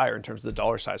point's got to be higher in terms of the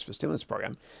dollar size for the stimulus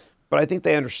program. But I think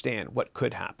they understand what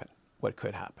could happen,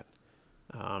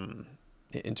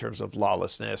 in terms of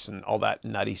lawlessness and all that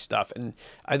nutty stuff. And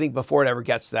I think before it ever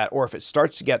gets to that, or if it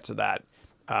starts to get to that,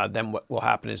 then what will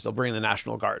happen is they'll bring in the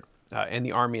National Guard and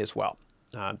the Army as well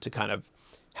to kind of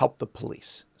help the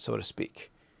police, so to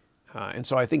speak. And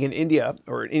so I think in India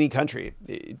or in any country,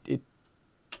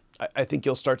 I think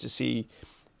you'll start to see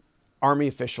army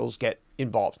officials get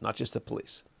involved, not just the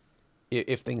police,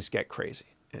 if things get crazy.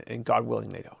 And God willing,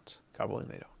 they don't. God willing,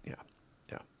 they don't. Yeah.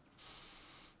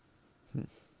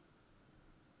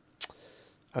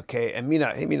 Okay, and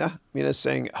Mina, hey Mina. Mina's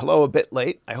saying, hello, a bit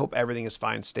late. I hope everything is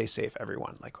fine. Stay safe,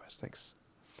 everyone. Likewise, thanks.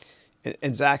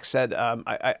 And Zach said,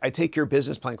 I take your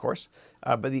business plan course,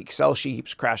 but the Excel sheet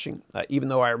keeps crashing. Even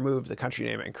though I removed the country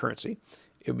name and currency,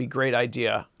 it would be a great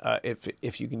idea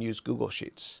if you can use Google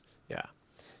Sheets.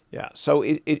 Yeah. So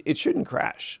it shouldn't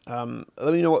crash.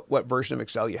 Let me know what version of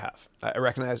Excel you have. I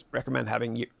recommend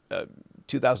having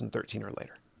 2013 or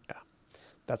later. Yeah,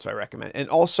 that's what I recommend. And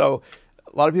also,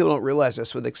 a lot of people don't realize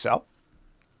this with Excel,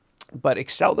 but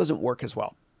Excel doesn't work as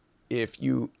well if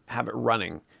you have it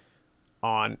running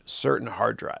on certain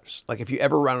hard drives. Like if you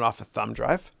ever run it off a thumb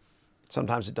drive,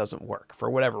 sometimes it doesn't work for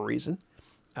whatever reason.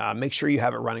 Make sure you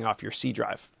have it running off your C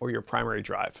drive or your primary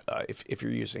drive if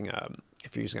you're using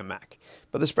a Mac.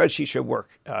 But the spreadsheet should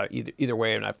work either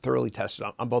way, and I've thoroughly tested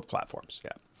on both platforms.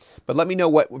 Yeah, but let me know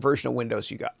what version of Windows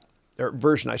you got, or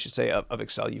version I should say of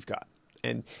Excel you've got,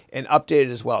 and update it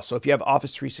as well. So if you have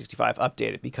Office 365,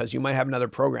 update it, because you might have another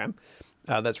program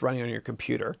that's running on your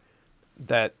computer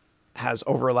that has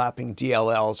overlapping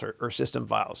DLLs or system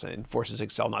files and forces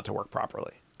Excel not to work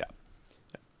properly. Yeah.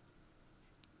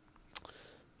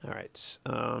 All right.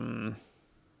 And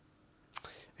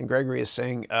Gregory is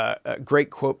saying, a great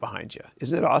quote behind you.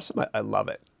 Isn't it awesome? I love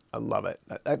it. I love it.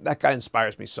 That guy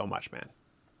inspires me so much, man.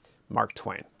 Mark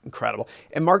Twain. Incredible.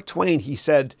 And Mark Twain, he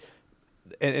said,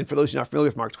 and for those who are not familiar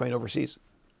with Mark Twain overseas,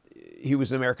 he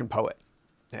was an American poet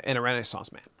and a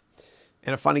Renaissance man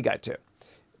and a funny guy too.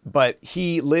 But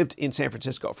he lived in San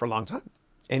Francisco for a long time.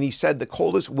 And he said the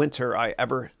coldest winter I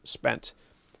ever spent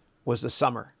was the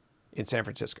summer in San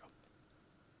Francisco.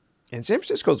 And San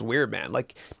Francisco is weird, man.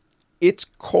 Like, it's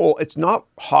cold. It's not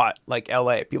hot like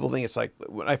LA. People think it's like,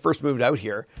 when I first moved out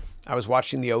here, I was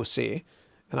watching the OC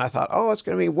and I thought, oh, it's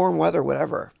going to be warm weather,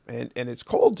 whatever. And it's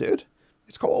cold, dude.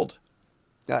 It's cold.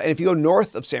 And if you go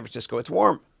north of San Francisco, it's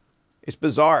warm. It's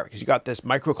bizarre because you got this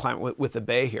microclimate with the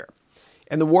bay here.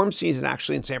 And the warm season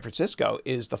actually in San Francisco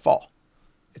is the fall.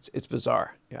 It's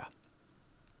bizarre. Yeah.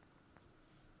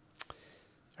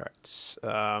 All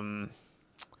right.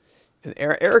 And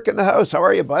Eric in the house. How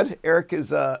are you, bud? Eric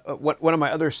is one of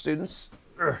my other students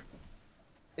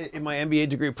in my MBA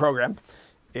degree program.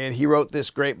 And he wrote this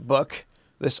great book,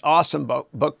 this awesome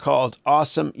book called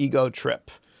Awesome Ego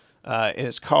Trip. And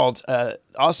it's called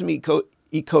Awesome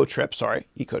Ego Trip,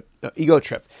 Ego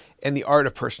Trip, and the Art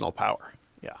of Personal Power.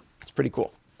 Yeah, it's pretty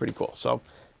cool. Pretty cool. So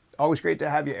always great to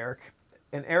have you, Eric.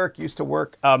 And Eric used to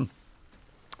work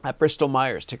at Bristol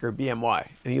Myers, ticker BMY,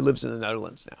 and he lives in the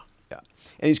Netherlands now. Yeah,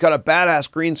 and he's got a badass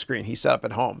green screen he set up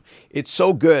at home. It's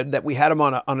so good that we had him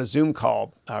on a Zoom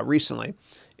call recently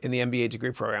in the MBA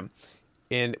degree program,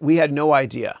 and we had no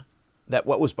idea that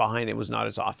what was behind it was not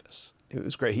his office. It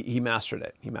was great. He mastered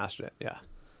it. He mastered it. Yeah.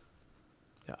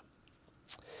 Yeah.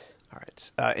 All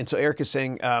right. And so Eric is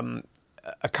saying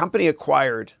a company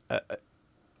acquired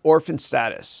orphan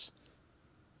status.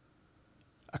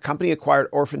 A company acquired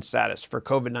orphan status for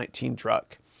COVID-19 drug.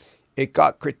 It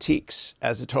got critiques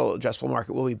as the total addressable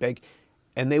market will be big,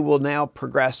 and they will now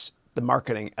progress the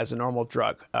marketing as a normal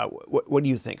drug. What do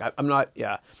you think? I'm not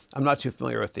too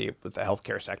familiar with the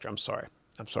healthcare sector. I'm sorry.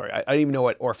 I don't even know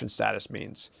what orphan status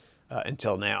means.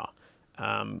 Until now,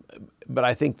 but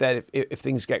I think that if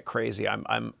things get crazy,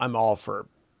 I'm all for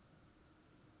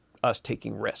us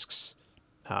taking risks.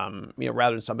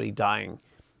 Rather than somebody dying,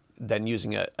 than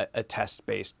using a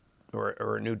test-based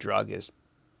or a new drug is.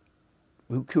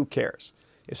 Who cares?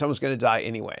 If someone's going to die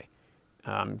anyway,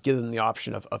 give them the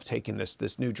option of taking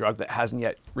this new drug that hasn't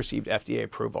yet received FDA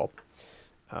approval.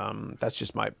 That's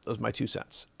just those are my 2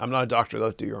 cents. I'm not a doctor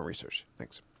though. Do your own research.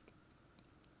 Thanks.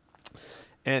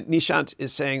 And Nishant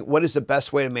is saying, what is the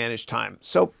best way to manage time?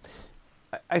 So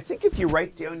I think if you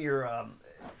write down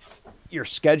your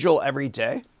schedule every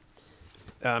day,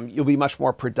 you'll be much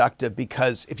more productive,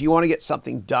 because if you want to get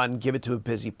something done, give it to a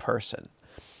busy person.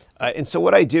 And so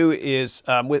what I do is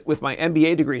with my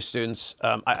MBA degree students,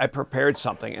 I prepared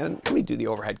something. And let me do the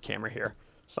overhead camera here.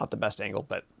 It's not the best angle,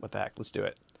 but what the heck, let's do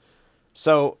it.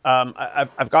 So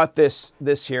I've got this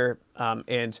here,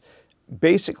 and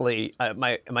basically,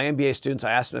 my MBA students,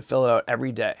 I ask them to fill it out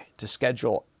every day, to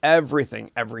schedule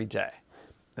everything every day,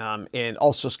 and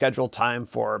also schedule time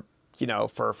for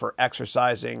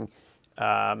exercising,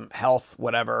 health,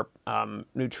 whatever,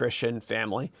 nutrition,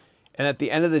 family. And at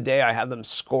the end of the day, I have them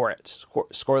score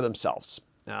themselves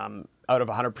out of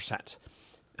 100%.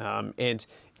 And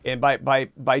And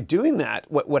by doing that,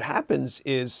 what happens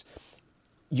is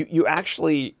you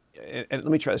actually, and let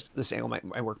me try this angle might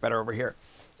work better over here.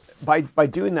 By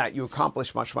doing that, you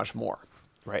accomplish much more,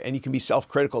 right? And you can be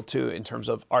self-critical too in terms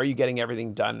of, are you getting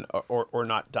everything done or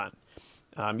not done?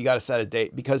 You got to set a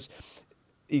date, because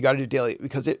you got to do daily,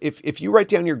 because if you write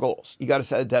down your goals, you got to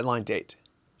set a deadline date.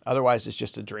 Otherwise, it's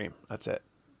just a dream. That's it.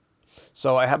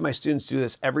 So I have my students do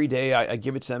this every day. I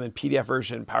give it to them in PDF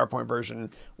version, PowerPoint version,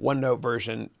 OneNote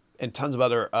version, and tons of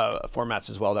other formats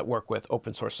as well that work with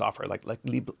open source software like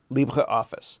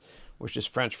LibreOffice, which is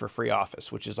French for free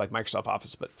office, which is like Microsoft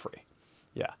Office but free.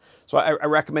 Yeah. So I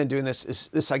recommend doing this.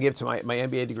 This I give to my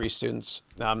MBA degree students.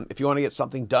 If you want to get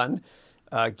something done,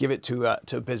 give it to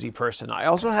a busy person. I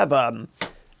also have a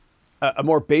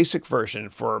more basic version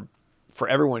for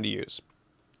everyone to use,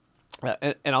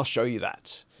 and I'll show you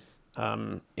that.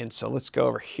 And so let's go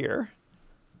over here.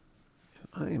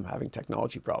 I am having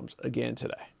technology problems again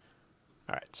today.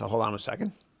 All right, so hold on a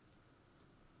second.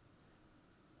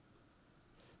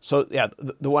 So yeah,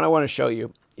 the one I want to show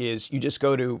you is you just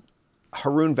go to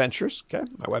Haroun Ventures, okay,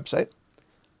 my website,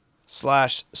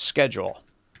 /schedule,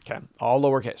 okay, all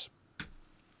lowercase.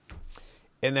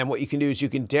 And then what you can do is you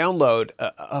can download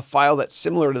a file that's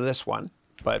similar to this one,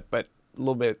 but a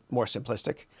little bit more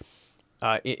simplistic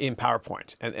in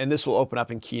PowerPoint. And this will open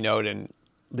up in Keynote and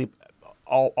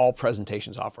all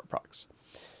presentation software products.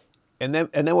 And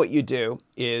then what you do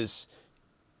is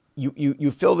you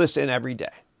fill this in every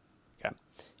day. Okay.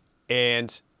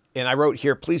 And I wrote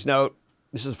here, please note,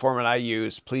 this is the format I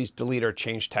use. Please delete or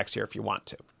change text here if you want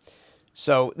to.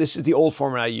 So this is the old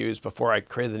format I used before I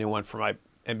created the new one for my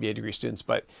MBA degree students.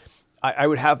 But I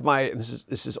would have my, and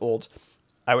this is old,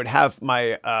 I would have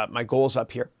my my goals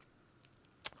up here.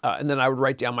 And then I would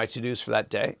write down my to-dos for that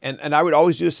day. And I would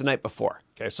always do this the night before.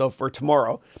 Okay, so for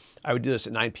tomorrow, I would do this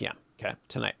at 9 p.m., okay,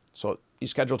 tonight. So you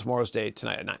schedule tomorrow's day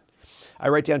tonight at 9. I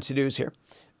write down to-dos here.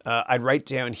 I'd write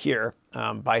down here,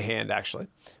 by hand actually,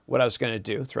 what I was going to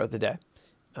do throughout the day.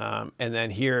 And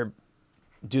then here,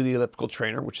 do the elliptical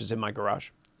trainer, which is in my garage.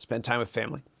 Spend time with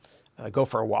family. Go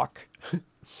for a walk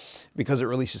because it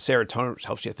releases serotonin, which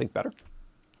helps you think better.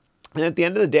 And at the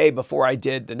end of the day, before I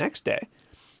did the next day,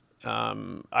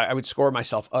 I would score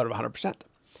myself out of 100%.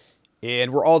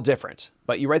 And we're all different,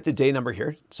 but you write the day number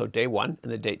here. So day 1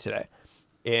 and the date today,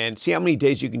 and see how many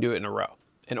days you can do it in a row,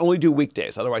 and only do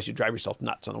weekdays. Otherwise you drive yourself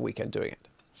nuts on the weekend doing it.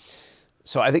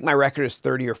 So I think my record is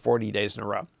 30 or 40 days in a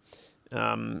row.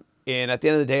 And at the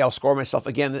end of the day, I'll score myself.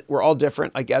 Again, we're all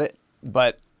different. I get it,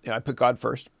 but you know, I put God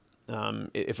first.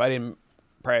 If I didn't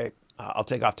pray, I'll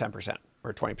take off 10%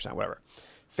 or 20%, whatever.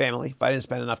 Family, if I didn't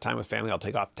spend enough time with family, I'll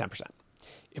take off 10%.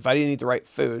 If I didn't eat the right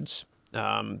foods,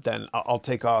 then I'll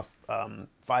take off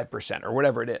 5% or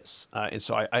whatever it is. And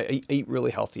so I eat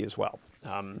really healthy as well.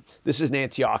 This is an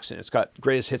antioxidant. It's got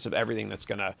greatest hits of everything that's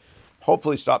going to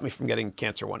hopefully stop me from getting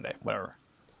cancer one day, whatever.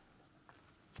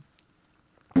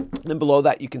 Then below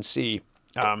that, you can see,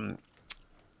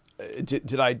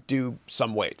 did I do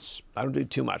some weights? I don't do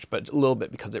too much, but a little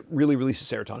bit because it really releases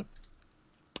serotonin.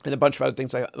 And a bunch of other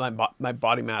things like my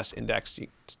body mass index.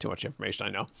 It's too much information, I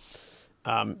know.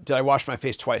 Did I wash my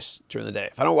face twice during the day?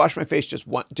 If I don't wash my face just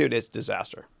once, dude, it's a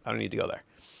disaster. I don't need to go there.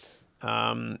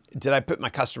 Did I put my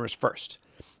customers first?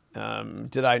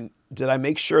 Did I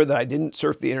make sure that I didn't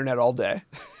surf the internet all day?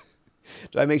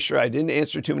 Did I make sure I didn't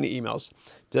answer too many emails?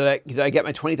 Did I get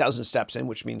my 20,000 steps in,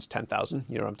 which means 10,000?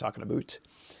 You know what I'm talking about.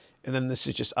 And then this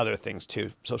is just other things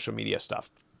too, social media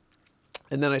stuff.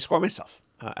 And then I score myself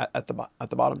at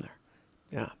the bottom there.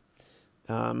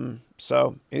 Yeah.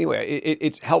 So anyway,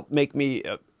 it's helped make me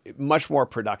much more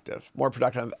productive than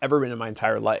I've ever been in my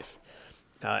entire life.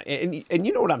 And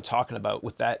you know what I'm talking about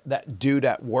with that dude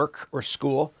at work or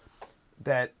school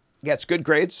that gets good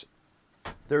grades.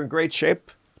 They're in great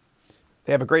shape.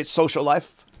 They have a great social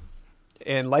life,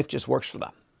 and life just works for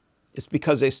them. It's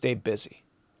because they stay busy.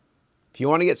 If you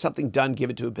want to get something done,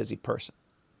 give it to a busy person.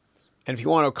 And if you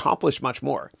want to accomplish much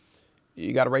more,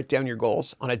 you got to write down your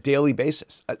goals on a daily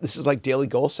basis. This is like daily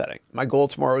goal setting. My goal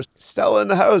tomorrow is Stella in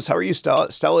the house. How are you,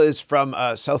 Stella? Stella is from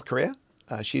South Korea.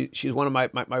 She's one of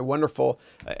my wonderful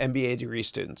MBA degree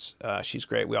students. She's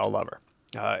great. We all love her.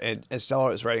 And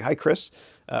Stella is writing, hi, Chris.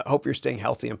 Hope you're staying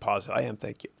healthy and positive. I am.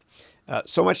 Thank you.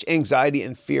 So much anxiety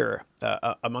and fear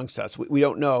amongst us. We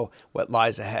don't know what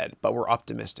lies ahead, but we're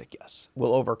optimistic. Yes,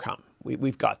 we'll overcome.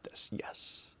 We've got this.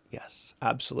 Yes, yes,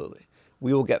 absolutely.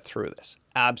 We will get through this.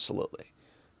 Absolutely.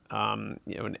 You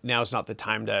know, now is not the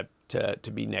time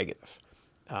to be negative.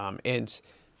 And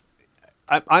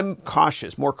I'm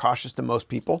cautious, more cautious than most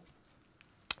people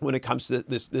when it comes to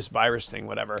this virus thing,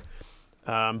 whatever.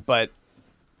 But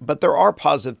there are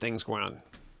positive things going on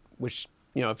which,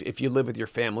 you know, if you live with your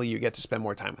family, you get to spend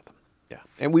more time with them. Yeah.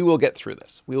 And we will get through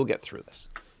this. We will get through this.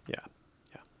 Yeah.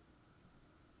 Yeah.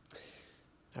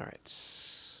 All right.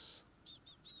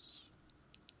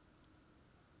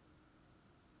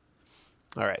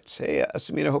 All right. Hey,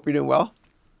 Asamina, hope you're doing well.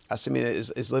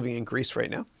 Asamina is living in Greece right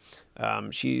now.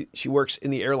 She works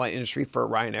in the airline industry for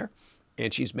Ryanair,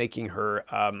 and she's making her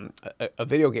a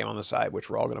video game on the side, which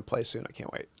we're all going to play soon. I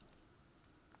can't wait.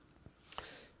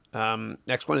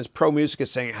 Next one is Pro Music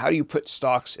is saying, how do you put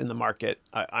stocks in the market?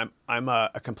 I'm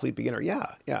a complete beginner.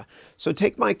 Yeah. So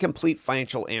take my complete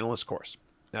financial analyst course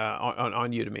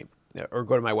on Udemy, or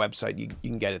go to my website. You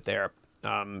can get it there.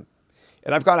 And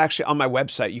I've got actually on my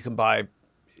website, you can buy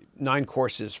 9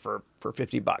 courses for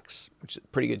 $50, which is a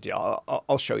pretty good deal.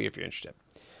 I'll show you if you're interested.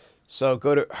 So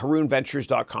go to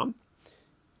harounventures.com,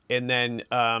 and then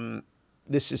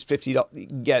this is $50. You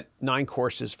can get 9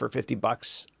 courses for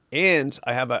 $50, and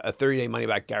I have a 30-day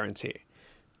money-back guarantee.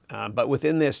 But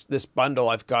within this bundle,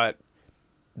 I've got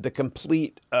the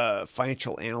complete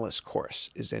financial analyst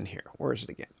course is in here. Where is it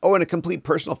again? Oh, and a complete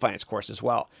personal finance course as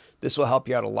well. This will help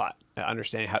you out a lot,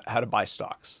 understanding how to buy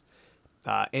stocks.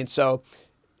 And so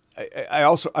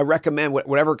I recommend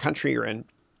whatever country you're in,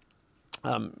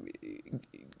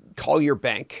 call your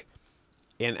bank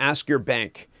and ask your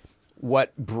bank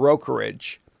what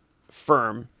brokerage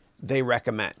firm they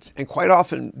recommend. And quite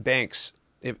often banks,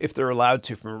 if they're allowed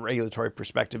to from a regulatory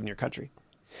perspective in your country,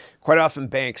 quite often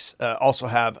banks also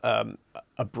have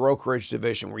a brokerage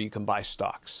division where you can buy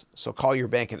stocks. So call your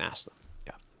bank and ask them.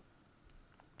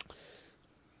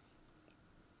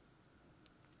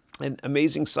 And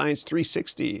Amazing Science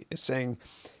 360 is saying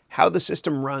how the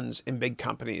system runs in big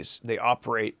companies. They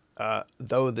operate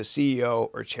though the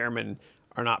CEO or chairman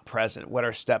are not present. What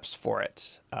are steps for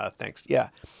it? Thanks. Yeah.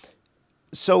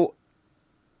 So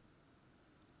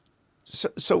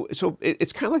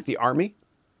it's kind of like the army,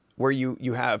 where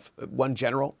you have one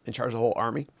general in charge of the whole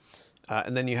army,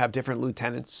 and then you have different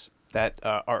lieutenants that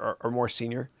are more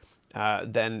senior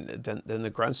than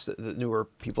the grunts, the newer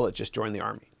people that just joined the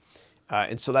army.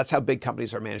 And so that's how big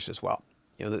companies are managed as well.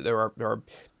 You know, there are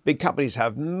big companies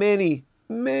have many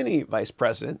vice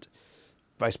presidents,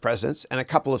 and a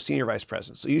couple of senior vice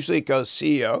presidents. So usually it goes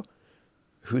CEO,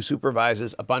 who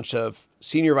supervises a bunch of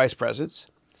senior vice presidents,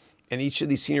 and each of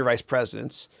these senior vice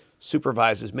presidents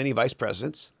supervises many vice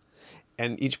presidents,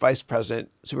 and each vice president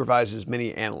supervises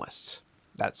many analysts.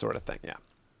 That sort of thing. Yeah.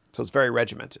 So it's very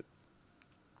regimented.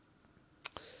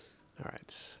 All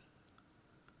right.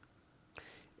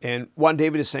 And Juan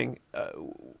David is saying,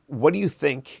 what do you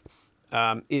think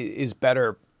is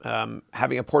better,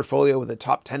 having a portfolio with the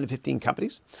top 10 to 15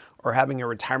 companies, or having a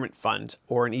retirement fund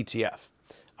or an ETF?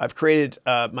 I've created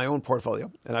my own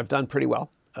portfolio, and I've done pretty well,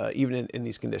 even in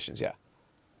these conditions. Yeah.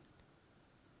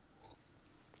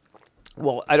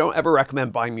 Well, I don't ever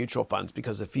recommend buying mutual funds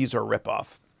because the fees are a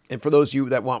ripoff. And for those of you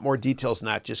that want more details than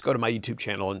that, just go to my YouTube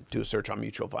channel and do a search on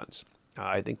mutual funds.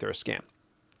 I think they're a scam.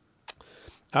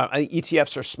 I think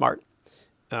ETFs are smart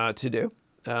to do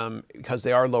because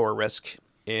they are lower risk,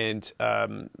 and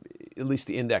at least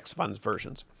the index funds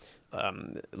versions,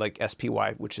 like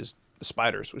SPY, which is the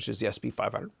spiders, which is the SP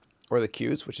 500, or the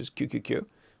Qs, which is QQQ,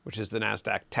 which is the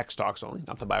NASDAQ tech stocks only,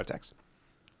 not the biotechs.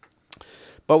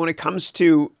 But when it comes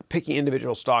to picking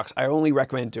individual stocks, I only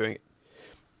recommend doing it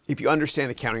if you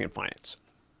understand accounting and finance.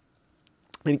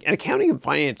 And accounting and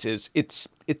finance it's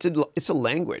a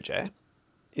language, eh?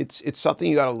 It's something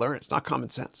you got to learn. It's not common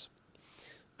sense.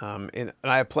 And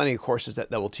I have plenty of courses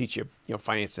that will teach you,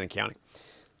 finance and accounting.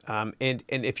 And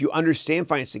if you understand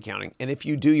finance and accounting, and if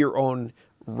you do your own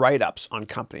write-ups on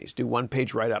companies, do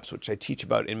one-page write-ups, which I teach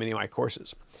about in many of my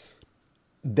courses,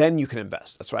 then you can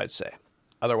invest. That's what I'd say.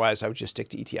 Otherwise, I would just stick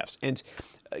to ETFs. And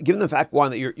given the fact,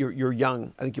 Juan, that you're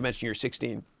young, I think you mentioned you're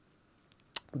 16,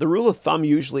 the rule of thumb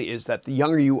usually is that the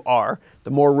younger you are,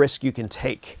 the more risk you can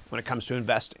take when it comes to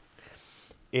investing.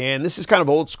 And this is kind of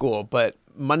old school, but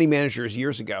money managers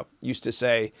years ago used to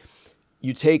say,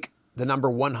 you take the number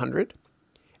 100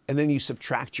 and then you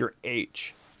subtract your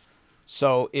age.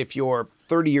 So if you're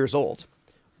 30 years old,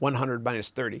 100 minus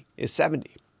 30 is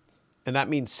 70. And that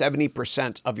means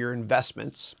 70% of your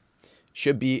investments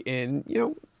should be in,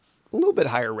 a little bit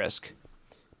higher risk.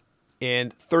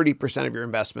 And 30% of your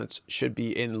investments should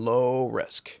be in low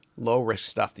risk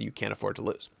stuff that you can't afford to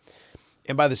lose.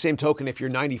 And by the same token, if you're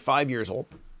 95 years old,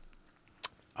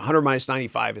 100 minus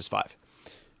 95 is 5.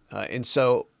 And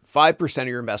so 5% of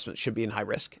your investments should be in high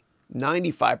risk,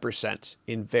 95%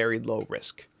 in very low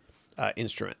risk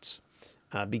instruments,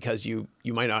 because you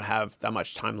might not have that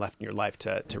much time left in your life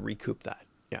to recoup that.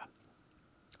 Yeah.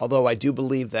 Although I do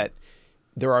believe that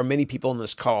there are many people in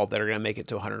this call that are going to make it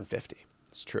to 150.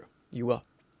 It's true. You will.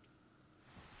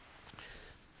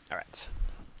 All right.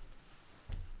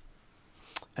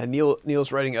 And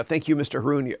Neil's writing, thank you, Mr.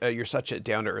 Haroun. You're such a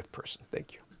down-to-earth person.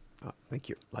 Thank you. Thank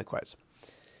you. Likewise.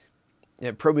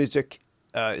 Yeah, Pro Music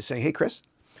is saying, hey, Chris,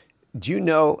 do you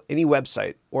know any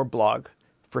website or blog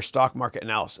for stock market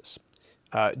analysis?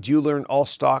 Do you learn all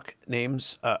stock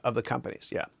names of the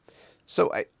companies? Yeah.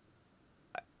 So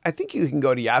I think you can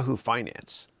go to Yahoo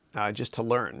Finance just to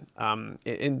learn.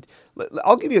 And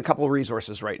I'll give you a couple of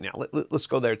resources right now. Let's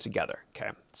go there together. Okay.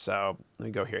 So let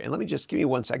me go here. And let me just give me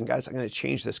 1 second, guys. I'm going to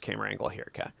change this camera angle here.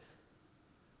 Okay.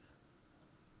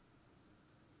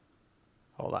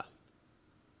 Hold on.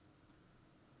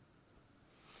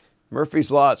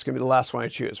 Murphy's Law. It's going to be the last one I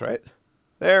choose, right?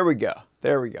 There we go.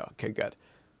 There we go. Okay, good.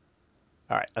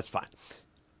 All right. That's fine.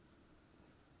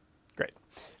 Great.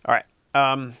 All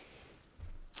right.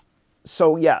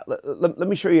 So yeah, let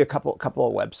me show you a couple of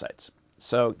websites.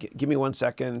 So give me 1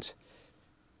 second.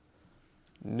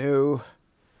 New,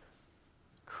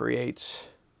 create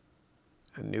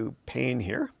a new pane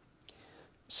here.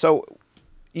 So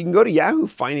you can go to Yahoo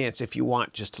Finance if you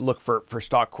want, just to look for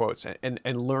stock quotes and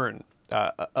learn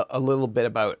a little bit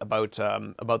about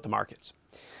the markets.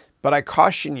 But I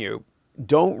caution you,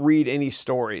 don't read any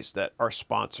stories that are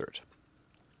sponsored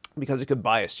because it could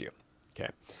bias you. Okay.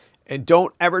 And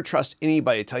don't ever trust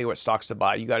anybody to tell you what stocks to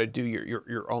buy. You got to do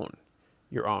your own,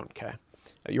 okay?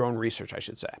 Your own research, I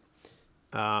should say.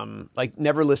 Like,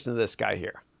 never listen to this guy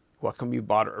here. What can be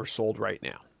bought or sold right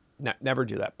now? Never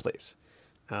do that, please.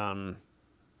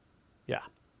 Yeah.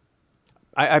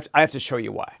 I have to show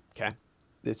you why, okay?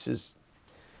 This is,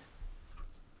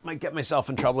 might get myself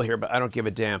in trouble here, but I don't give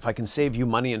a damn. If I can save you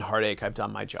money and heartache, I've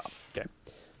done my job, okay?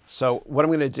 So what I'm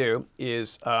going to do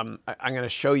is I'm going to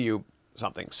show you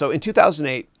something. So in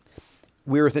 2008,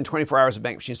 we were within 24 hours of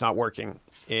bank machines not working,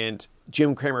 and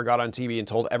Jim Cramer got on TV and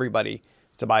told everybody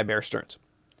to buy Bear Stearns.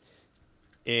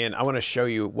 And I want to show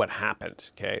you what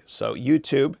happened. Okay, so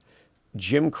YouTube,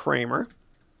 Jim Cramer,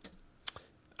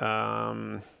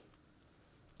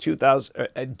 2000,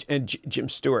 and Jim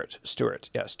Stewart,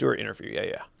 yeah, Stewart interview,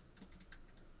 yeah.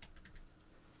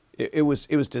 It was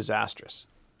disastrous.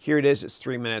 Here it is. It's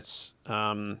 3 minutes.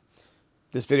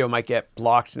 This video might get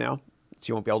blocked now, so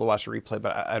you won't be able to watch the replay,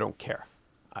 but I don't care.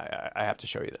 I have to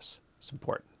show you this. It's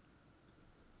important.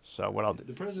 So what I'll do.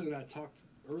 The president and I talked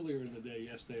earlier in the day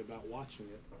yesterday about watching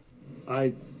it.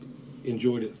 I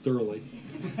enjoyed it thoroughly.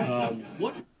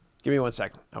 What? Give me 1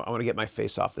 second. I want to get my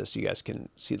face off this so you guys can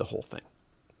see the whole thing.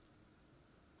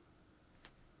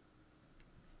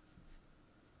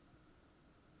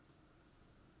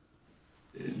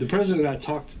 The president and I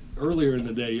talked earlier in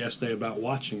the day yesterday about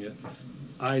watching it.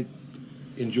 I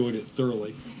enjoyed it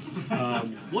thoroughly.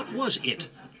 What was it?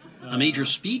 A major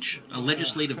speech? A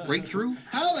legislative breakthrough?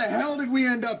 How the hell did we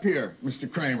end up here,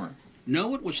 Mr. Cramer?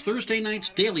 No, it was Thursday night's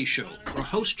Daily Show, where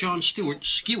host Jon Stewart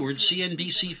skewered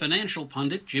CNBC financial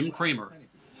pundit Jim Cramer.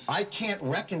 I can't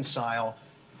reconcile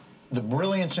the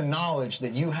brilliance and knowledge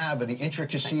that you have of the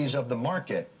intricacies of the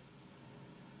market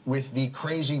with the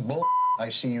crazy bull I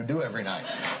see you do every night.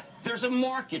 There's a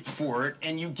market for it,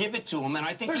 and you give it to them, and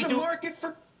I think There's a market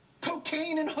for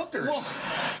cocaine and hookers. Well,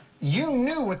 you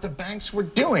knew what the banks were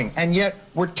doing, and yet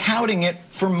were touting it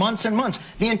for months and months.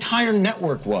 The entire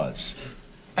network was.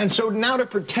 And so now to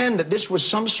pretend that this was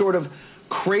some sort of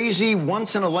crazy,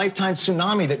 once-in-a-lifetime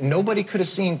tsunami that nobody could have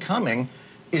seen coming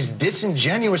is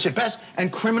disingenuous at best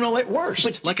and criminal at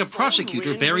worst. Like a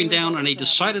prosecutor bearing down on a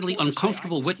decidedly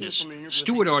uncomfortable witness,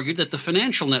 Stewart argued that the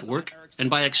financial network, and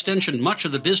by extension much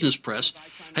of the business press,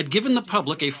 had given the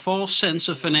public a false sense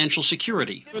of financial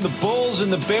security. The Bulls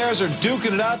and the Bears are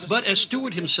duking it out. But as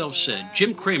Stewart himself said,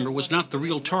 Jim Cramer was not the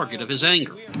real target of his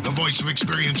anger. The voice of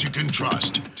experience you can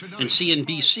trust. And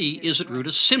CNBC is at root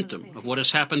a symptom of what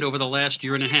has happened over the last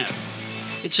year and a half.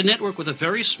 It's a network with a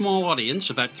very small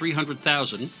audience, about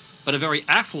 300,000, but a very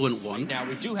affluent one,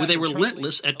 with a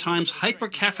relentless, at times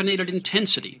hyper-caffeinated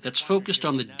intensity that's focused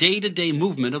on the day-to-day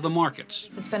movement of the markets.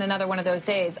 It's been another one of those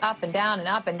days, up and down and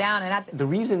up and down and up. The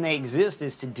reason they exist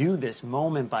is to do this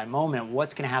moment by moment,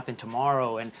 what's going to happen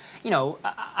tomorrow. And, you know,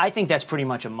 I think that's pretty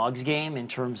much a mug's game in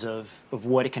terms of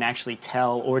what it can actually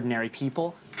tell ordinary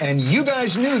people. And you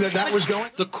guys knew that that was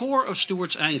going... The core of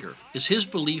Stewart's anger is his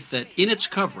belief that in its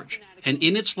coverage and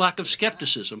in its lack of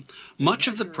skepticism, much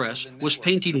of the press was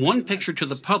painting one picture to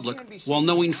the public while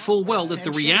knowing full well that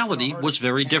the reality was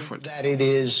very different. That it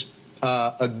is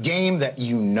a game that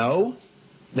you know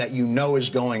is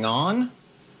going on,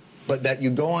 but that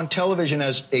you go on television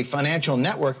as a financial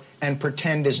network and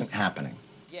pretend isn't happening.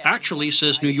 Actually,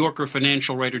 says New Yorker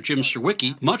financial writer Jim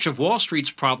Sawicki, much of Wall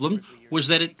Street's problem was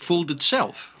that it fooled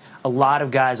itself. A lot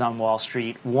of guys on Wall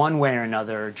Street, one way or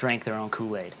another, drank their own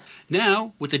Kool-Aid.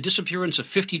 Now, with the disappearance of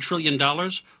 $50 trillion,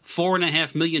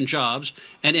 4.5 million jobs,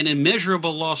 and an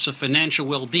immeasurable loss of financial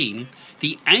well-being,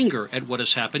 the anger at what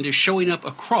has happened is showing up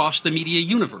across the media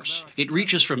universe. It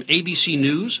reaches from ABC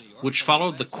News, which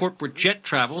followed the corporate jet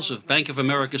travels of Bank of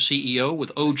America CEO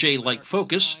with OJ-like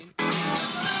focus,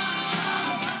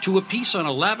 to a piece on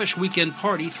a lavish weekend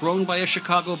party thrown by a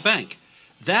Chicago bank.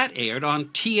 That aired on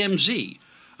TMZ,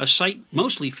 a site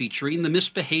mostly featuring the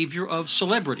misbehavior of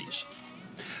celebrities.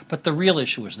 But the real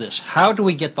issue is this: how do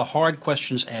we get the hard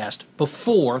questions asked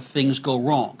before things go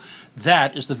wrong?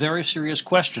 That is the very serious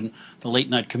question the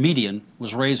late-night comedian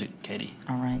was raising, Katie.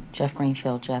 All right, Jeff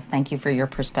Greenfield. Jeff, thank you for your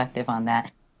perspective on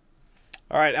that.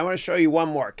 All right, I want to show you one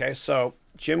more, okay? So,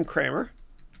 Jim Cramer,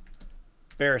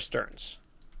 Bear Stearns.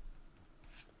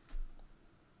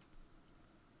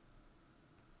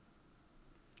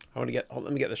 I want to get,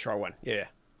 let me get the short one. Yeah.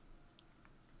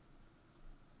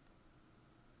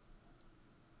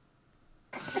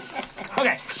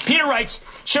 Okay, Peter writes,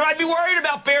 should I be worried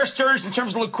about Bear Stearns in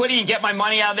terms of liquidity and get my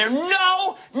money out of there?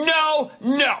 No, no,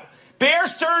 no. Bear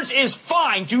Stearns is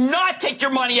fine. Do not take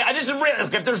your money out. This is real.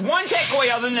 If there's one takeaway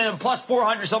other than a plus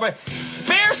 400 somewhere,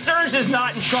 Bear Stearns is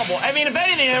not in trouble. I mean, if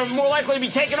anything, they're more likely to be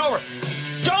taken over.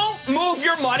 Don't move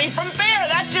your money from Bear.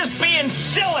 That's just being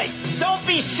silly. Don't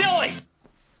be silly.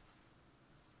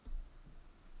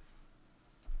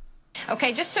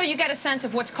 Okay, just so you get a sense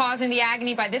of what's causing the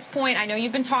agony by this point, I know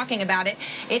you've been talking about it.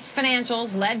 It's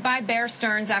financials led by Bear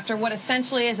Stearns after what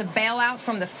essentially is a bailout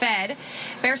from the Fed.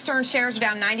 Bear Stearns shares are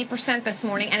down 90% this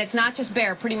morning, and it's not just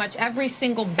Bear. Pretty much every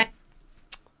single bank.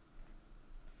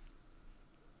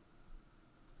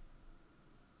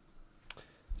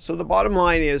 So the bottom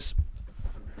line is,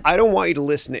 I don't want you to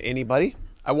listen to anybody.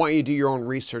 I want you to do your own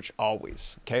research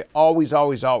always, okay? Always,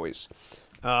 always, always.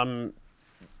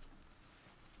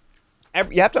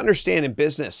 You have to understand in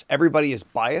business, everybody is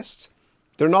biased.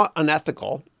 They're not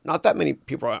unethical. Not that many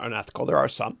people are unethical. There are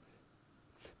some.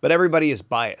 But everybody is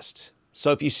biased.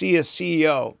 So if you see a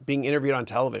CEO being interviewed on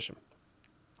television,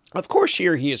 of course she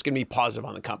or he is going to be positive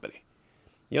on the company.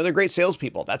 You know, they're great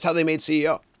salespeople. That's how they made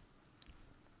CEO.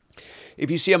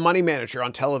 If you see a money manager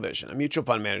on television, a mutual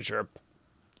fund manager,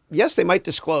 yes, they might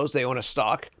disclose they own a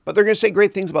stock, but they're going to say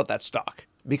great things about that stock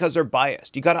because they're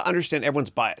biased. You got to understand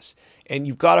everyone's bias, and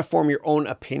you've got to form your own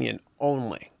opinion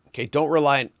only. Okay, don't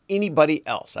rely on anybody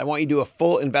else. I want you to do a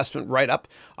full investment write-up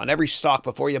on every stock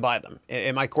before you buy them,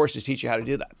 and my courses teach you how to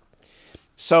do that.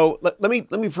 So let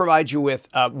me provide you with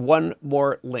one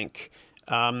more link.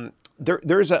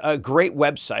 There's a great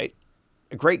website,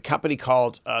 a great company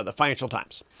called the Financial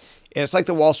Times, and it's like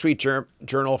the Wall Street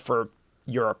Journal for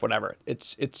Europe, whatever.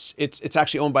 It's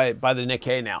actually owned by the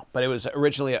Nikkei now, but it was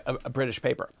originally a British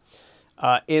paper.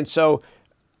 And so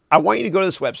I want you to go to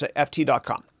this website,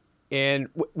 ft.com. And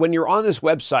when you're on this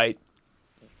website,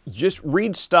 just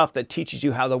read stuff that teaches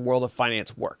you how the world of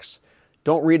finance works.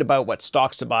 Don't read about what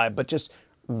stocks to buy, but just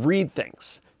read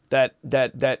things that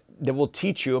will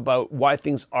teach you about why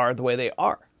things are the way they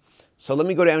are. So let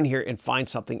me go down here and find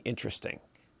something interesting.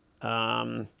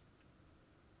 Right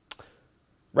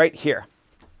here.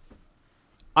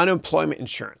 Unemployment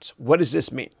insurance. What does this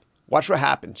mean? Watch what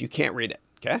happens. You can't read it,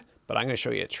 okay? But I'm going to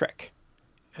show you a trick.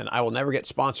 And I will never get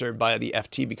sponsored by the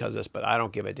FT because of this, but I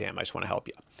don't give a damn. I just want to help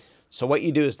you. So what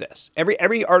you do is this.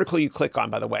 Every article you click on,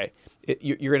 by the way,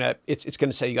 it's going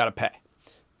to say you got to pay.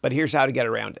 But here's how to get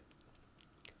around it.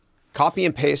 Copy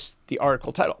and paste the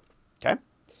article title, okay?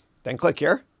 Then click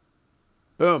here.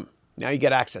 Boom. Now you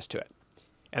get access to it.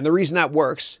 And the reason that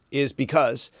works is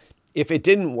because if it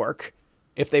didn't work,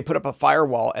 if they put up a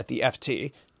firewall at the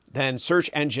FT, then search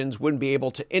engines wouldn't be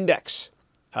able to index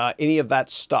any of that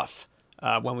stuff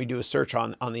when we do a search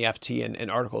on the FT and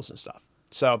articles and stuff.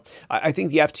 So I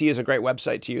think the FT is a great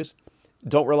website to use.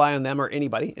 Don't rely on them or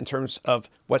anybody in terms of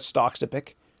what stocks to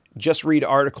pick. Just read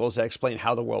articles that explain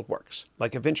how the world works.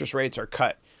 Like if interest rates are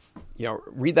cut, you know,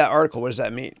 read that article. What does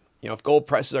that mean? You know, if gold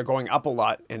prices are going up a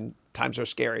lot and times are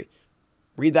scary,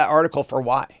 read that article for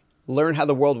why. Learn how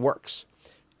the world works.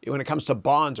 When it comes to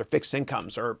bonds or fixed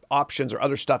incomes or options or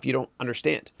other stuff you don't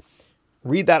understand,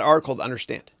 read that article to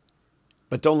understand.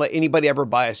 But don't let anybody ever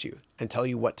bias you and tell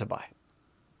you what to buy.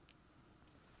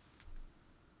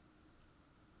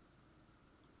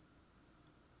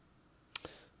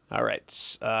 All right.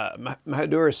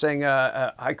 Mahadur is saying,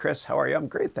 hi, Chris. How are you? I'm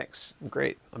great, thanks. I'm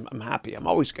great. I'm happy. I'm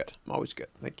always good. I'm always good.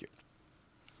 Thank you.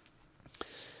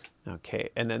 Okay.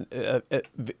 And then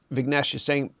Vignesh is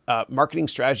saying, marketing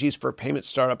strategies for payment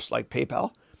startups like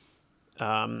PayPal.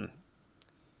 I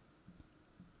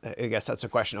guess that's a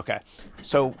question. Okay.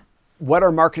 So what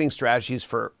are marketing strategies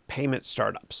for payment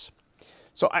startups?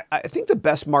 So I think the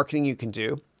best marketing you can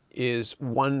do is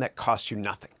one that costs you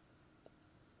nothing.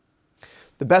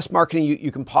 The best marketing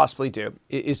you can possibly do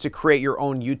is to create your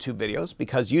own YouTube videos,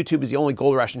 because YouTube is the only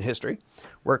gold rush in history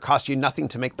where it costs you nothing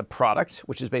to make the product,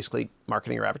 which is basically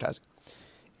marketing or advertising.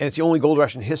 And it's the only gold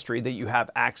rush in history that you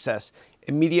have access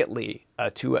immediately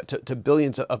to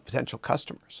billions of potential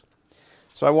customers.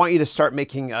 So I want you to start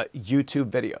making YouTube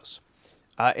videos.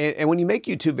 And when you make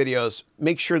YouTube videos,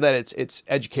 make sure that it's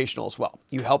educational as well.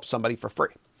 You help somebody for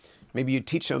free. Maybe you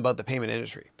teach them about the payment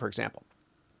industry, for example.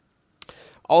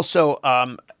 Also,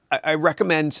 I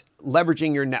recommend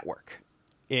leveraging your network.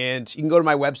 And you can go to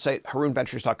my website,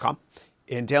 harounventures.com,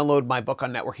 and download my book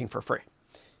on networking for free.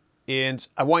 And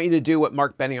I want you to do what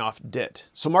Mark Benioff did.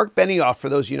 So Mark Benioff, for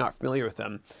those of you not familiar with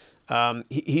him,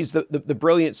 he's the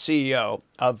brilliant CEO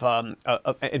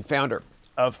and founder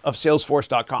of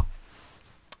Salesforce.com.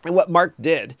 And what Mark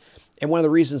did, and one of the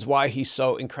reasons why he's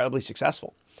so incredibly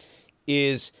successful,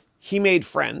 is he made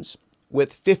friends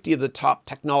with 50 of the top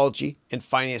technology and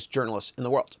finance journalists in the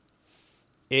world.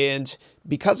 And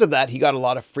because of that, he got a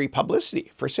lot of free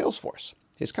publicity for Salesforce,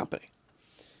 his company.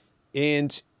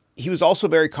 And he was also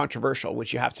very controversial,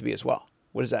 which you have to be as well.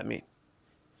 What does that mean?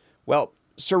 Well,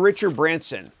 Sir Richard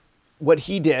Branson, what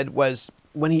he did was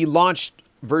when he launched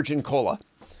Virgin Cola,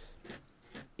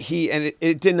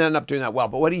 it didn't end up doing that well,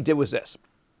 but what he did was this.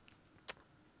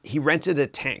 He rented a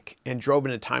tank and drove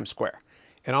into Times Square.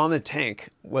 And on the tank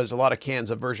was a lot of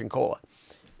cans of Virgin Cola.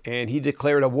 And he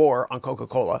declared a war on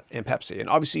Coca-Cola and Pepsi. And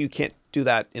obviously you can't do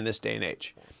that in this day and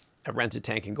age. Rent a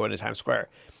tank and go into Times Square.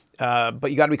 But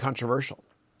you got to be controversial.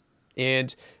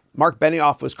 And Mark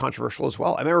Benioff was controversial as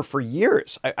well. I remember for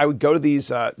years, I would go to these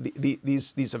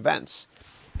events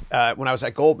when I was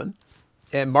at Goldman.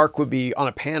 And Mark would be on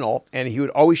a panel and he would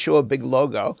always show a big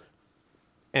logo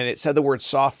and it said the word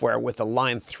software with a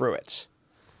line through it.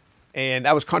 And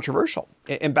that was controversial.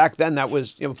 And back then that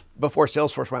was, before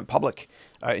Salesforce went public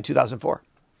in 2004.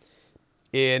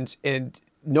 And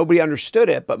nobody understood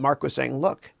it, but Mark was saying,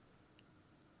 look,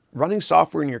 running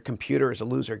software in your computer is a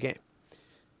loser game.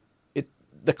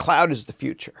 The cloud is the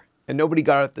future. And nobody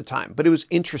got it at the time, but it was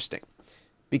interesting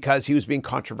because he was being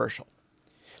controversial.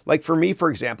 Like for me,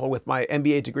 for example, with my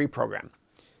MBA degree program,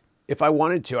 if I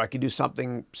wanted to, I could do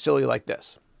something silly like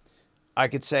this. I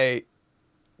could say,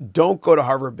 don't go to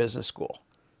Harvard Business School,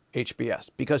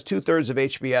 HBS, because 2/3 of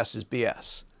HBS is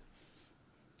BS.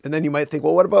 And then you might think,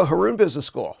 well, what about Haroun Business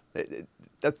School?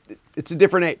 It's a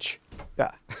different H.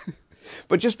 Yeah.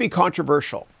 But just be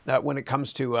controversial when it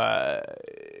comes to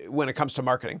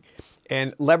marketing,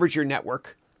 and leverage your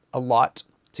network a lot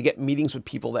to get meetings with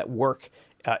people that work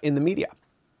in the media.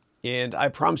 And I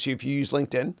promise you, if you use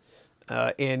LinkedIn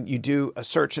and you do a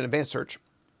search, an advanced search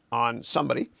on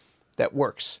somebody that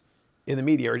works in the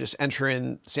media, or just enter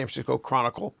in San Francisco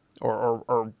Chronicle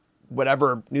or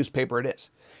whatever newspaper it is,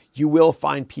 you will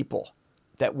find people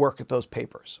that work at those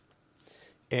papers.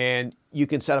 And you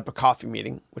can set up a coffee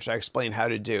meeting, which I explain how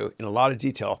to do in a lot of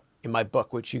detail in my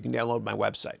book, which you can download on my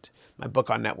website, my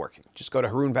book on networking. Just go to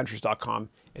harounventures.com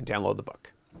and download the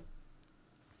book.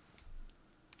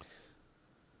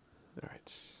 All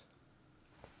right.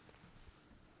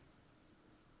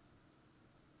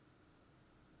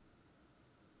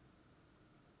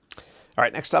 All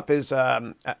right, next up is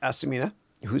Asamina,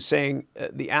 who's saying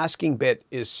the asking bit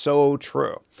is so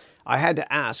true. I had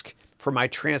to ask for my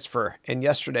transfer, and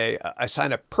yesterday I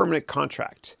signed a permanent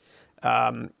contract.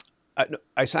 I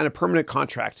signed a permanent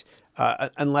contract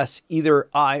unless either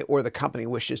I or the company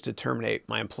wishes to terminate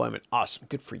my employment. Awesome,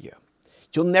 good for you.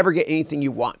 You'll never get anything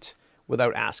you want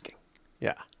without asking.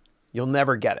 Yeah, you'll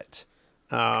never get it.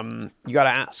 You got to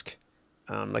ask.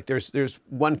 Like there's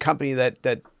one company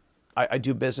that I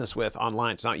do business with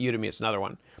online. It's not Udemy, it's another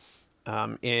one.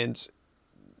 And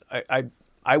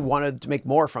I wanted to make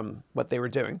more from what they were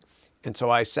doing. And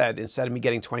so I said, instead of me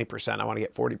getting 20%, I want to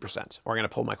get 40%, or I'm going to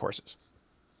pull my courses.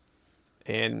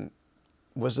 And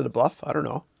was it a bluff? I don't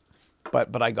know.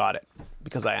 But I got it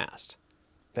because I asked.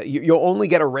 That you'll only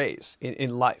get a raise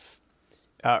in life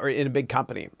or in a big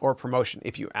company or a promotion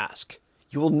if you ask.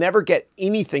 You will never get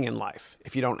anything in life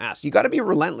if you don't ask. You got to be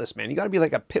relentless, man. You got to be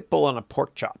like a pit bull on a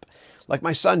pork chop. Like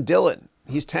my son Dylan,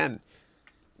 he's 10.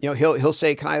 He'll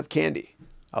say, "Can I have candy?"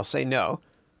 I'll say no.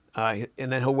 And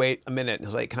then he'll wait a minute and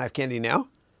he'll say, "Can I have candy now?"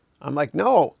 I'm like,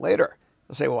 "No, later."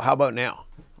 He'll say, "Well, how about now?"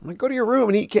 I'm like, "Go to your room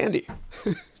and eat candy."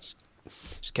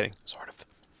 Just kidding, sort of.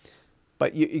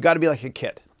 But you got to be like a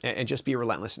kid and just be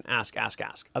relentless and ask, ask,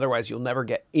 ask. Otherwise, you'll never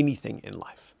get anything in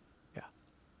life. Yeah.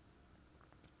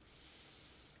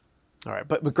 All right,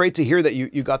 but great to hear that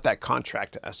you got that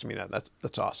contract, Estamina.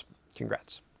 That's awesome.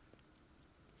 Congrats.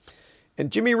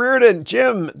 And Jimmy Reardon,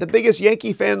 Jim, the biggest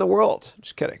Yankee fan in the world.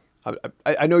 Just kidding.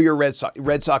 I know you're Red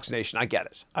Sox Nation. I get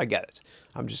it.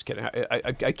 I'm just kidding.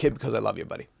 I kid because I love you,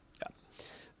 buddy.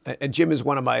 Yeah. And Jim is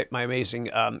one of my amazing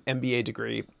MBA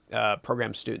degree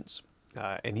program students.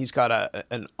 And he's got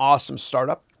an awesome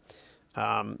startup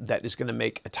that is going to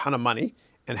make a ton of money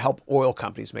and help oil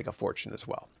companies make a fortune as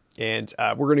well. And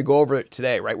we're going to go over it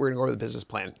today, right? We're going to go over the business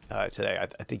plan today.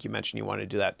 I think you mentioned you wanted to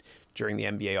do that during the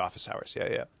MBA office hours.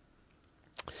 Yeah.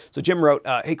 So Jim wrote,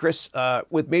 hey, Chris,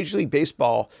 with Major League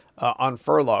Baseball on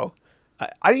furlough,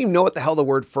 I didn't even know what the hell the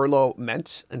word furlough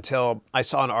meant until I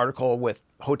saw an article with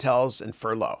hotels and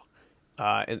furlough.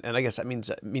 And I guess that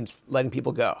means letting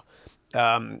people go.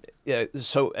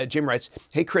 So Jim writes,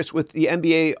 hey, Chris, with the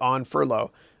NBA on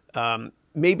furlough,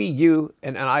 maybe you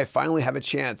and I finally have a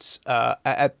chance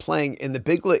at playing in the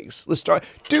big leagues. Let's start.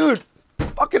 Dude,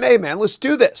 fucking A, man. Let's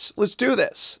do this.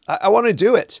 I want to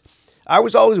do it. I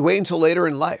was always waiting until later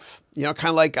in life. You know, kind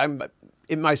of like I'm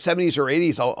in my 70s or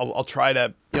 80s, I'll try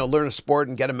to, learn a sport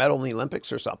and get a medal in the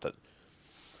Olympics or something.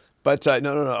 But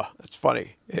no. That's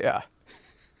funny. Yeah.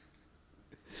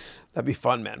 That'd be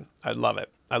fun, man. I'd love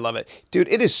it. Dude,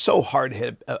 it is so hard to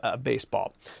hit a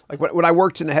baseball. Like when I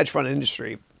worked in the hedge fund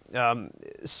industry,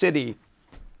 Citi,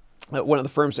 one of the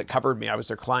firms that covered me, I was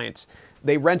their client.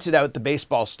 They rented out the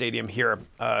baseball stadium here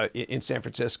in San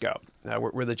Francisco,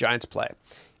 where the Giants play.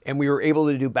 And we were able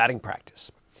to do batting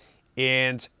practice.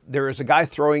 And there was a guy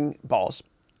throwing balls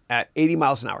at 80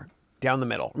 miles an hour down the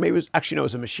middle. Maybe it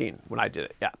was a machine when I did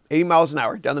it. Yeah, 80 miles an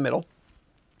hour down the middle,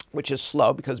 which is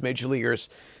slow because major leaguers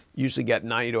usually get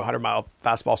 90 to 100 mile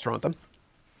fastballs thrown at them.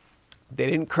 They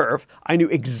didn't curve. I knew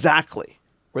exactly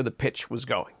where the pitch was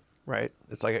going, right?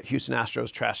 It's like a Houston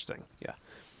Astros trash thing. Yeah.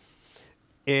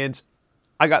 And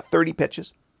I got 30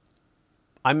 pitches.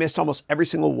 I missed almost every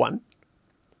single one.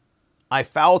 I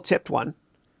foul tipped one,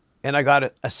 and I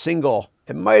got a single.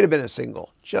 It might have been a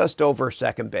single, just over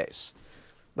second base.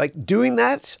 Like doing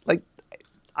that, like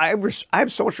I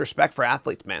have so much respect for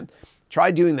athletes, man.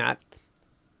 Try doing that.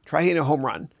 Try hitting a home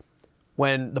run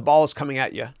when the ball is coming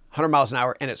at you 100 miles an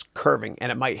hour and it's curving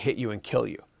and it might hit you and kill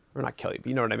you. Or not kill you, but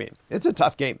you know what I mean. It's a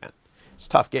tough game, man. It's a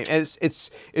tough game. And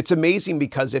it's amazing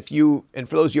because and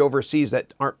for those of you overseas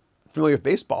that aren't familiar with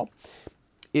baseball,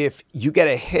 if you get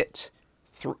a hit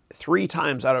three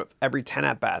times out of every 10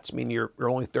 at-bats, meaning you're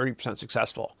only 30%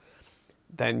 successful,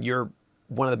 then you're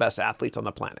one of the best athletes on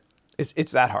the planet.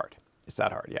 It's that hard. It's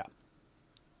that hard, yeah.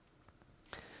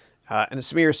 And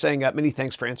Samir is saying, many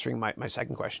thanks for answering my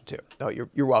second question too. Oh,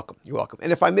 you're welcome. You're welcome.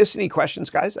 And if I miss any questions,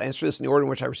 guys, I answer this in the order in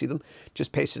which I receive them.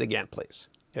 Just paste it again, please.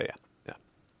 Yeah.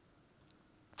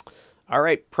 All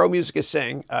right. Pro Music is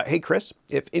saying, hey, Chris,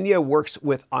 if India works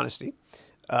with honesty,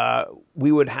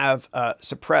 we would have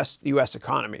suppressed the U.S.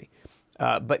 economy.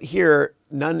 But here,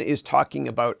 none is talking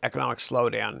about economic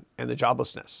slowdown and the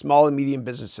joblessness. Small and medium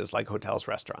businesses like hotels,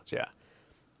 restaurants. Yeah.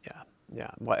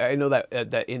 Well, I know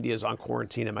that India is on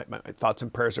quarantine, and my thoughts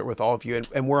and prayers are with all of you.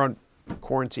 And we're on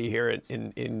quarantine here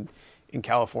in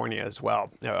California as well.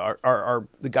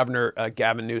 The governor,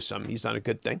 Gavin Newsom, he's done a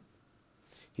good thing.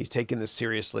 He's taken this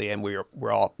seriously, and we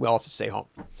all have to stay home.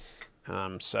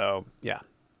 So yeah.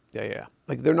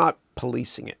 Like they're not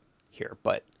policing it here,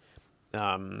 but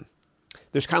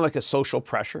there's kind of like a social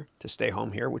pressure to stay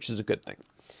home here, which is a good thing,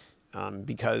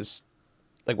 because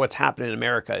like what's happening in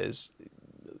America is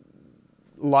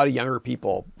a lot of younger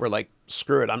people were like,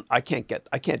 screw it, I can't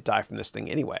die from this thing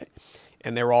anyway,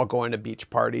 and they were all going to beach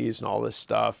parties and all this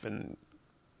stuff, and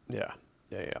yeah.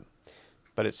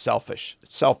 But it's selfish.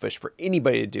 It's selfish for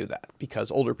anybody to do that because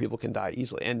older people can die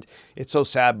easily, and it's so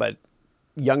sad, but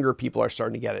younger people are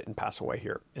starting to get it and pass away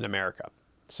here in America.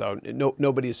 So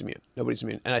nobody's immune. Nobody's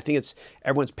immune. And I think it's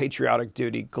everyone's patriotic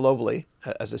duty globally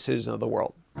as a citizen of the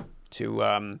world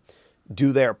to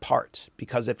do their part.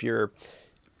 Because if you're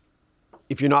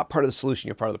not part of the solution,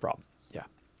 you're part of the problem.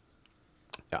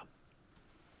 Yeah.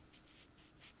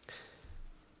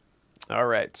 All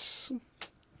right.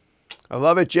 I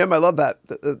love it, Jim. I love that.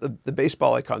 The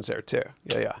baseball icons there too.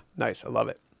 Yeah. Nice. I love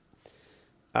it.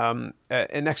 And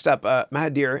next up,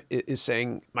 Mahadir is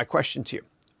saying, my question to you.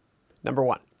 Number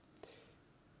one,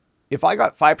 if I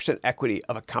got 5% equity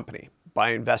of a company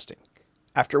by investing,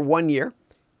 after 1 year,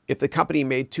 if the company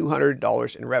made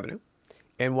 $200 in revenue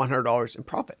and $100 in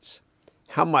profits,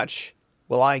 how much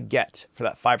will I get for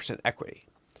that 5% equity?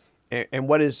 And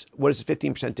what does a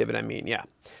 15% dividend mean? Yeah.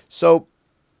 So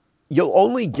you'll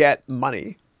only get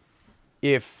money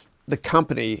if the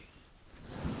company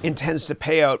intends to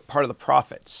pay out part of the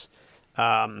profits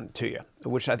to you.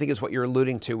 which I think is what you're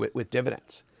alluding to with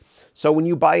dividends. So when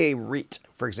you buy a REIT,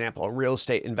 for example, a real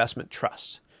estate investment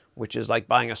trust, which is like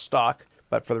buying a stock,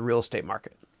 but for the real estate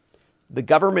market, the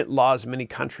government laws in many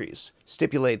countries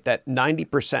stipulate that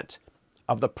 90%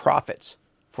 of the profits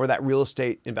for that real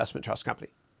estate investment trust company,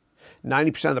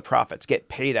 90% of the profits get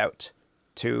paid out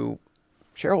to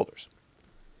shareholders.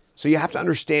 So you have to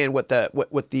understand what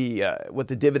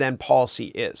the dividend policy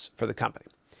is for the company.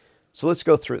 So let's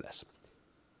go through this.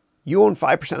 You own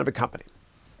 5% of a company,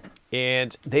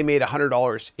 and they made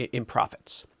 $100 in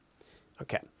profits.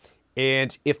 Okay,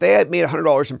 and if they had made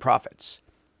 $100 in profits,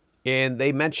 and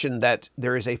they mentioned that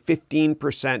there is a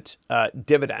 15%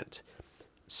 dividend,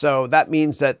 so that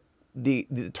means that the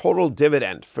total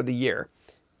dividend for the year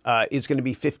is going to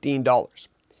be $15.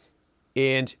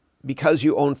 And because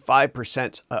you own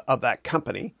 5% of that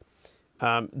company,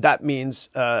 that means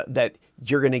that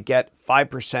you're going to get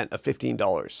 5% of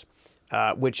 $15,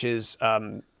 which is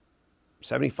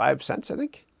 75 cents, I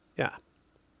think. Yeah,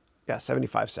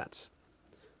 75 cents.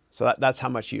 So that's how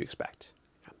much you expect.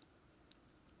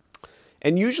 Yeah.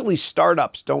 And usually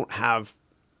startups don't have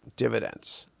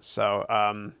dividends. So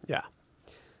yeah.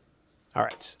 All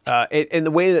right. And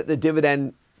the way that the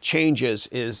dividend changes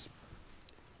is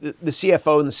the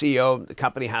CFO and the CEO of the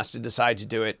company has to decide to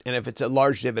do it. And if it's a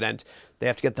large dividend, they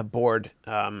have to get the board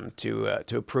to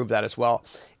approve that as well.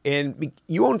 And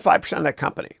you own 5% of that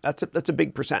company. That's a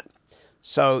big percent.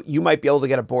 So you might be able to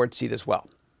get a board seat as well.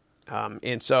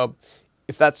 And so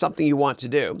if that's something you want to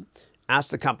do, ask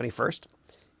the company first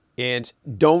and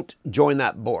don't join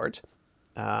that board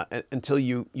until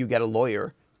you get a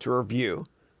lawyer to review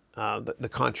the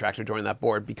contract or join that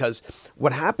board. Because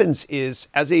what happens is,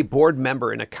 as a board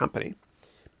member in a company,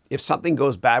 if something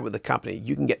goes bad with the company,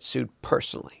 you can get sued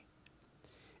personally.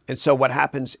 And so what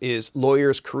happens is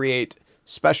lawyers create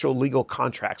special legal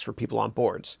contracts for people on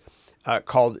boards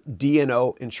called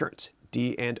D&O insurance,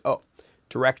 D&O,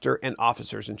 Director and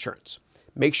Officers Insurance.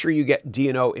 Make sure you get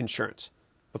D&O insurance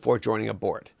before joining a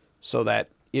board so that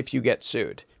if you get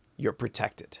sued, you're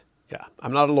protected. Yeah,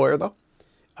 I'm not a lawyer though.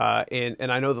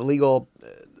 And I know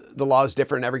the law is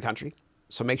different in every country.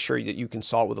 So make sure that you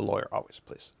consult with a lawyer always,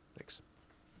 please. Thanks.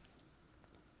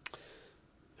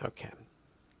 Okay.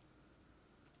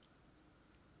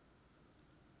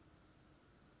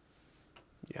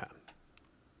 Yeah.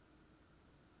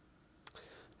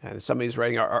 And somebody's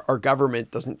writing, our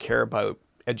government doesn't care about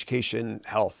education,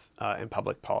 health, and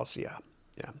public policy. Yeah.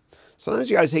 Yeah. Sometimes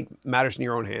you got to take matters in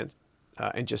your own hand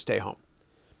and just stay home.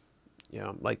 You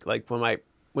know, like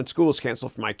when school was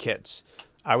canceled for my kids,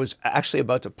 I was actually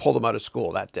about to pull them out of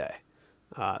school that day.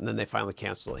 And then they finally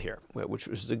canceled it here, which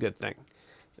was a good thing.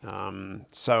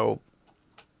 So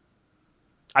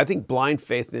I think blind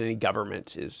faith in any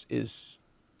government is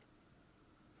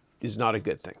not a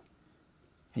good thing.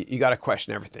 You got to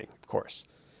question everything, of course.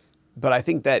 But I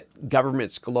think that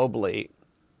governments globally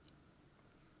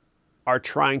are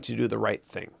trying to do the right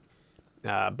thing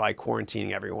by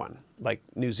quarantining everyone. Like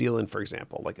New Zealand, for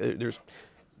example. Like there's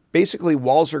basically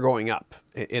walls are going up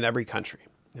in every country.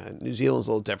 New Zealand's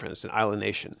a little different. It's an island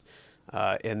nation.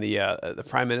 And the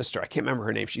prime minister, I can't remember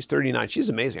her name. She's 39. She's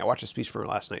amazing. I watched a speech from her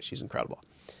last night. She's incredible.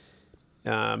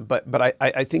 But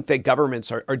I think that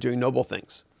governments are doing noble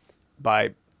things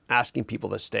by asking people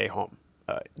to stay home.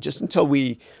 Just until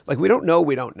we don't know,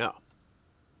 we don't know.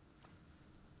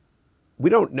 We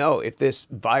don't know if this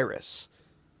virus,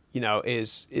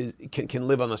 can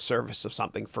live on the surface of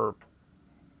something for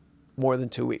more than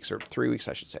 2 weeks or 3 weeks,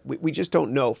 I should say. We just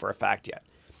don't know for a fact yet.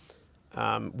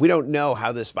 We don't know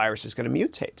how this virus is going to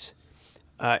mutate.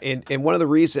 And one of the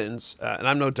reasons, and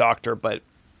I'm no doctor, but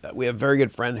we have a very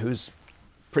good friend who's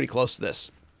pretty close to this,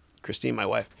 Christine, my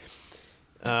wife.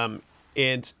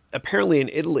 And apparently in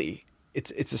Italy,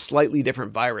 it's a slightly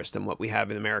different virus than what we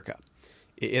have in America.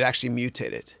 It actually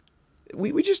mutated.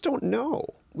 We just don't know.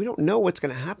 We don't know what's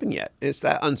going to happen yet. And it's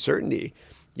that uncertainty.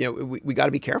 We got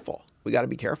to be careful. We got to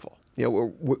be careful.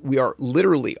 We are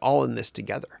literally all in this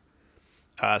together.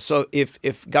 So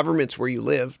if governments where you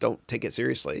live don't take it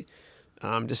seriously,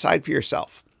 decide for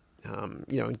yourself.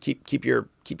 And keep your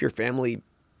family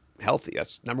healthy.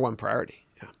 That's number one priority.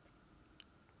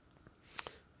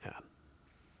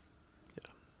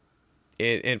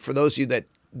 And for those of you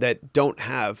that don't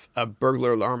have a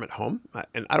burglar alarm at home,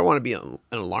 and I don't want to be an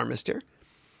alarmist here.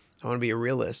 I want to be a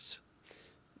realist.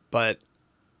 But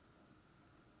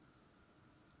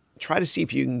try to see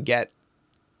if you can get,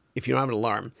 if you don't have an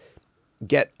alarm,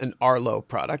 get an Arlo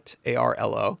product,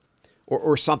 ARLO,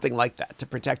 or something like that to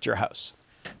protect your house.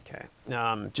 Okay,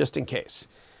 just in case.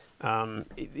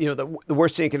 The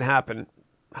worst thing that can happen,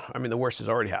 I mean, the worst has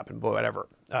already happened, but whatever,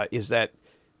 is that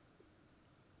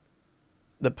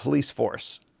the police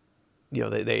force, you know,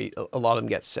 a lot of them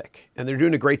get sick, and they're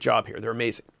doing a great job here. They're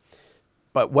amazing.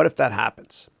 But what if that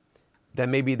happens?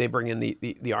 Then maybe they bring in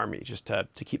the army just to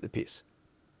keep the peace.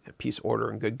 Peace, order,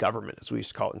 and good government, as we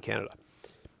used to call it in Canada.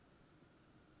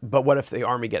 But what if the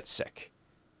army gets sick?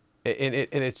 And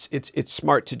it's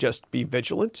smart to just be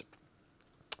vigilant.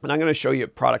 And I'm going to show you a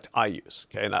product I use.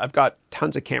 Okay, and I've got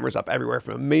tons of cameras up everywhere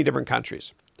from many different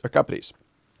countries or companies.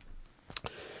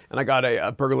 And I got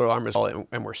a burglar alarm as well,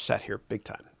 and we're set here big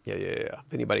time. Yeah.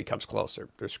 If anybody comes close,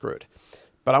 they're screwed.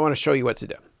 But I want to show you what to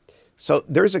do. So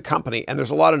there's a company, and there's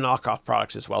a lot of knockoff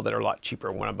products as well that are a lot cheaper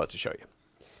than what I'm about to show you.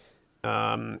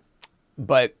 Oh,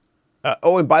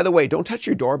 and by the way, don't touch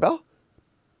your doorbell,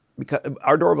 because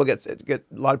our doorbell get a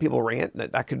lot of people ring it.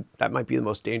 That might be the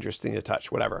most dangerous thing to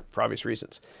touch, whatever, for obvious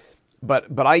reasons.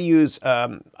 But I use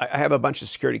I have a bunch of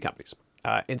security companies,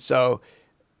 and so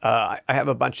I have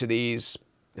a bunch of these,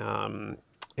 and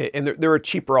there are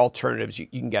cheaper alternatives you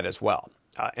can get as well,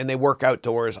 and they work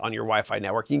outdoors on your Wi-Fi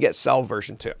network. You can get cell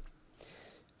version too.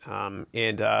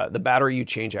 The battery you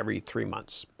change every 3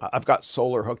 months. I've got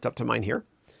solar hooked up to mine here,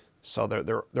 so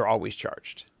they're always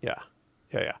charged. Yeah.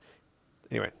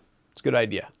 Anyway, it's a good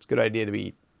idea. It's a good idea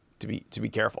to be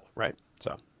careful, right?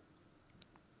 So,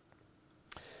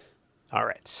 all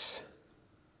right.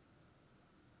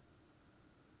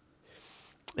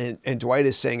 And Dwight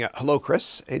is saying, hello,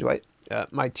 Chris. Hey, Dwight.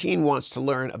 My teen wants to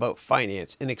learn about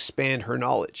finance and expand her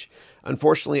knowledge.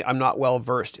 Unfortunately, I'm not well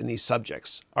versed in these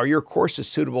subjects. Are your courses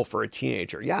suitable for a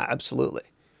teenager? Yeah, absolutely.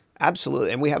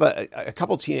 Absolutely. And we have a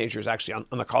couple teenagers actually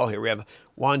on the call here. We have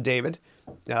Juan David,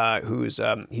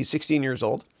 he's 16 years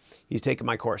old. He's taken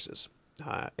my courses.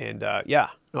 Yeah,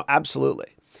 no,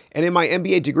 absolutely. And in my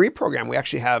MBA degree program, we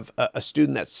actually have a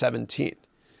student that's 17.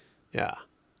 Yeah.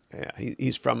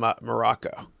 He's from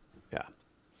Morocco. Yeah.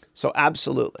 So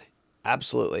absolutely.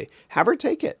 Absolutely. Have her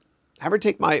take it. Have her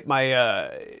take my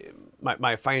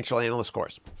financial analyst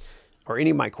course, or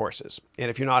any of my courses. And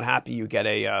if you're not happy, you get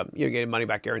a money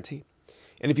back guarantee.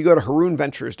 And if you go to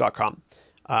harounventures.com,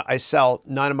 I sell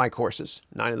 9 of my courses,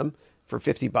 9 of them, for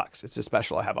 $50. It's a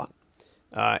special I have on.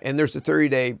 And there's a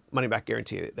 30-day money back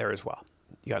guarantee there as well.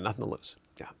 You got nothing to lose.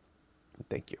 Yeah.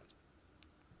 Thank you.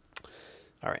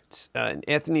 All right. And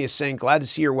Anthony is saying, glad to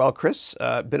see you're well, Chris.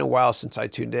 Been a while since I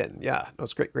tuned in. Yeah, no,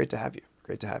 it's great to have you.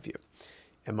 Great to have you.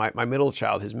 And my middle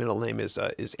child, his middle name is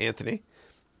Anthony.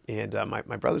 And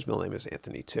my brother's middle name is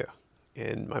Anthony too.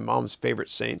 And my mom's favorite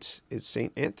saint is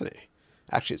Saint Anthony.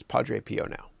 Actually, it's Padre Pio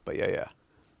now, but yeah.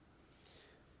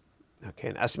 Okay,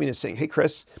 and Esmeen is saying, hey,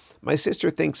 Chris, my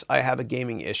sister thinks I have a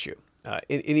gaming issue.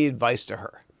 Any advice to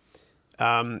her?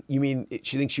 You mean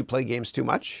she thinks you play games too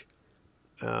much?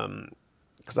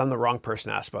 Because I'm the wrong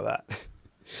person to ask about that.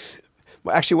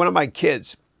 Well, actually, one of my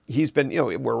kids, he's been,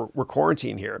 we're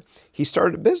quarantined here. He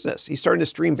started a business. He's starting to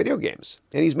stream video games,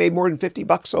 and he's made more than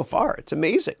 $50 so far. It's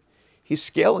amazing. He's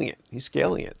scaling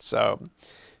it. So,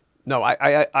 no,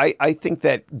 I think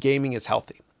that gaming is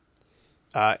healthy,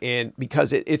 and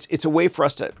because it's a way for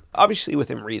us to, obviously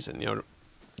within reason. You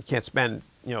can't spend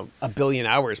 1 billion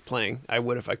hours playing. I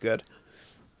would if I could.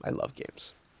 I love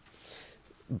games.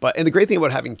 And the great thing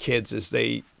about having kids is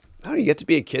you get to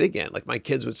be a kid again. Like my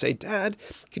kids would say, Dad,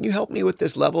 can you help me with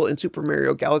this level in Super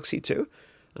Mario Galaxy 2? And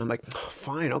I'm like, oh,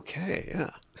 fine, okay,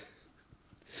 yeah.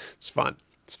 It's fun.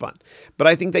 But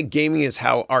I think that gaming is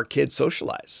how our kids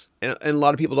socialize. And a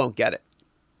lot of people don't get it.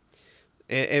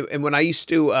 And when I used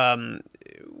to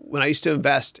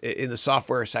invest in the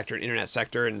software sector and internet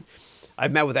sector, and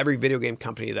I've met with every video game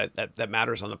company that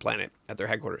matters on the planet at their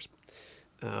headquarters.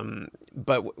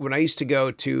 But when I used to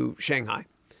go to Shanghai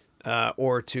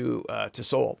or to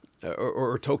Seoul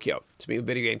or Tokyo to meet with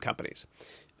video game companies,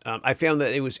 I found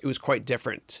that it was quite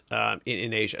different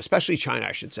in Asia, especially China,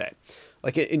 I should say.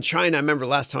 Like in China, I remember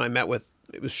last time I met with,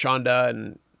 it was Shonda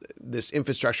and this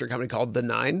infrastructure company called The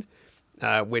Nine,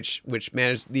 which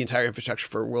managed the entire infrastructure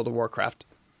for World of Warcraft.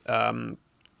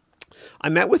 I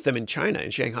met with them in China, in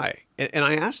Shanghai, and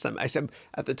I asked them, I said,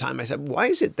 why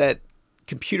is it that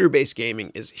computer-based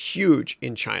gaming is huge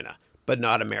in China, but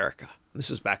not America? This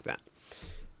was back then.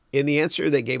 And the answer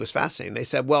they gave was fascinating. They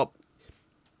said, well,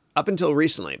 up until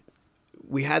recently,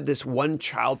 we had this one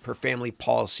child per family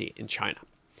policy in China.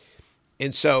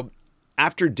 And so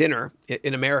after dinner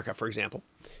in America, for example,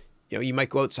 you might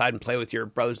go outside and play with your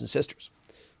brothers and sisters.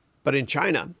 But in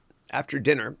China, after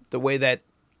dinner, the way that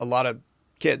a lot of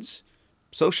kids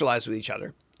socialize with each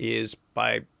other is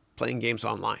by playing games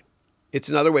online. It's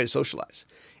another way to socialize.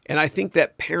 And I think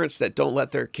that parents that don't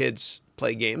let their kids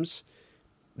play games,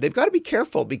 they've got to be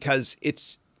careful, because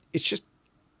it's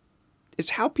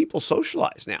how people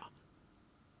socialize now.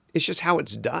 It's just how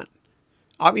it's done.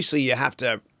 obviously you have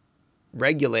to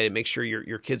regulate it, make sure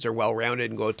your kids are well-rounded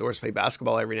and go outdoors, play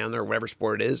basketball every now and then or whatever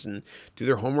sport it is and do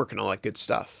their homework and all that good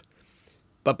stuff.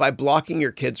 But by blocking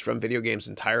your kids from video games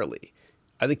entirely,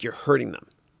 I think you're hurting them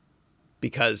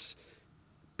because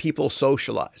people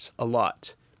socialize a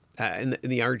lot in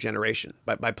the younger generation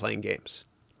by playing games.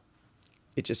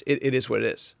 It is what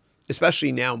it is,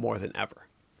 especially now more than ever.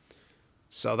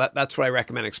 So that's what I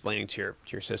recommend explaining to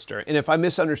your sister. And if I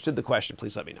misunderstood the question,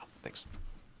 please let me know. Thanks.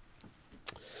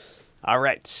 All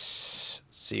right. Let's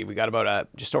see. We got about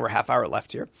just over a half hour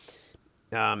left here.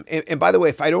 And by the way,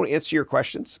 if I don't answer your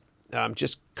questions,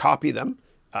 just copy them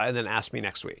and then ask me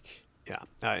next week. Yeah.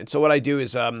 And so what I do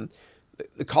is the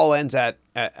call ends at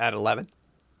 11.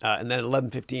 And then at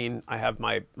 11:15, I have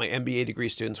my MBA degree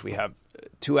students. We have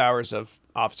 2 hours of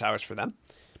office hours for them.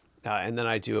 And then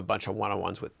I do a bunch of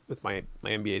one-on-ones with my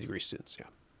MBA degree students. Yeah.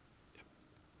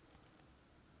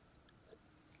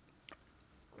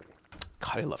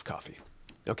 God, I love coffee.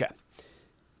 Okay.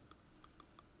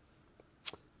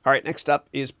 All right, next up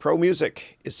is Pro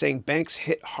Music is saying banks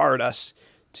hit hard us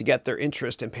to get their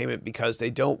interest and payment because they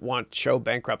don't want to show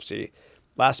bankruptcy.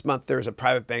 Last month, there was a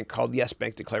private bank called Yes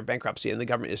Bank declared bankruptcy, and the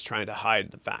government is trying to hide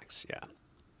the facts. Yeah.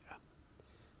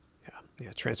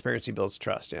 Transparency builds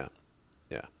trust. Yeah.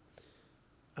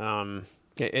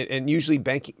 And usually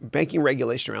banking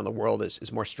regulation around the world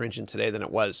is more stringent today than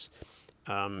it was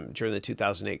during the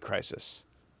 2008 crisis.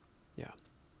 Yeah.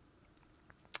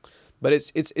 But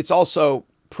it's also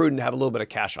prudent to have a little bit of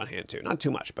cash on hand too. Not too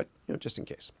much, but just in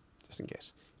case.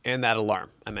 And that alarm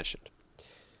I mentioned.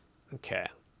 Okay.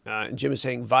 And Jim is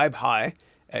saying vibe high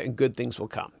and good things will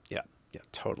come. Yeah,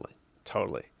 totally.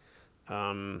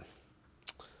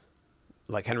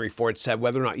 Like Henry Ford said,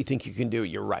 whether or not you think you can do it,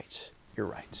 you're right.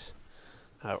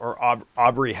 Or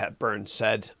Aubrey Hepburn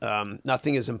said,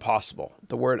 nothing is impossible.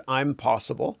 The word I'm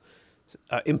possible,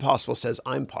 impossible says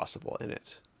I'm possible in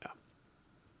it. Yeah.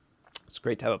 It's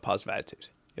great to have a positive attitude.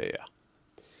 Yeah.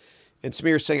 And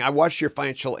Samir is saying, I watched your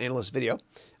financial analyst video,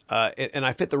 and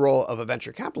I fit the role of a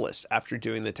venture capitalist after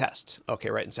doing the test. Okay,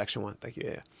 right in section 1. Thank you.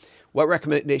 Yeah. What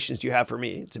recommendations do you have for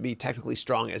me to be technically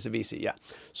strong as a VC? Yeah.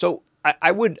 So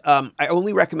I would, I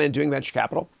only recommend doing venture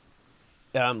capital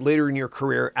later in your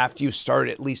career after you've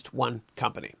started at least one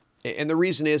company. And the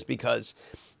reason is because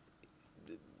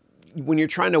when you're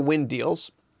trying to win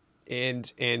deals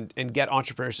and get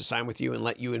entrepreneurs to sign with you and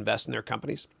let you invest in their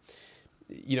companies,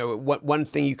 one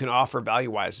thing you can offer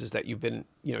value-wise is that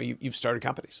you've started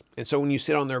companies. And so when you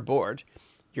sit on their board,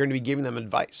 you're going to be giving them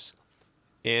advice.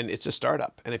 And it's a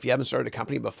startup. And if you haven't started a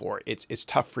company before, it's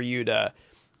tough for you to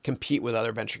compete with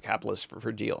other venture capitalists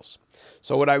for deals.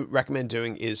 So what I recommend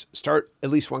doing is start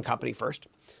at least one company first.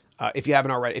 If you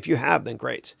haven't already, if you have, then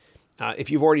great. If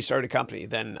you've already started a company,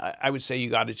 then I would say you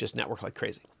got to just network like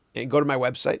crazy. And go to my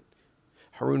website,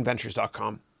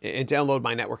 harounventures.com, and download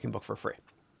my networking book for free.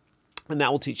 And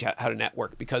that will teach you how to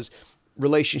network because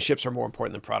relationships are more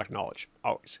important than product knowledge,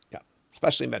 always. Yeah,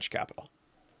 especially in venture capital.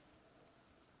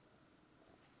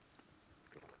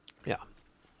 Yeah.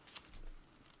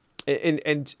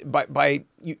 And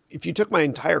if you took my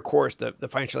entire course, the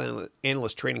financial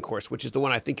analyst training course, which is the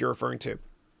one I think you're referring to,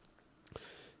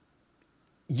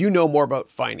 you know more about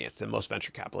finance than most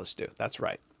venture capitalists do. That's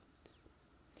right.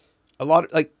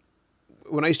 Like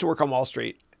when I used to work on Wall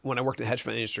Street, when I worked in the hedge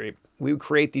fund industry, we would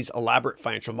create these elaborate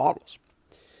financial models.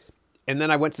 And then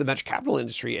I went to the venture capital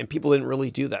industry and people didn't really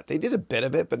do that. They did a bit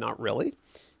of it, but not really.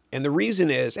 And the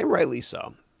reason is, and rightly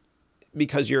so,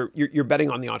 because you're betting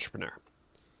on the entrepreneur.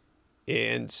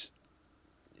 And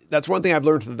that's one thing I've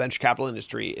learned from the venture capital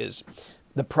industry is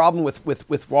the problem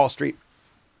with Wall Street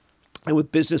and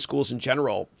with business schools in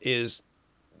general is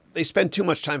they spend too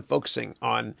much time focusing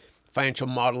on financial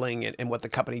modeling and what the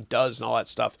company does and all that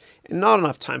stuff, and not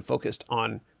enough time focused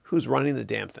on who's running the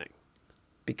damn thing,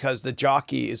 because the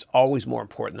jockey is always more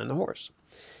important than the horse.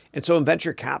 And so in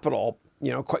venture capital,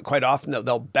 quite often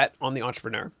they'll bet on the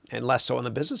entrepreneur and less so on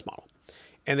the business model.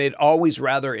 And they'd always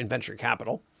rather in venture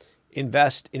capital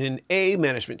invest in an A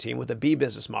management team with a B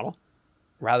business model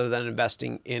rather than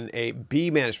investing in a B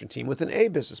management team with an A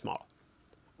business model.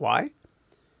 Why?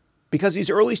 Because these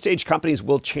early stage companies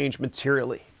will change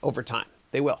materially over time.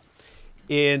 They will.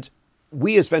 And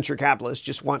we as venture capitalists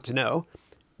just want to know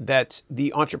that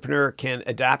the entrepreneur can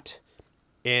adapt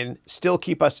and still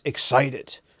keep us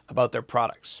excited about their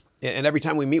products. And every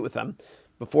time we meet with them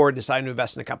before deciding to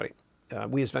invest in a company,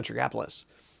 we as venture capitalists,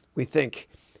 we think,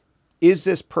 is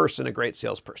this person a great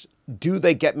salesperson? Do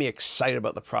they get me excited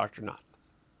about the product or not?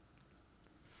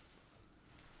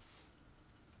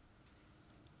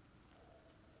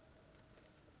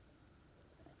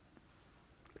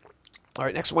 All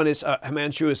right, next one is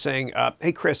Himanshu is saying,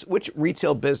 hey, Chris, which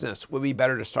retail business would be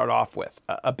better to start off with,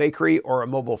 a bakery or a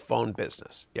mobile phone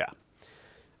business? Yeah.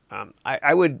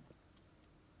 I would...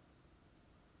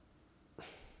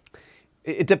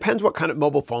 It depends what kind of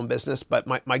mobile phone business, but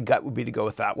my gut would be to go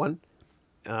with that one.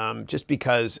 Just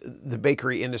because the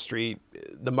bakery industry,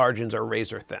 the margins are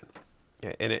razor thin,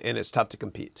 and it's tough to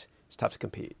compete. It's tough to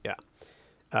compete, yeah.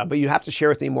 But you have to share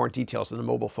with me more details on the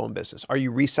mobile phone business. Are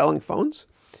you reselling phones?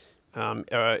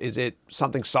 Is it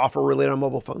something software related on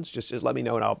mobile phones? Just let me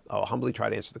know, and I'll humbly try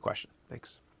to answer the question.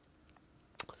 Thanks.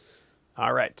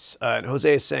 All right. And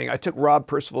Jose is saying, I took Rob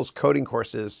Percival's coding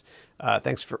courses.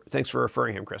 Thanks for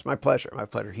referring him, Chris. My pleasure. My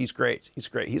pleasure. He's great. He's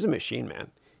great. He's a machine, man.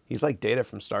 He's like Data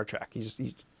from Star Trek.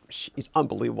 He's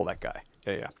unbelievable, that guy.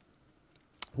 Yeah, yeah.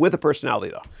 With a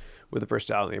personality, though. With a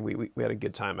personality. We had a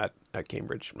good time at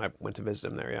Cambridge. I went to visit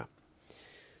him there, yeah.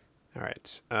 All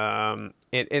right. And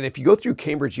if you go through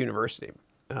Cambridge University,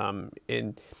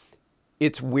 and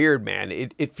it's weird, man.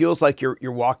 It feels like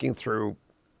you're walking through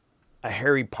a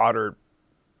Harry Potter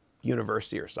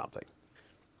university or something.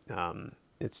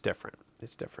 It's different.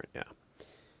 It's different, yeah.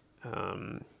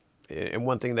 And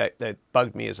one thing that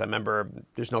bugged me is I remember,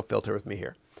 there's no filter with me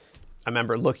here. I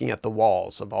remember looking at the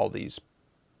walls of all these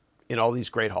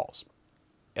great halls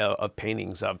of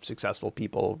paintings of successful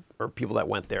people or people that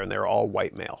went there, and they're all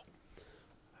white male.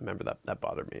 I remember that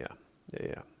bothered me, yeah.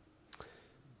 Yeah.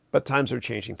 But times are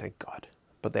changing, thank God.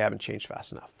 But they haven't changed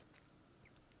fast enough.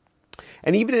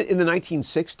 And even in the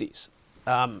 1960s,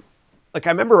 like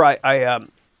I remember I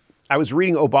was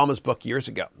reading Obama's book years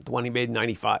ago, the one he made in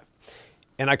 95.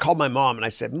 And I called my mom and I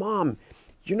said, Mom,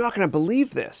 you're not going to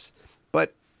believe this,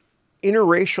 but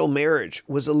interracial marriage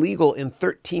was illegal in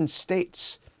 13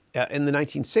 states in the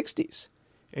 1960s.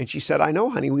 And she said, I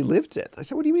know, honey, we lived it. I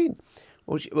said, what do you mean?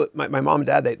 Well, my mom and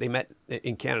dad, they met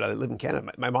in Canada. They live in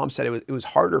Canada. My mom said it was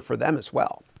harder for them as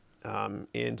well.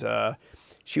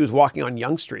 She was walking on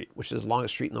Yonge Street, which is the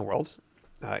longest street in the world,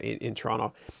 in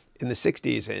Toronto, in the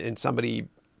 60s, and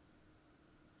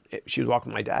she was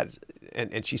walking with my dad,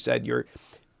 and she said,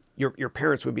 your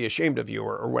parents would be ashamed of you,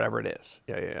 or whatever it is.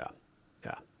 Yeah.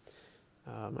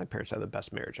 My parents had the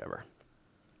best marriage ever.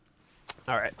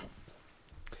 All right.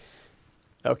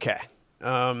 Okay.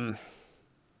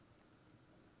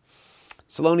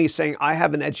 Saloni is saying, I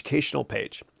have an educational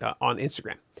page on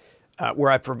Instagram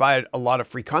where I provide a lot of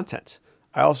free content.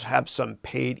 I also have some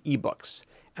paid ebooks,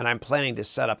 and I'm planning to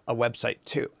set up a website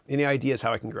too. Any ideas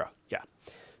how I can grow? Yeah.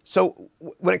 So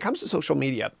when it comes to social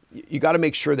media, you got to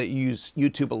make sure that you use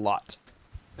YouTube a lot.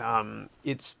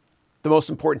 It's the most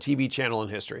important TV channel in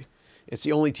history. It's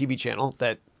the only TV channel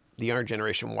that the younger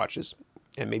generation watches,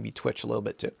 and maybe Twitch a little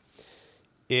bit too.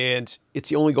 And it's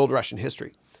the only gold rush in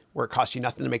history where it costs you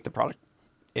nothing to make the product,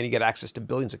 and you get access to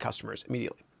billions of customers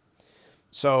immediately.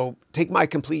 So take my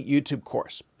complete YouTube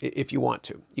course if you want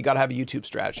to. You got to have a YouTube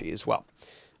strategy as well.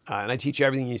 And I teach you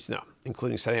everything you need to know,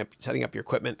 including setting up your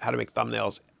equipment, how to make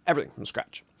thumbnails, everything from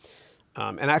scratch.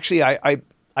 And actually,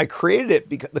 I created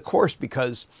it, the course,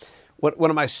 because one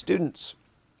of my students,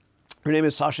 her name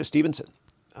is Sasha Stevenson,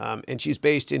 and she's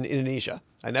based in Indonesia.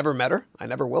 I never met her. I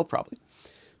never will, probably.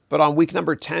 But on week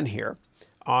number 10 here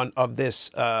of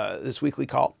this weekly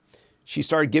call, she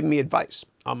started giving me advice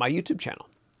on my YouTube channel.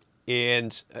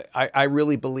 And I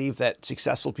really believe that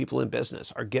successful people in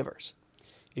business are givers.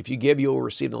 If you give, you will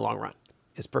receive in the long run.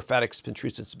 It's prophetic. It's been true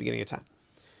since the beginning of time.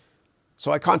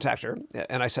 So I contacted her,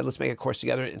 and I said, let's make a course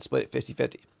together and split it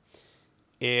 50-50.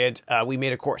 And we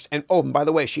made a course. And oh, and by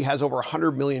the way, she has over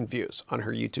 100 million views on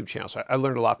her YouTube channel. So I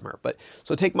learned a lot from her. But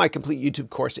so take my complete YouTube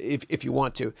course if you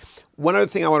want to. One other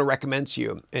thing I want to recommend to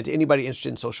you and to anybody interested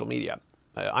in social media,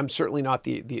 I'm certainly not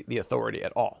the authority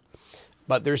at all.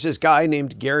 But there's this guy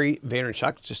named Gary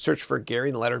Vaynerchuk. Just search for Gary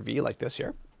in the letter V like this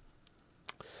here.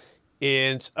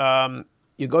 And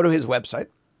you go to his website.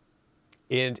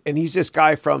 And he's this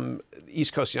guy from the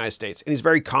East Coast of the United States. And he's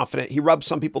very confident. He rubs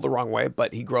some people the wrong way,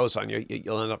 but he grows on you.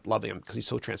 You'll end up loving him because he's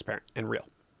so transparent and real.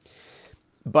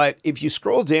 But if you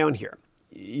scroll down here,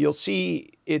 you'll see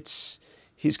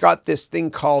he's got this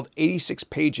thing called 86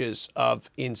 pages of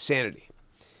insanity.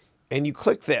 And you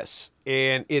click this,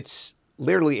 and it's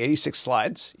literally 86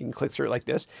 slides. You can click through it like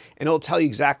this, and it'll tell you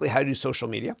exactly how to do social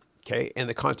media, okay, and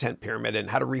the content pyramid, and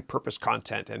how to repurpose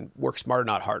content and work smarter,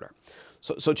 not harder.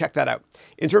 So check that out.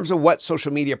 In terms of what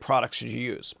social media products should you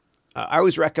use, I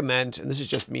always recommend, and this is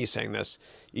just me saying this,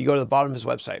 you go to the bottom of his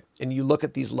website and you look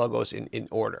at these logos in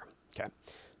order. Okay.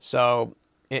 So,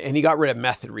 and he got rid of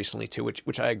Method recently too,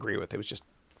 which I agree with. It was just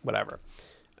whatever.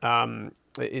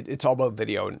 It's all about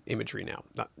video and imagery now,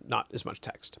 not as much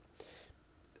text.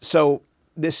 So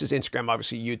this is Instagram,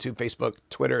 obviously YouTube, Facebook,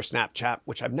 Twitter, Snapchat,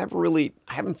 which I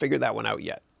haven't figured that one out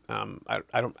yet. I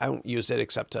don't use it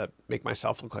except to make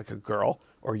myself look like a girl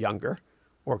or younger,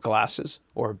 or glasses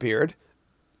or a beard.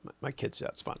 My kids,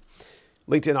 that's fun.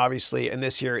 LinkedIn, obviously, and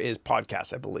this here is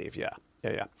podcast, I believe. Yeah.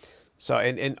 So,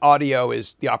 and audio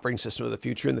is the operating system of the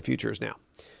future, and the future is now.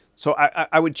 So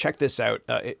I would check this out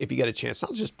if you get a chance.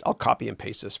 I'll copy and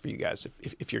paste this for you guys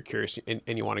if you're curious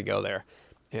and you want to go there.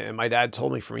 And my dad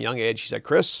told me from a young age, he said,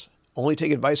 Chris, only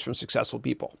take advice from successful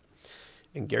people.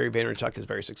 And Gary Vaynerchuk is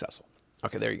very successful.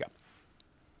 Okay, there you go.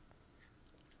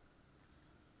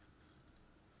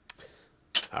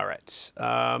 All right.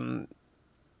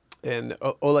 And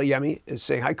Ola Yemi is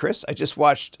saying, hi, Chris. I just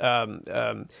watched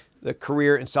the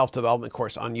career and self-development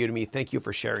course on Udemy. Thank you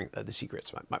for sharing the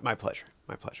secrets. My pleasure.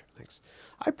 My pleasure. Thanks.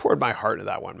 I poured my heart into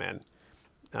that one, man.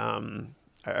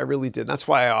 I really did. That's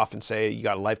why I often say you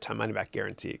got a lifetime money back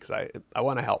guarantee, because I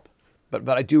want to help. But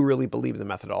I do really believe in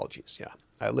the methodologies. Yeah.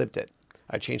 I lived it.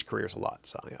 I changed careers a lot.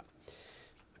 So, yeah.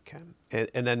 Okay.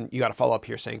 And then you got to follow up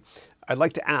here saying, I'd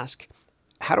like to ask,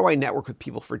 how do I network with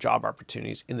people for job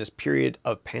opportunities in this period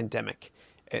of pandemic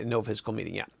and no physical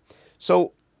meeting? Yeah.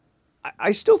 So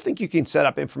I still think you can set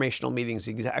up informational meetings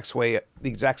the exact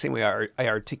same way I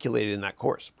articulated in that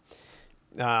course.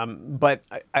 But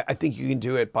I think you can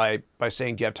do it by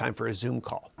saying, do you have time for a Zoom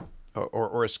call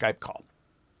or a Skype call?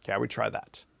 Okay, I would try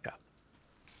that. Yeah.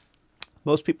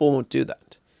 Most people won't do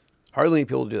that. Hardly any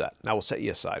people do that. That will set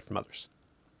you aside from others.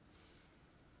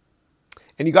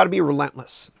 And you got to be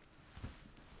relentless.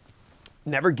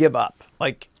 Never give up.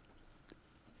 Like,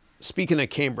 speaking of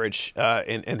Cambridge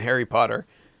and Harry Potter,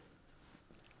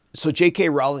 so J.K.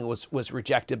 Rowling was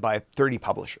rejected by 30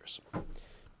 publishers.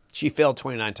 She failed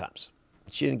 29 times.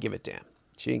 She didn't give a damn.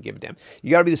 She didn't give a damn. You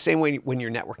got to be the same way when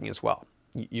you're networking as well.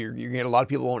 You're going to get a lot of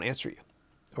people who won't answer you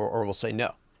or will say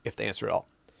no if they answer at all.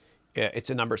 Yeah,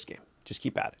 it's a numbers game. Just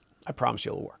keep at it. I promise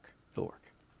you it'll work. It'll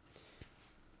work.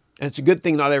 And it's a good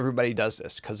thing not everybody does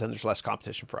this, because then there's less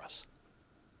competition for us.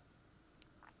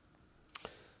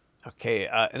 Okay,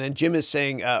 and then Jim is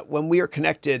saying, when we are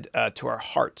connected to our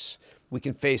hearts, we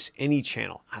can face any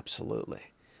channel.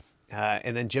 Absolutely.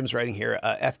 And then Jim's writing here,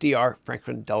 FDR,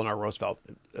 Franklin Delano Roosevelt,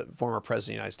 former president of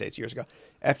the United States years ago.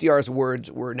 FDR's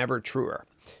words were never truer.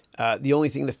 The only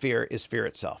thing to fear is fear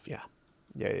itself. Yeah.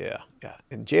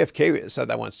 And JFK said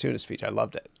that once too in his speech. I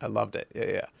loved it.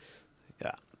 Yeah.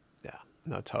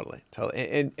 No, totally.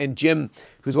 And Jim,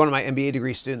 who's one of my MBA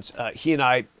degree students, he and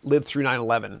I lived through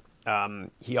 9/11.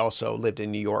 He also lived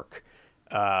in New York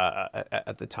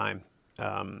at the time.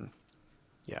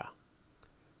 Yeah.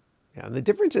 And the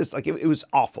difference is, like, it was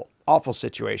awful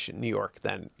situation, New York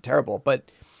then, terrible.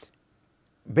 But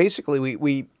basically,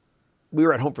 we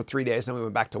were at home for 3 days, then we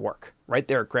went back to work right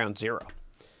there at ground zero.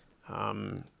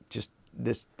 Just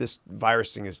this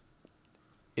virus thing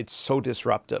it's so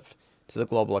disruptive to the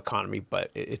global economy,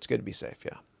 but it's good to be safe.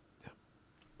 Yeah.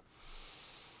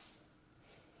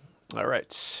 All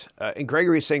right. And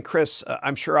Gregory is saying, Chris,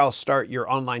 I'm sure I'll start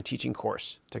your online teaching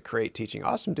course to create teaching.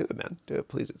 Awesome. Do it, man. Do it,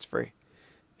 please. It's free.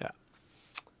 Yeah.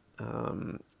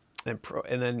 And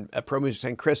then Promus is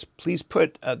saying, Chris, please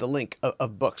put the link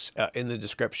of books in the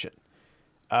description.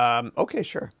 Okay,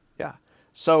 sure. Yeah.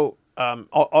 So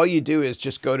all you do is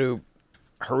just go to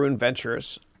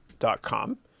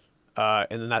harounventures.com. And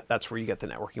then that's where you get the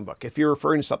networking book. If you're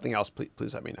referring to something else,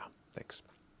 please let me know. Thanks.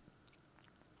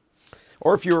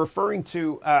 Or if you're referring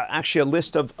to actually a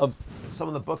list of some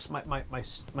of the books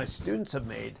my students have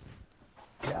made,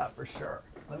 yeah, for sure.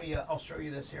 I'll show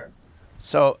you this here.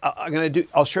 So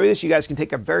I'll show you this. You guys can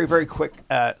take a very, very quick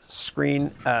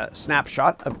screen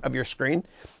snapshot of your screen.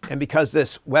 And because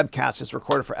this webcast is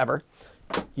recorded forever,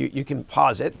 you can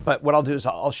pause it. But what I'll do is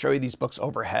I'll show you these books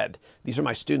overhead. These are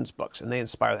my students' books, and they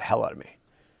inspire the hell out of me.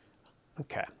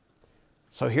 Okay.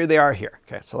 So here they are here.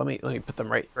 Okay. So let me put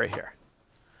them right here.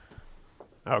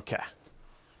 Okay.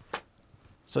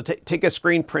 So take a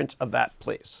screen print of that,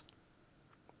 please.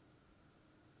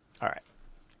 All right.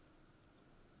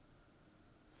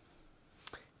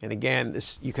 And again,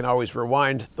 you can always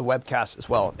rewind the webcast as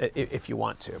well if you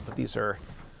want to. But these are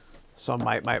some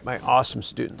of my awesome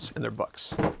students and their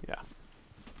books. Yeah.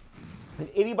 And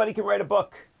anybody can write a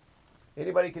book.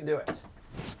 Anybody can do it.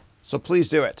 So please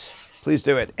do it. Please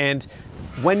do it. And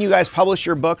when you guys publish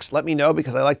your books, let me know,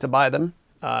 because I like to buy them.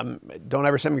 Don't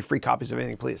ever send me free copies of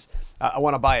anything, please. I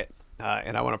want to buy it,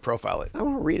 and I want to profile it. I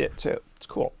want to read it too. It's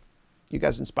cool. You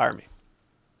guys inspire me.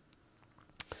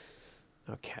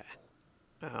 Okay.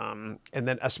 And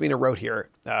then Asmina wrote here,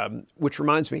 which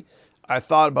reminds me, I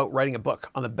thought about writing a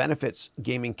book on the benefits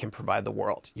gaming can provide the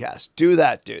world. Yes, do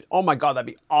that, dude. Oh my God, that'd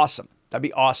be awesome. That'd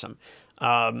be awesome.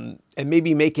 and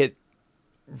maybe make it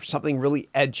something really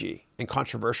edgy and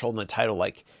controversial in the title,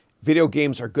 like video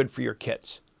games are good for your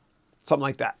kids, something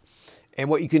like that. And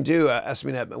what you can do,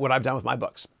 what I've done with my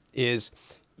books, is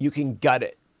you can gut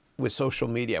it with social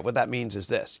media. What that means is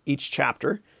this: each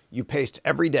chapter you paste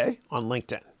every day on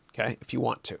LinkedIn, okay, if you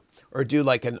want to, or do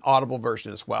like an Audible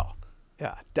version as well.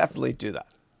 Yeah, definitely do that.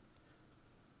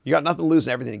 You got nothing to lose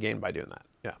and everything to gain by doing that.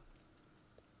 Yeah.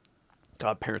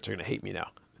 God, parents are going to hate me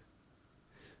now.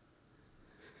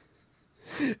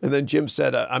 And then Jim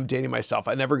said, I'm dating myself.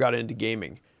 I never got into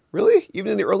gaming. Really?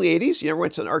 Even in the early 80s? You never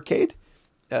went to an arcade?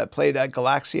 Played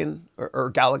Galaxian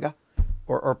or Galaga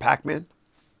or Pac-Man?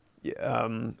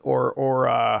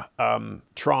 Or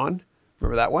Tron?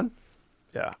 Remember that one?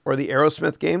 Yeah. Or the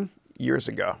Aerosmith game years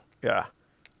ago. Yeah.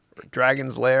 Or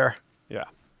Dragon's Lair. Yeah.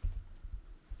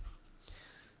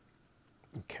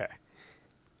 Okay.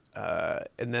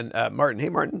 And then Martin. Hey,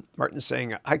 Martin. Martin's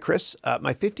saying, hi, Chris.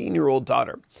 My 15-year-old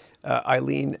daughter,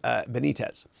 Eileen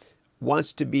Benitez,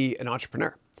 wants to be an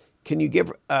entrepreneur. Can you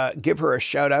give her a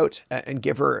shout out and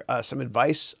give her some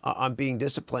advice on being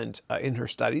disciplined in her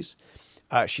studies?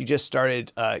 She just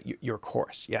started your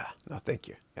course. Yeah. No, thank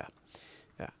you. Yeah.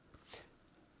 Yeah.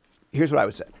 Here's what I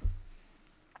would say.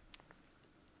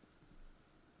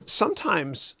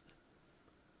 Sometimes,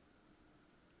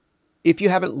 if you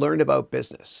haven't learned about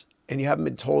business and you haven't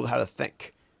been told how to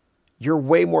think, you're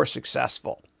way more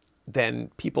successful than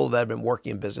people that have been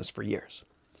working in business for years.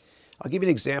 I'll give you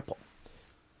an example.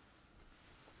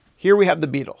 Here we have the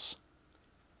Beatles.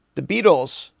 The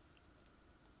Beatles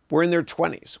were in their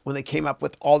 20s when they came up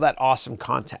with all that awesome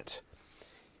content.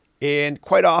 And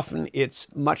quite often it's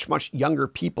much, much younger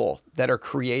people that are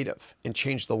creative and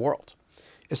change the world,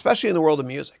 especially in the world of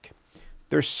music.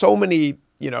 There's so many,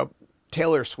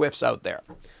 Taylor Swifts out there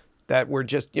that were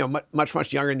just, much,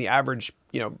 much younger than the average,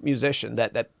 musician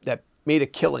that made a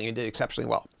killing and did exceptionally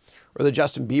well. Or the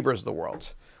Justin Biebers of the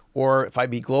world. Or if I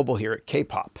be global here,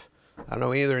 K-pop. I don't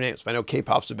know any of their names, but I know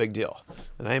K-pop's a big deal.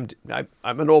 And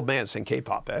I'm an old man saying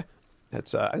K-pop, eh? I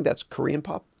think that's Korean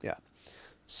pop. Yeah.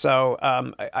 So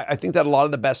I think that a lot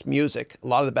of the best music, a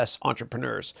lot of the best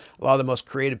entrepreneurs, a lot of the most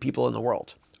creative people in the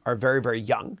world are very, very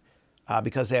young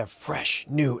because they have fresh,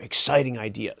 new, exciting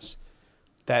ideas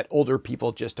that older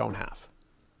people just don't have.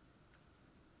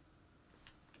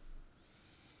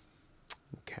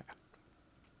 Okay.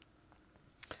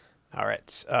 All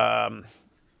right.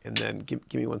 And then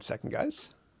give me 1 second,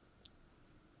 guys.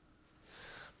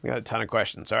 We got a ton of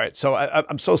questions. All right. So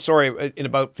I'm so sorry. In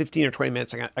about 15 or 20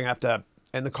 minutes, I'm going to have to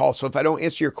end the call. So if I don't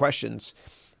answer your questions,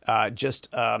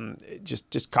 just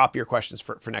copy your questions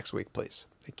for next week, please.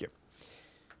 Thank you.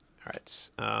 All right.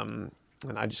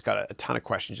 And I just got a ton of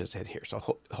questions just hit here. So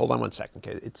hold on 1 second.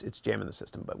 Okay. It's jamming the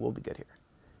system, but we'll be good here.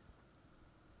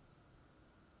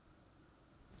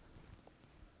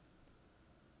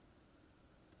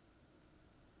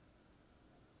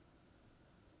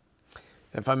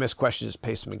 And if I miss questions, just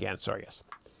paste them again. Sorry, yes.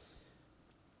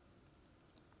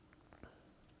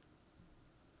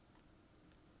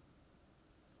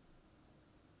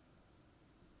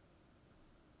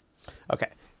 Okay.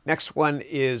 Next one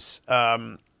is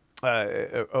Kaushik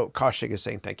is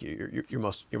saying thank you. You're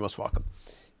most welcome.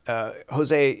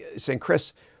 Jose is saying,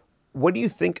 Chris, what do you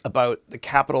think about the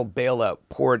capital bailout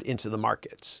poured into the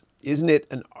markets? Isn't it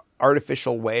an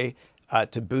artificial way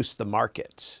to boost the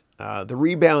market? The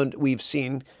rebound we've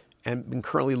seen and been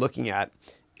currently looking at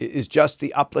is just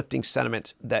the uplifting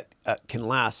sentiment that can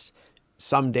last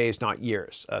some days, not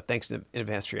years. Thanks in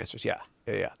advance for your answers. Yeah,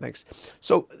 thanks.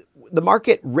 So the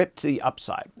market ripped to the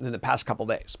upside in the past couple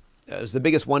of days. It was the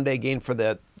biggest one-day gain for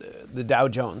the Dow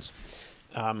Jones,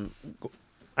 I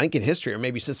think in history, or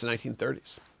maybe since the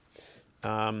 1930s,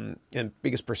 and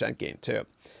biggest percent gain too.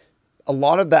 A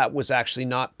lot of that was actually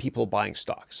not people buying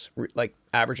stocks, like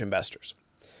average investors.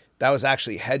 That was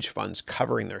actually hedge funds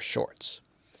covering their shorts.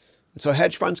 And so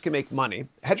hedge funds can make money.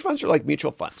 Hedge funds are like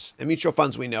mutual funds. And mutual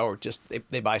funds, we know, are just,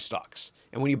 they buy stocks.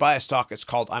 And when you buy a stock, it's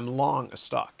called, I'm long a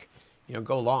stock.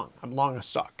 Go long. I'm long a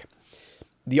stock.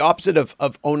 The opposite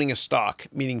of owning a stock,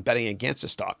 meaning betting against a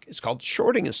stock, is called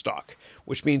shorting a stock,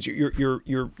 which means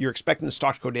you're expecting the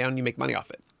stock to go down and you make money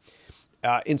off it.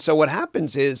 And so what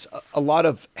happens is a lot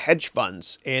of hedge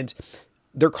funds, and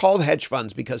they're called hedge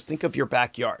funds because think of your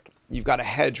backyard. You've got a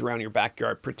hedge around your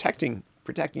backyard, protecting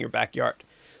your backyard.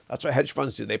 That's what hedge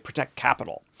funds do. They protect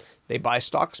capital. They buy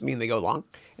stocks, meaning they go long,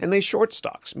 and they short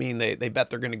stocks, meaning they bet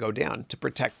they're going to go down to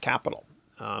protect capital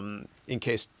in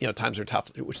case times are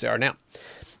tough, which they are now.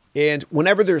 And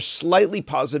whenever there's slightly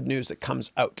positive news that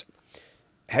comes out,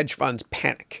 hedge funds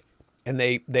panic and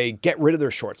they get rid of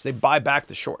their shorts. They buy back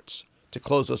the shorts to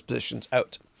close those positions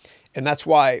out. And that's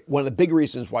why one of the big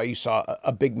reasons why you saw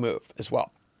a big move as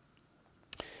well.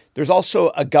 There's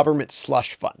also a government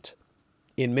slush fund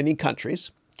in many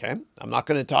countries. Okay, I'm not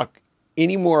going to talk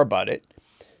any more about it,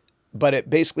 but it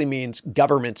basically means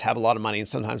governments have a lot of money and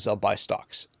sometimes they'll buy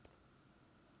stocks.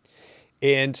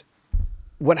 And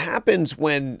what happens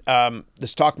when the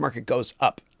stock market goes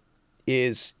up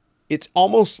is it's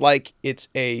almost like it's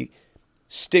a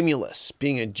stimulus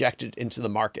being injected into the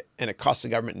market and it costs the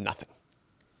government nothing.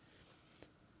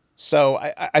 So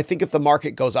I think if the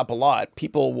market goes up a lot,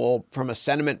 people will, from a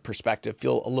sentiment perspective,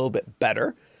 feel a little bit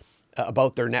better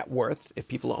about their net worth if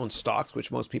people own stocks,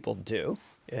 which most people do,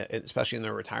 especially in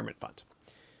their retirement fund.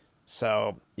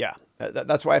 So yeah,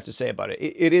 that's what I have to say about it.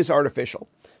 It is artificial,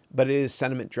 but it is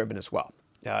sentiment driven as well.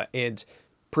 And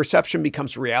perception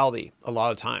becomes reality a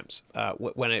lot of times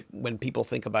when people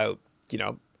think about,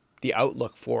 the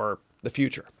outlook for the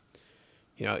future.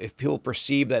 If people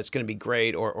perceive that it's going to be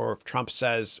great, or if Trump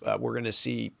says we're going to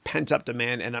see pent-up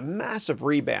demand and a massive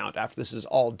rebound after this is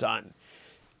all done,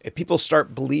 if people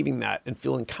start believing that and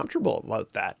feeling comfortable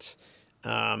about that,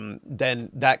 then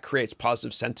that creates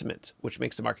positive sentiment, which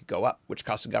makes the market go up, which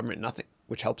costs the government nothing,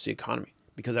 which helps the economy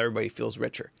because everybody feels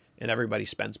richer and everybody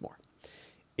spends more.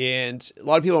 And a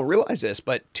lot of people don't realize this,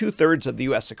 but 2/3 of the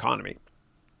U.S. economy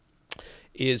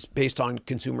is based on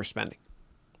consumer spending.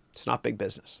 It's not big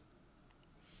business.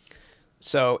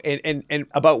 So, and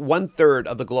about 1/3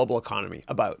 of the global economy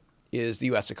is the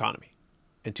U.S. economy,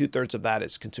 and 2/3 of that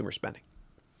is consumer spending.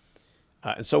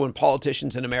 And so when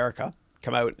politicians in America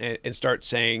come out and start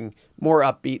saying more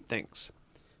upbeat things,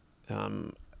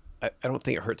 I don't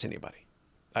think it hurts anybody.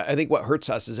 I think what hurts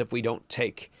us is if we don't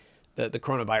take the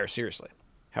coronavirus seriously.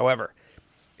 However,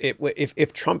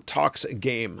 if Trump talks a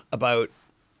game about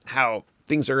how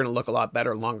things are going to look a lot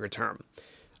better longer term,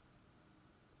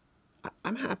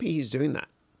 I'm happy he's doing that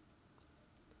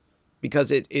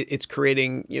because it's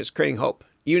creating hope.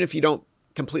 Even if you don't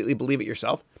completely believe it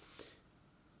yourself,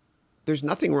 there's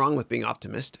nothing wrong with being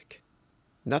optimistic.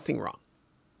 Nothing wrong.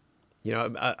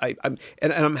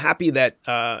 I'm happy that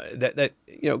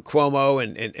Cuomo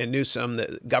and Newsom,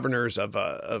 the governors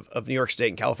of New York State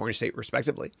and California State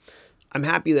respectively, I'm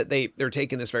happy that they're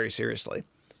taking this very seriously.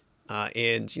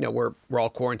 And we're all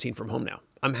quarantined from home now.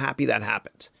 I'm happy that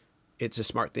happened. It's a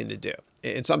smart thing to do.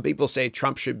 And some people say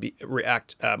Trump should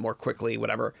react more quickly,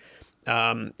 whatever.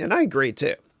 And I agree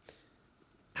too.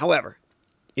 However,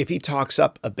 if he talks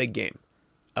up a big game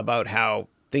about how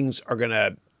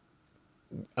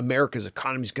America's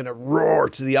economy is going to roar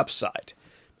to the upside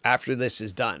after this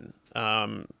is done,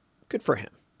 good for him.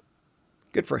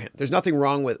 Good for him. There's nothing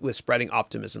wrong with spreading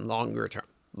optimism longer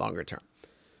term.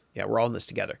 Yeah, we're all in this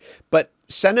together. But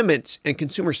sentiment and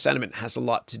consumer sentiment has a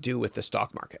lot to do with the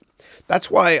stock market.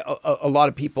 That's why a lot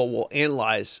of people will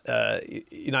analyze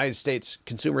United States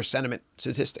consumer sentiment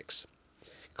statistics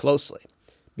closely,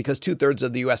 because 2/3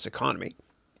 of the U.S. economy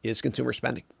is consumer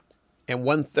spending, and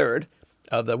 1/3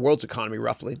 of the world's economy,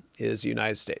 roughly, is the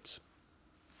United States.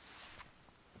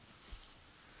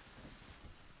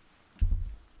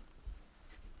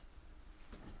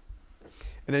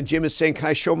 And then Jim is saying, can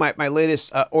I show my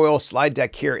latest oil slide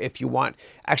deck here if you want?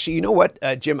 Actually, you know what,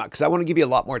 Jim, because I want to give you a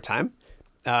lot more time.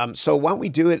 So why don't we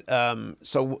do it?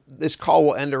 So this call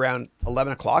will end around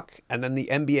 11 o'clock, and then the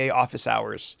NBA office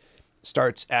hours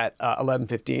starts at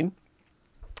 11:15.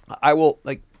 I will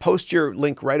post your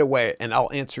link right away, and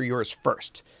I'll answer yours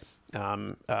first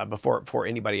before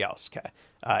anybody else. Okay,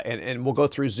 and we'll go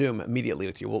through Zoom immediately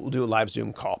with you. We'll do a live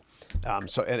Zoom call.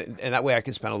 So that way I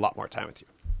can spend a lot more time with you.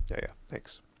 Yeah.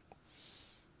 Thanks.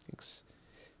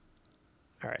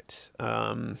 All right.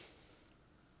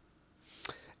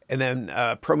 And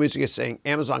then Pro Music is saying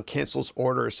Amazon cancels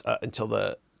orders until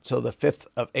the 5th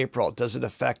of April. Does it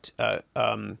affect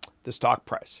the stock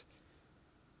price?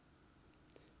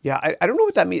 Yeah, I don't know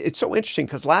what that means. It's so interesting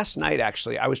because last night,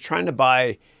 actually, I was trying to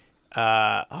buy,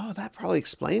 that probably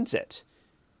explains it.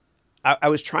 I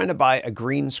was trying to buy a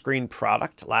green screen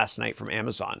product last night from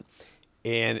Amazon.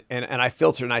 And I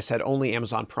filtered and I said only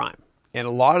Amazon Prime. And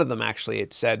a lot of them, actually,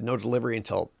 it said no delivery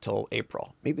until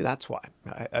April. Maybe that's why.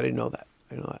 I didn't know that.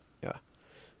 I didn't know that.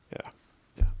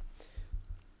 Yeah.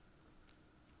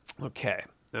 Okay.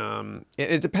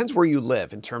 It depends where you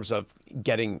live in terms of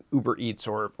getting Uber Eats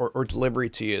or delivery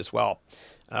to you as well.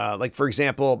 Like, for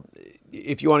example,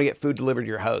 if you want to get food delivered to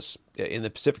your house in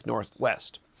the Pacific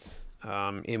Northwest,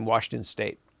 in Washington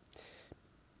State,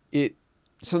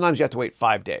 sometimes you have to wait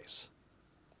 5 days.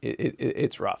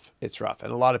 It's rough. It's rough.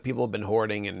 And a lot of people have been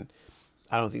hoarding, and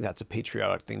I don't think that's a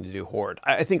patriotic thing to do, hoard.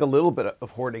 I think a little bit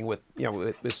of hoarding with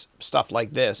stuff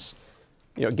like this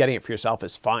you know, getting it for yourself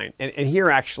is fine. And here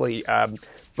actually,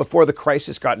 before the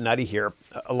crisis got nutty here,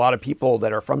 a lot of people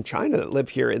that are from China that live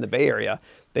here in the Bay Area,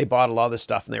 they bought a lot of this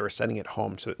stuff and they were sending it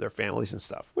home to their families and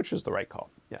stuff, which was the right call.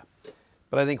 Yeah.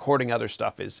 But I think hoarding other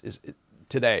stuff is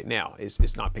today, now,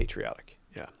 is not patriotic.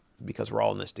 Yeah. Because we're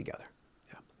all in this together.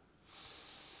 Yeah.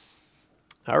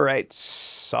 All right.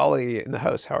 Solly in the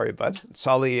house. How are you, bud?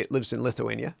 Solly lives in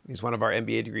Lithuania. He's one of our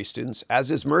MBA degree students,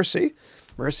 as is Mercy.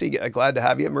 Mercy, glad to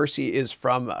have you. Mercy is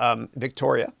from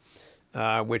Victoria,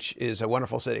 which is a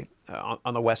wonderful city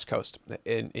on the west coast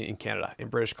in Canada, in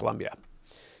British Columbia.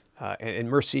 And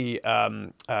Mercy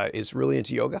is really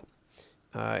into yoga,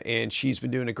 and she's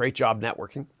been doing a great job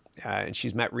networking. And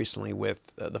she's met recently with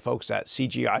the folks at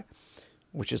CGI,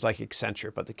 which is like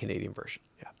Accenture, but the Canadian version.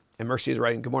 Yeah. And Mercy is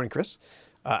writing, "Good morning, Chris.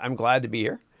 I'm glad to be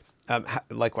here."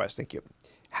 Likewise, thank you.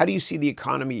 How do you see the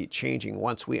economy changing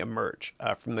once we emerge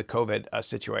from the COVID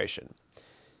situation?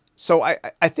 So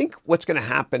I think what's going to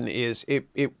happen is it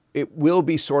will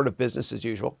be sort of business as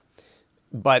usual,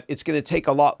 but it's going to take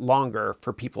a lot longer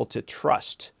for people to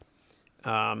trust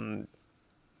going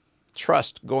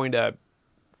to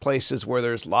places where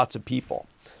there's lots of people.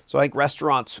 So I think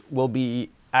restaurants will be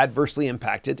adversely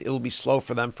impacted. It will be slow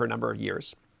for them for a number of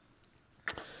years.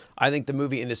 I think the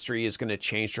movie industry is going to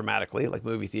change dramatically, like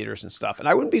movie theaters and stuff. And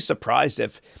I wouldn't be surprised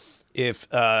if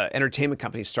entertainment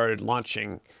companies started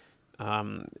launching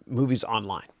movies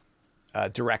online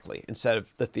directly instead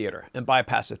of the theater and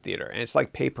bypass the theater. And it's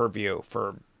like pay-per-view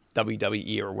for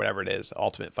WWE or whatever it is,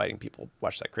 Ultimate Fighting. People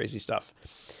watch that crazy stuff.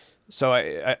 So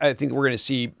I think we're going to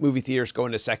see movie theaters go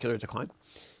into secular decline,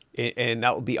 and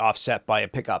that will be offset by a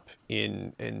pickup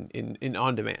in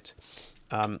on-demand.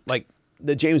 Like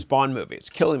the James Bond movie, it's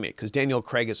killing me because Daniel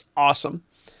Craig is awesome.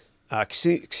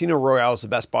 Casino Royale is the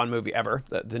best Bond movie ever,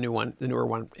 the newer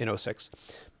one in 2006.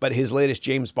 But his latest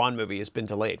James Bond movie has been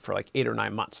delayed for like 8 or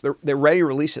 9 months. They're ready to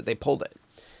release it. They pulled it.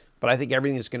 But I think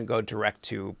everything is going to go direct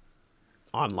to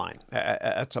online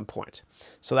at some point.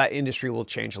 So that industry will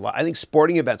change a lot. I think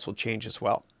sporting events will change as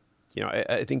well. You know,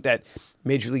 I think that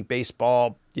Major League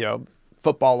Baseball, you know,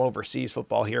 football overseas,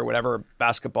 football here, whatever,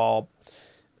 basketball,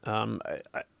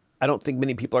 I don't think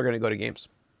many people are going to go to games.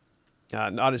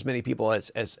 Not as many people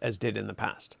as did in the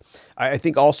past. I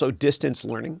think also distance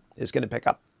learning is going to pick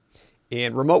up,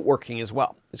 and remote working as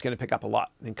well is going to pick up a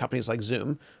lot. And companies like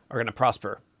Zoom are going to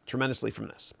prosper tremendously from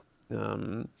this.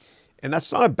 And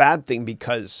that's not a bad thing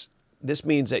because this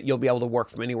means that you'll be able to work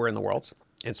from anywhere in the world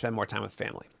and spend more time with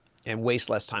family and waste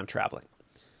less time traveling,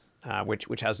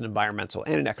 which has an environmental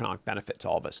and an economic benefit to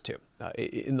all of us too,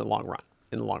 in the long run.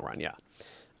 In the long run, yeah.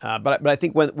 But I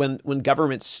think when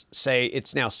governments say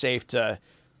it's now safe to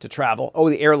travel,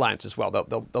 the airlines as well,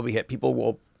 they'll be hit. People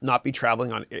will not be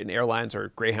traveling in airlines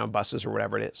or Greyhound buses or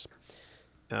whatever it is.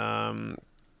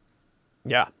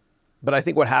 Yeah. But I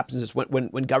think what happens is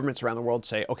when governments around the world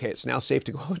say, okay, it's now safe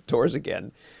to go outdoors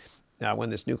again, when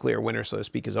this nuclear winter, so to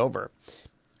speak, is over,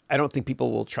 I don't think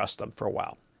people will trust them for a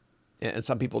while. And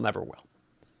some people never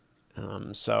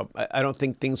will. So I don't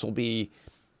think things will be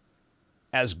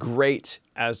as great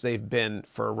as they've been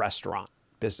for restaurant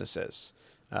businesses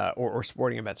or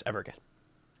sporting events ever again.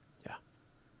 Yeah.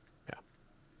 Yeah.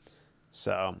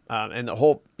 So, and the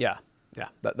whole,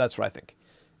 that's what I think.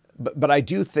 But I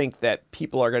do think that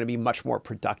people are going to be much more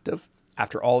productive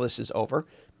after all this is over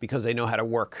because they know how to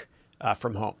work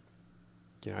from home.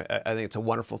 You know, I think it's a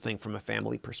wonderful thing from a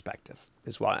family perspective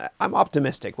as well. I'm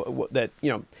optimistic that,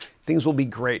 you know, things will be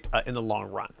great in the long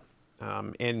run.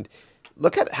 And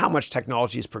look at how much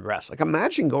technology has progressed. Like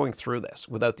imagine going through this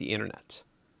without the internet.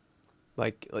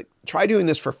 Like try doing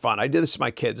this for fun. I did this to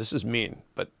my kids. This is mean,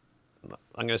 but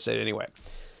I'm going to say it anyway.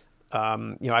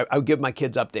 You know, I would give my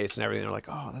kids updates and everything. They're like,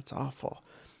 "Oh, that's awful."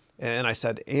 And I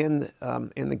said, and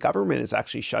the government is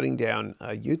actually shutting down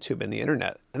YouTube and the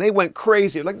internet. And they went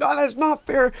crazy. Like, no, that's not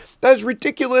fair. That is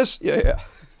ridiculous. Yeah.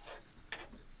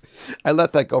 I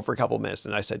let that go for a couple of minutes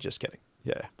and I said, just kidding.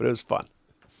 Yeah, but it was fun.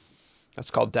 That's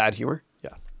called dad humor.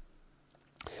 Yeah.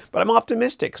 But I'm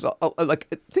optimistic because like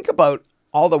think about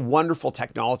all the wonderful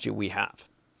technology we have.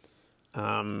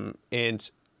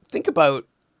 And think about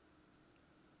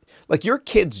like your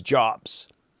kids' jobs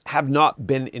have not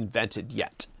been invented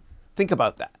yet. Think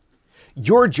about that.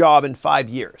 Your job in 5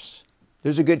 years,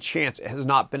 there's a good chance it has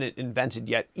not been invented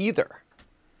yet either.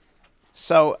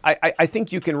 So I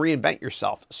think you can reinvent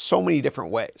yourself so many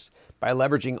different ways by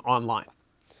leveraging online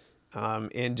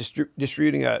and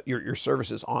distributing your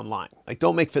services online. Like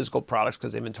don't make physical products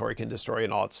because inventory can destroy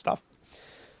and all that stuff.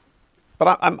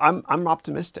 But I'm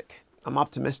optimistic. I'm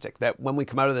optimistic that when we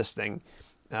come out of this thing,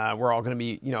 we're all going to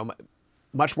be, you know,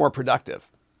 much more productive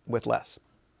with less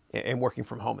and working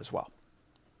from home as well.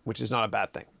 which is not a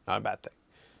bad thing. Not a bad thing.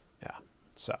 Yeah.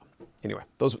 So anyway,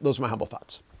 those are my humble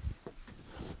thoughts.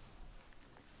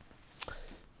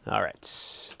 All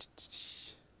right.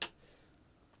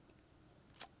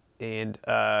 And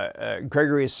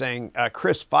Gregory is saying,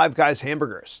 Chris, Five Guys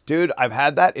hamburgers. Dude, I've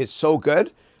had that. It's so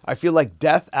good. I feel like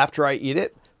death after I eat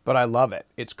it, but I love it.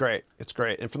 It's great. It's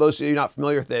great. And for those of you not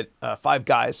familiar with it, Five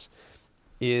Guys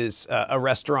is a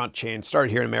restaurant chain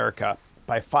started here in America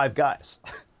by five guys.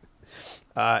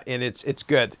 And it's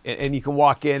good. And you can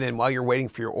walk in, and while you're waiting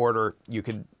for your order, you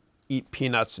can eat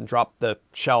peanuts and drop the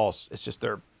shells. It's just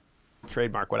their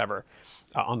trademark, whatever,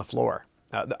 on the floor.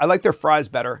 I like their fries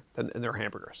better than their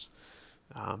hamburgers.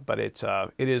 But it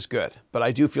is good. But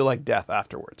I do feel like death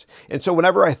afterwards. And so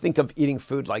whenever I think of eating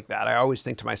food like that, I always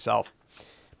think to myself,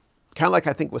 kind of like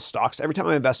I think with stocks. Every time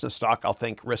I invest in a stock, I'll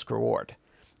think risk reward.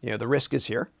 You know, the risk is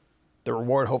here. The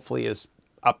reward hopefully is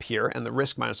up here, and the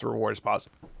risk minus the reward is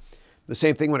positive. The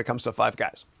same thing when it comes to Five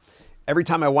Guys. Every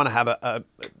time I want to have a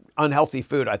unhealthy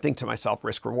food, I think to myself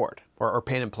risk reward or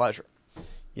pain and pleasure.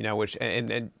 You know, which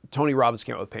and Tony Robbins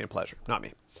came up with pain and pleasure, not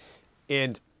me.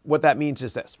 And what that means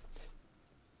is this.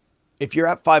 If you're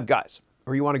at Five Guys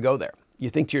or you want to go there, you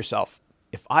think to yourself,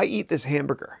 if I eat this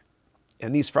hamburger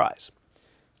and these fries,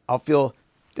 I'll feel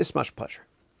this much pleasure.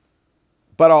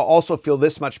 But I'll also feel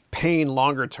this much pain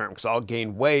longer term because I'll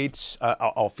gain weight,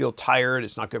 I'll feel tired,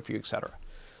 it's not good for you, etc.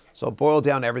 So boil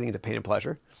down everything to pain and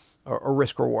pleasure, or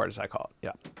risk reward as I call it.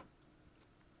 Yeah.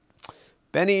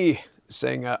 Benny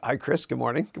saying, hi Chris, good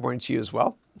morning. Good morning to you as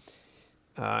well.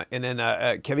 And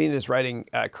then Kevin is writing,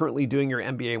 currently doing your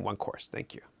MBA in one course.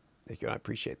 Thank you. Thank you. I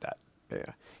appreciate that. Yeah.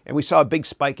 And we saw a big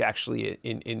spike actually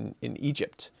in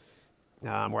Egypt,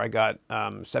 where I got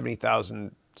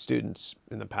 70,000 students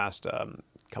in the past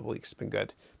couple of weeks. It's been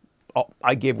good.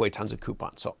 I gave away tons of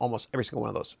coupons. So almost every single one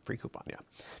of those free coupon. Yeah.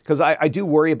 Because I do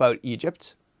worry about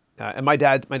Egypt. And my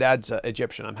dad's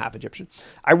Egyptian. I'm half Egyptian.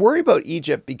 I worry about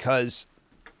Egypt because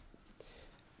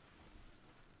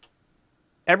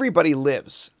everybody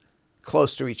lives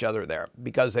close to each other there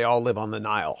because they all live on the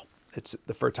Nile. It's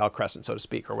the Fertile Crescent, so to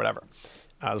speak, or whatever.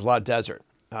 There's a lot of desert.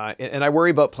 And I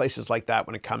worry about places like that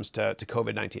when it comes to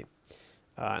COVID-19.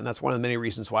 And that's one of the many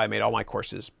reasons why I made all my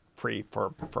courses free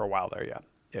for a while there. Yeah.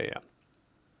 Yeah, yeah.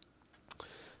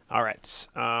 All right.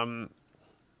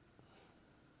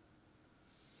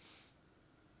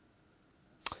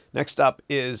 Next up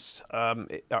is,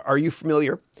 are you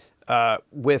familiar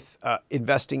with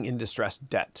investing in distressed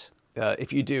debt?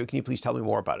 If you do, can you please tell me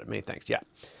more about it? Many thanks. Yeah.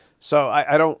 So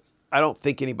I don't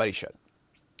think anybody should.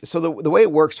 So the way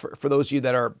it works for those of you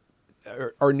that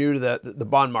are new to the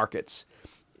bond markets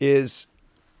is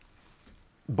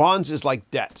bonds is like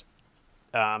debt.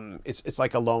 It's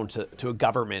like a loan to a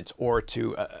government or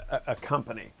to a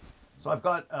company. So I've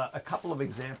got a couple of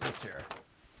examples here.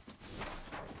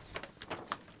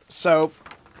 So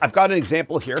I've got an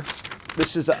example here.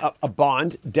 This is a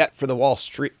bond debt for the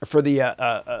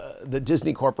the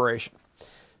Disney Corporation.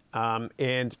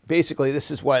 And basically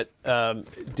this is what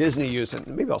Disney used, and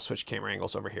maybe I'll switch camera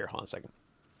angles over here. Hold on a second.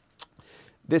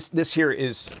 This here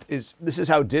is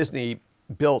how Disney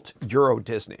built Euro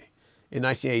Disney in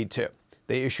 1982.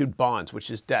 They issued bonds, which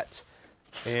is debt.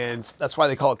 And that's why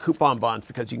they call it coupon bonds,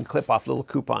 because you can clip off little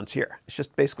coupons here. It's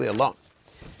just basically a loan.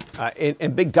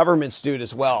 And big governments do it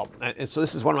as well. And so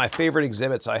this is one of my favorite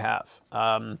exhibits I have.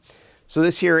 So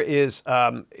this here is,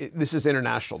 this is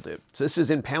international, dude. So this is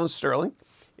in pounds sterling.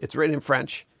 It's written in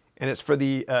French, and it's for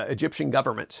the Egyptian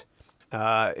government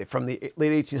from the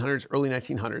late 1800s, early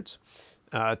 1900s,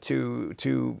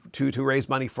 to raise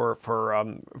money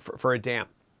for a dam.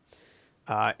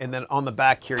 And then on the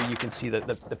back here, you can see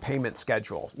the payment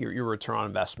schedule, your return on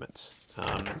investments.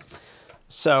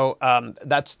 So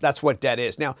that's what debt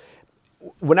is. Now,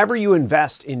 whenever you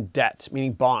invest in debt,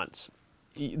 meaning bonds,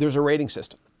 there's a rating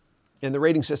system. And the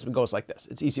rating system goes like this.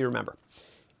 It's easy to remember.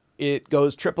 It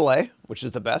goes AAA, which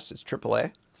is the best. It's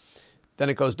AAA. Then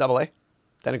it goes AA.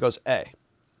 Then it goes A.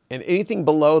 And anything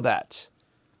below that,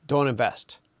 don't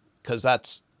invest. Because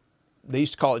they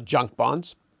used to call it junk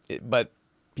bonds, but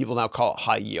people now call it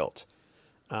high yield.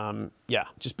 Yeah,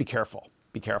 just be careful.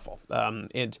 Be careful.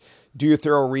 And do your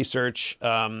thorough research.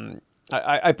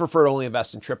 I prefer to only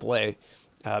invest in AAA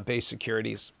based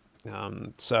securities.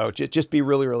 So just be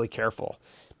really, really careful.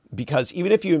 Because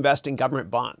even if you invest in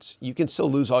government bonds, you can still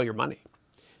lose all your money.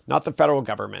 Not the federal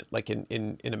government, like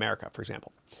in America, for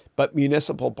example, but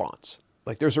municipal bonds.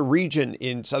 Like there's a region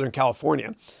in Southern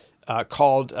California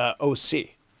called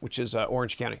OC, which is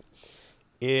Orange County.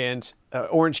 And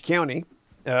Orange County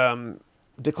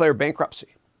declared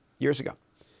bankruptcy years ago.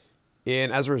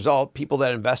 And as a result, people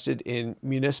that invested in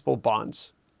municipal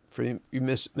bonds for the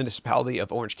municipality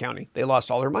of Orange County. They lost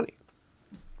all their money.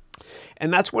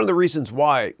 And that's one of the reasons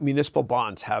why municipal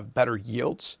bonds have better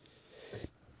yields,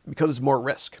 because it's more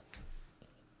risk.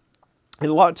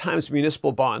 And a lot of times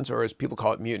municipal bonds, or as people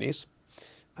call it, munis,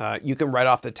 you can write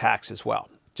off the tax as well,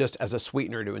 just as a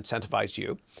sweetener to incentivize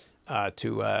you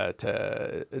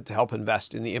to help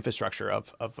invest in the infrastructure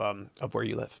of where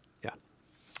you live. Yeah.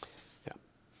 Yeah.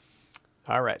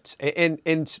 All right.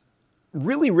 And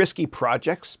really risky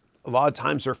projects, a lot of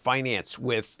times are financed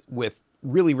with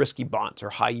really risky bonds or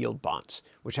high yield bonds,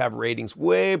 which have ratings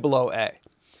way below A.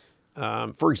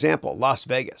 For example, Las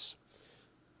Vegas.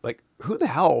 Like, who the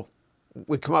hell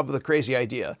would come up with a crazy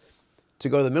idea to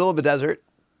go to the middle of a desert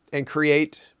and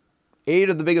create 8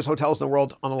 of the biggest hotels in the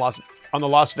world on the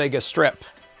Las Vegas Strip?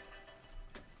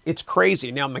 It's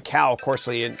crazy. Now, Macau, of course,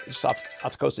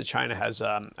 off the coast of China has.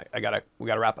 We gotta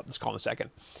wrap up this call in a second.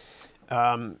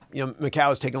 Macau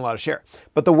has taken a lot of share,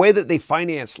 but the way that they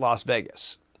financed Las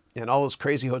Vegas and all those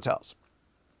crazy hotels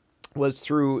was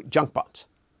through junk bonds.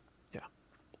 Yeah.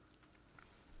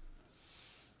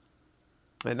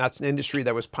 And that's an industry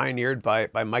that was pioneered by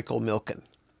Michael Milken,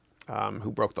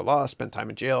 who broke the law, spent time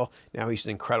in jail. Now he's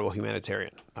an incredible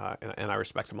humanitarian, and I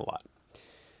respect him a lot.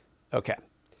 Okay.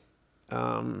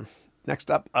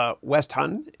 Next up, West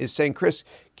Hun is saying, Chris,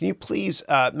 can you please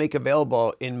make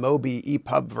available in Mobi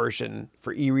EPUB version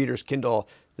for e-readers Kindle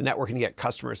the networking to get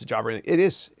customers the job? It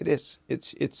is. It's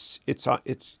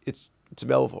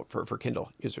available for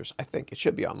Kindle users. I think it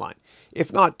should be online.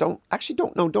 If not, don't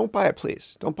buy it,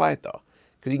 please. Don't buy it though,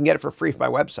 because you can get it for free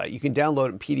from my website. You can download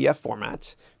it in PDF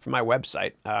formats from my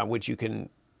website, which you can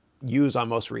use on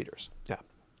most readers. Yeah.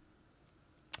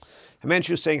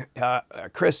 Himanshu is saying,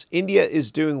 Chris, India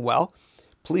is doing well.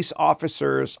 Police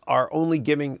officers are only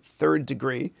giving third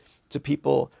degree to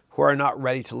people who are not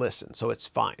ready to listen, so it's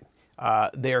fine.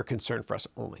 They are concerned for us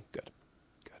only. Good.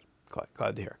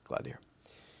 Glad to hear.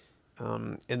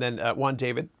 And then Juan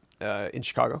David in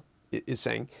Chicago is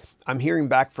saying, I'm hearing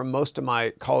back from most of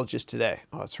my colleges today.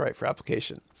 Oh, that's right, for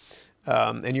application.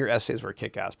 And your essays were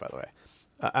kick-ass, by the way.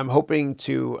 I'm hoping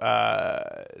to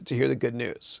hear the good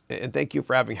news. And thank you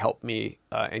for having helped me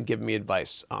and given me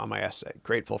advice on my essay.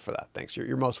 Grateful for that. Thanks.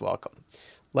 You're most welcome.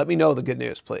 Let me know the good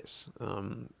news, please,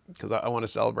 because I want to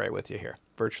celebrate with you here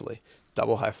virtually.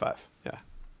 Double high five. Yeah.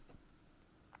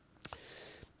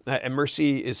 And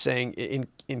Mercy is saying,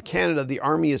 in Canada, the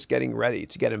Army is getting ready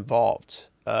to get involved.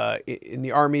 In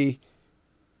the Army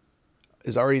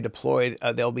is already deployed.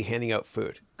 They'll be handing out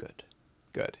food. Good.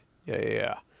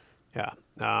 Yeah.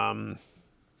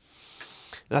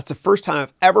 That's the first time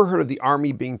I've ever heard of the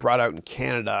Army being brought out in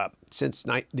Canada since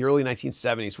the early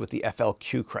 1970s with the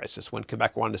FLQ crisis, when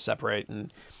Quebec wanted to separate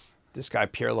and this guy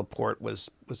Pierre Laporte was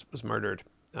murdered,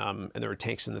 and there were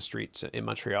tanks in the streets in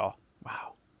Montreal.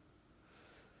 Wow.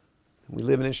 We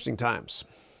live in interesting times.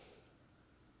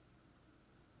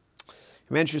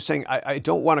 Himanshu saying, I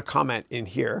don't want to comment in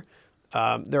here.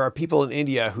 There are people in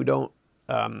India who don't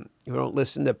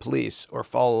listen to police or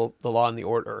follow the law and the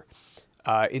order.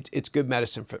 It's good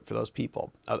medicine for those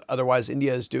people. Otherwise,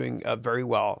 India is doing very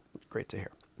well. Great to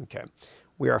hear. Okay.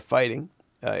 We are fighting.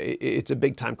 It's a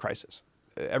big time crisis.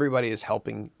 Everybody is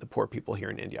helping the poor people here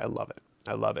in India. I love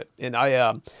it. And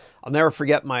I'll never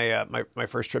forget my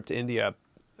first trip to India.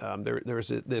 There was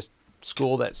this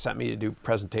school that sent me to do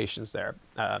presentations there.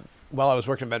 While I was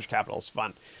working in venture capital, it's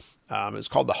fun. It was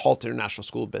called the Halt International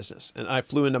School of Business. And I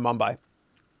flew into Mumbai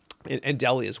and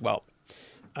Delhi as well.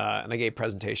 And I gave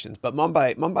presentations. But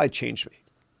Mumbai changed me.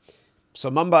 So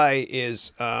Mumbai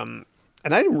is, and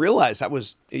I didn't realize it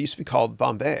used to be called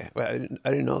Bombay. I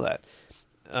didn't know that.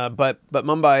 But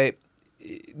Mumbai,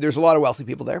 there's a lot of wealthy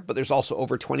people there, but there's also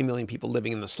over 20 million people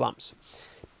living in the slums.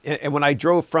 And when I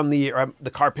drove from the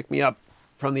car picked me up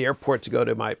from the airport to go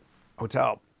to my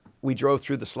hotel, we drove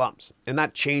through the slums. And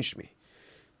that changed me.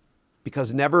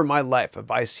 Because never in my life have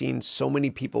I seen so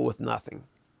many people with nothing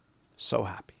so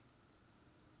happy.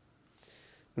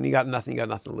 When you got nothing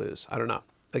to lose. I don't know.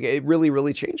 Like, it really,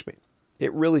 really changed me.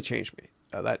 It really changed me,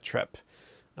 that trip.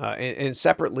 And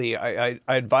separately, I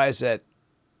advise that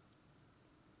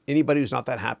anybody who's not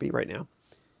that happy right now,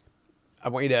 I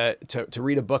want you to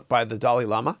read a book by the Dalai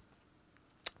Lama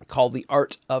called The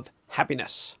Art of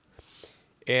Happiness.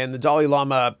 And the Dalai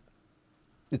Lama,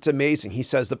 it's amazing. He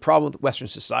says the problem with Western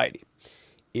society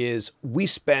is we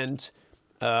spend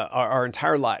our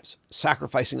entire lives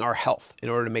sacrificing our health in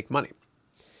order to make money.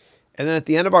 And then at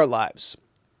the end of our lives,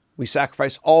 we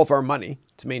sacrifice all of our money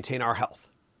to maintain our health.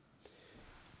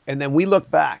 And then we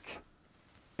look back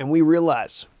and we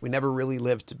realize we never really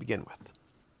lived to begin with.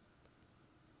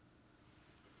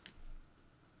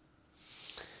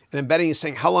 And embedding is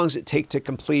saying, how long does it take to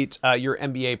complete your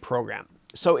MBA program?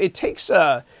 So it takes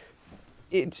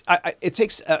it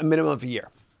takes a minimum of a year.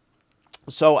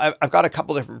 So I've got a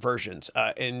couple different versions,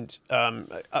 and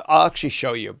I'll actually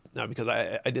show you because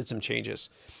I did some changes.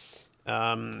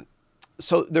 So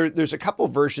there's a couple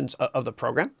versions of the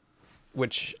program,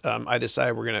 which I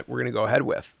decided we're gonna go ahead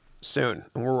with soon,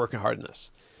 and we're working hard on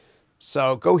this.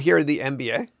 So go here to the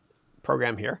MBA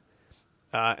program here,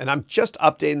 and I'm just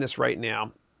updating this right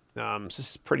now. So this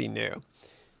is pretty new.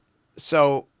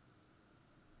 So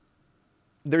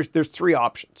there's three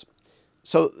options.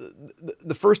 So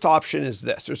the first option is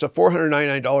this. There's a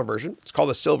 $499 version. It's called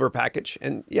a silver package,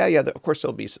 and yeah, of course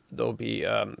there'll be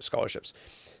scholarships.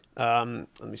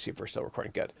 Let me see if we're still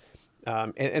recording. Good.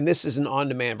 And this is an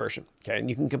on-demand version. Okay, and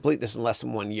you can complete this in less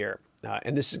than 1 year.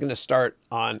 And this is going to start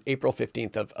on April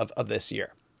 15th of this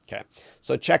year. Okay,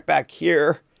 so check back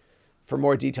here for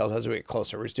more details as we get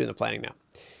closer. We're just doing the planning now.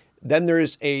 Then there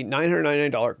is a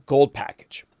 $999 gold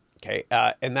package. Okay,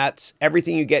 and that's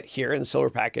everything you get here in the silver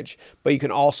package, but you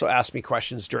can also ask me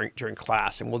questions during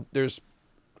class. And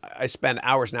I spend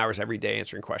hours and hours every day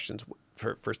answering questions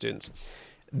for students.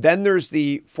 Then there's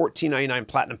the $14.99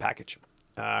 platinum package,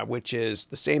 which is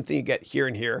the same thing you get here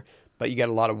and here, but you get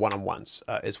a lot of one-on-ones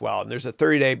as well. And there's a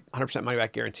 30-day 100%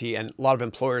 money-back guarantee, and a lot of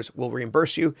employers will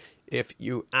reimburse you if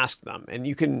you ask them. And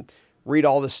you can read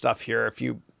all this stuff here. If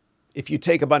you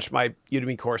take a bunch of my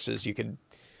Udemy courses, you can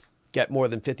get more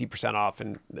than 50% off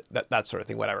and that sort of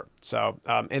thing, whatever. So,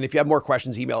 and if you have more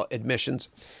questions, email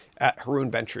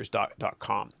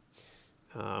admissions@harounventures.com.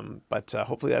 But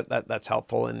hopefully that's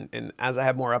helpful. And as I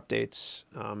have more updates,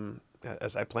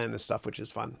 as I plan this stuff, which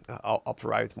is fun, I'll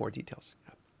provide with more details.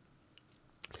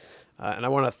 And I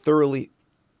want to thoroughly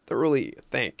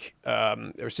thank,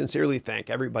 or sincerely thank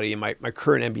everybody in my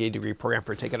current MBA degree program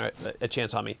for taking a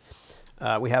chance on me.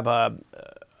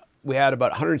 We had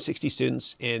about 160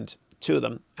 students, and 2 of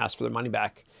them asked for their money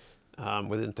back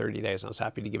within 30 days. And I was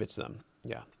happy to give it to them.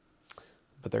 Yeah,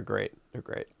 but they're great. They're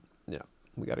great. Yeah,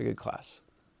 we got a good class.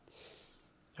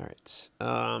 All right.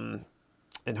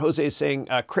 And Jose is saying,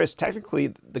 Chris,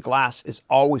 technically the glass is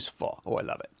always full. Oh, I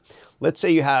love it. Let's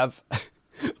say you have,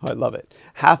 I love it.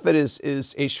 Half of it is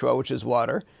H2O, which is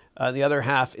water. The other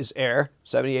half is air,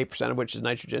 78% of which is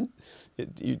nitrogen.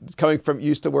 It's coming from,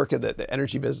 used to work in the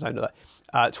energy business, I know that.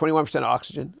 21%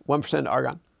 oxygen, 1%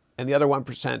 argon, and the other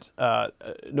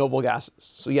 1% noble gases.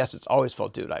 So yes, it's always full.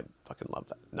 Dude, I fucking love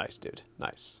that. Nice, dude.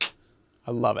 Nice.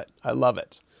 I love it. I love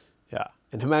it. Yeah.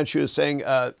 And Himanshu is saying,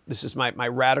 this is my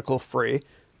radical free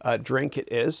drink. It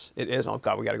is. It is. Oh,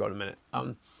 God, we got to go in a minute.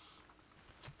 All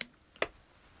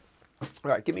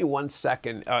right, give me 1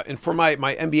 second. And for my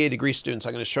MBA degree students,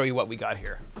 I'm going to show you what we got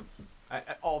here.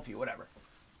 All of you, whatever.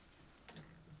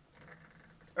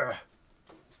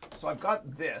 So I've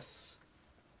got this.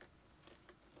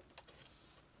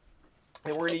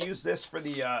 And we're going to use this for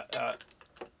the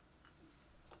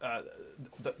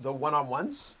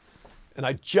one-on-ones. And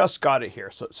I just got it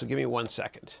here, so give me 1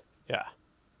 second. Yeah.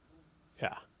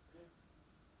 Yeah.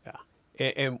 Yeah.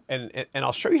 And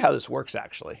I'll show you how this works,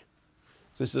 actually.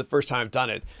 This is the first time I've done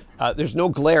it. There's no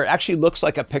glare. It actually looks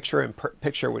like a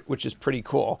picture-in-picture, which is pretty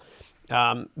cool.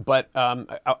 But I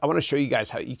want to show you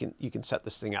guys how you can set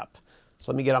this thing up.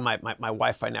 So let me get on my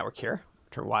Wi-Fi network here.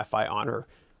 Turn Wi-Fi on, or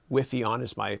Wi-Fi on,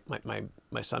 as my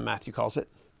son Matthew calls it.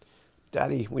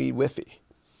 Daddy, we need Wi-Fi.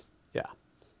 Yeah.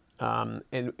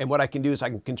 And what I can do is I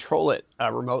can control it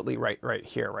remotely right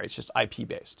here, right? It's just IP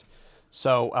based.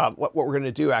 So what we're going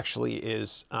to do actually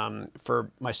is for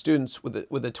my students with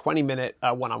the 20-minute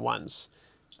one-on-ones,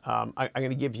 I'm going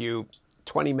to give you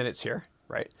 20 minutes here,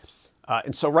 right?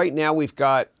 And so right now we've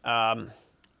got,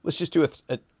 let's just do a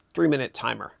 3-minute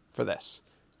timer for this,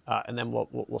 and then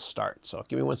we'll start. So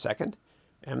give me 1 second.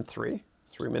 M3,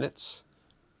 3 minutes.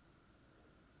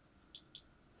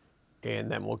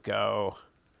 And then we'll go,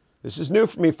 this is new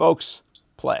for me, folks.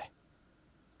 Play.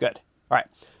 Good. All right.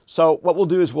 So what we'll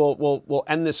do is we'll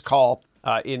end this call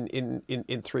in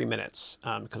 3 minutes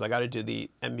because I got to do the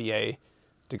MBA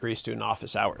degree student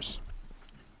office hours.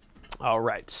 All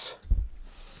right.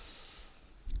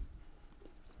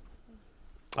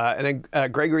 And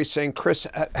then Gregory's saying, Chris,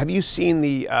 have you seen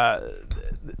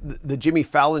the Jimmy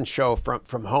Fallon show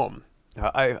from home?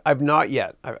 I've not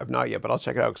yet. I've not yet, but I'll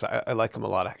check it out because I like him a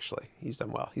lot, actually. He's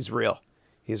done well. He's real.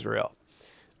 He's real.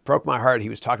 Broke my heart. He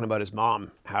was talking about his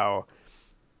mom, how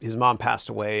his mom passed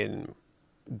away, and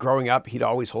growing up, he'd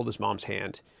always hold his mom's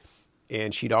hand,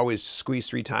 and she'd always squeeze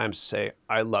 3 times to say,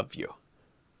 I love you.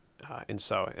 And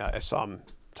so I saw him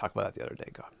talk about that the other day.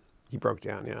 God, he broke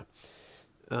down, yeah.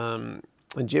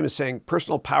 And Jim is saying,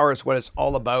 personal power is what it's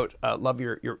all about. Love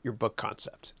your book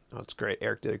concept. Oh, that's great.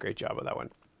 Eric did a great job with that one.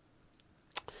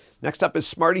 Next up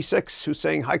is Smarty6, who's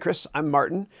saying, hi, Chris. I'm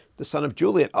Martin, the son of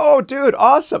Julian. Oh, dude,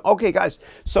 awesome. Okay, guys.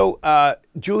 So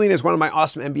Julian is one of my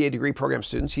awesome MBA degree program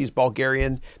students. He's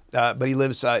Bulgarian, but he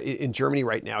lives in Germany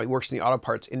right now. He works in the auto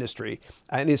parts industry.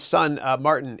 And his son,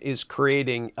 Martin, is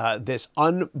creating this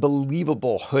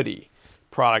unbelievable hoodie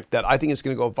product that I think is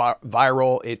going to go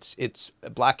viral. It's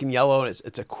black and yellow, and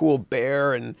it's a cool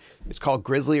bear, and it's called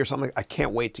Grizzly or something. I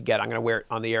can't wait to get it. I'm going to wear it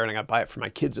on the air, and I'm going to buy it for my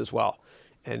kids as well.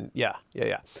 And yeah.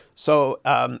 So,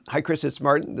 hi, Chris, it's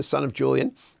Martin, the son of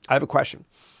Julian. I have a question.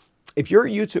 If you're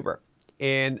a YouTuber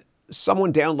and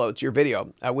someone downloads your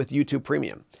video with YouTube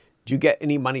Premium, do you get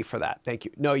any money for that? Thank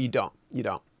you. No, you don't. You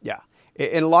don't. Yeah.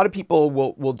 And a lot of people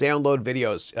will download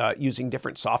videos using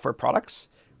different software products,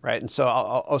 right? And so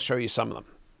I'll show you some of them,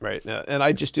 right? And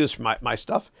I just do this for my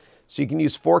stuff. So you can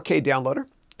use 4K Downloader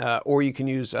or you can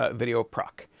use Video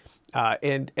Proc.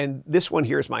 And this one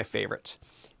here is my favorite.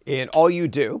 And all you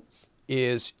do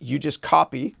is you just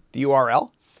copy the URL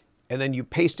and then you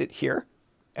paste it here,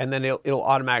 and then it'll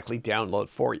automatically download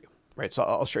for you, right? So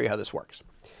I'll show you how this works.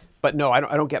 But no, I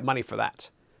don't get money for that.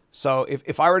 So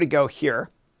if I were to go here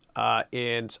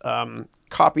and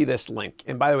copy this link,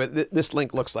 and by the way, this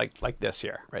link looks like this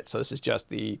here, right? So this is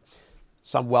just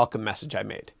some welcome message I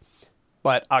made.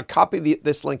 But I'll copy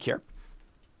this link here,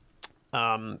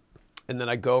 and then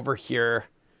I go over here.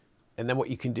 And then what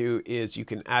you can do is you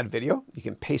can add video, you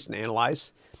can paste and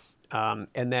analyze. And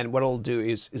then what it'll do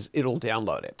is it'll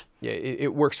download it. Yeah,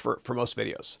 it works for most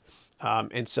videos.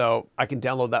 And so I can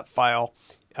download that file.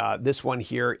 This one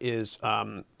here is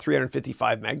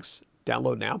 355 megs.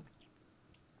 Download now.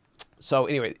 So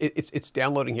anyway, it's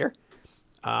downloading here.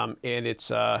 And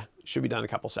it's should be done in a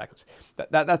couple seconds.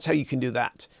 That's how you can do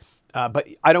that. But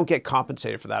I don't get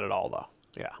compensated for that at all, though.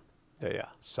 Yeah.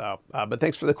 So, but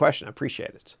thanks for the question. I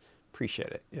appreciate it. Appreciate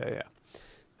it. Yeah.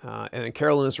 And then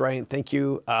Carolyn is writing, thank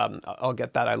you. I'll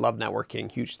get that. I love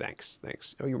networking. Huge thanks.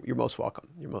 Thanks. Oh, you're most welcome.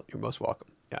 You're most welcome.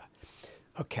 Yeah.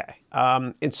 Okay.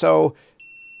 And so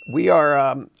we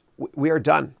are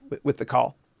done with the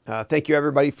call. Thank you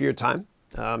everybody for your time.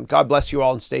 God bless you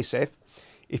all and stay safe.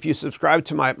 If you subscribe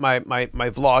to my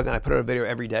vlog, and I put out a video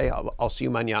every day, I'll see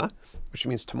you mañana, which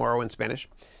means tomorrow in Spanish.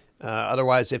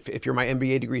 Otherwise, if you're my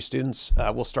MBA degree students,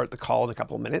 we'll start the call in a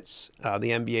couple of minutes, the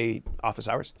MBA office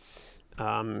hours.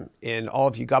 And all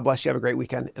of you, God bless you. Have a great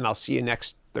weekend. And I'll see you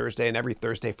next Thursday and every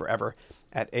Thursday forever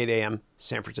at 8 a.m.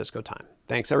 San Francisco time.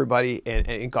 Thanks, everybody.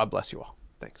 And God bless you all.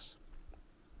 Thanks.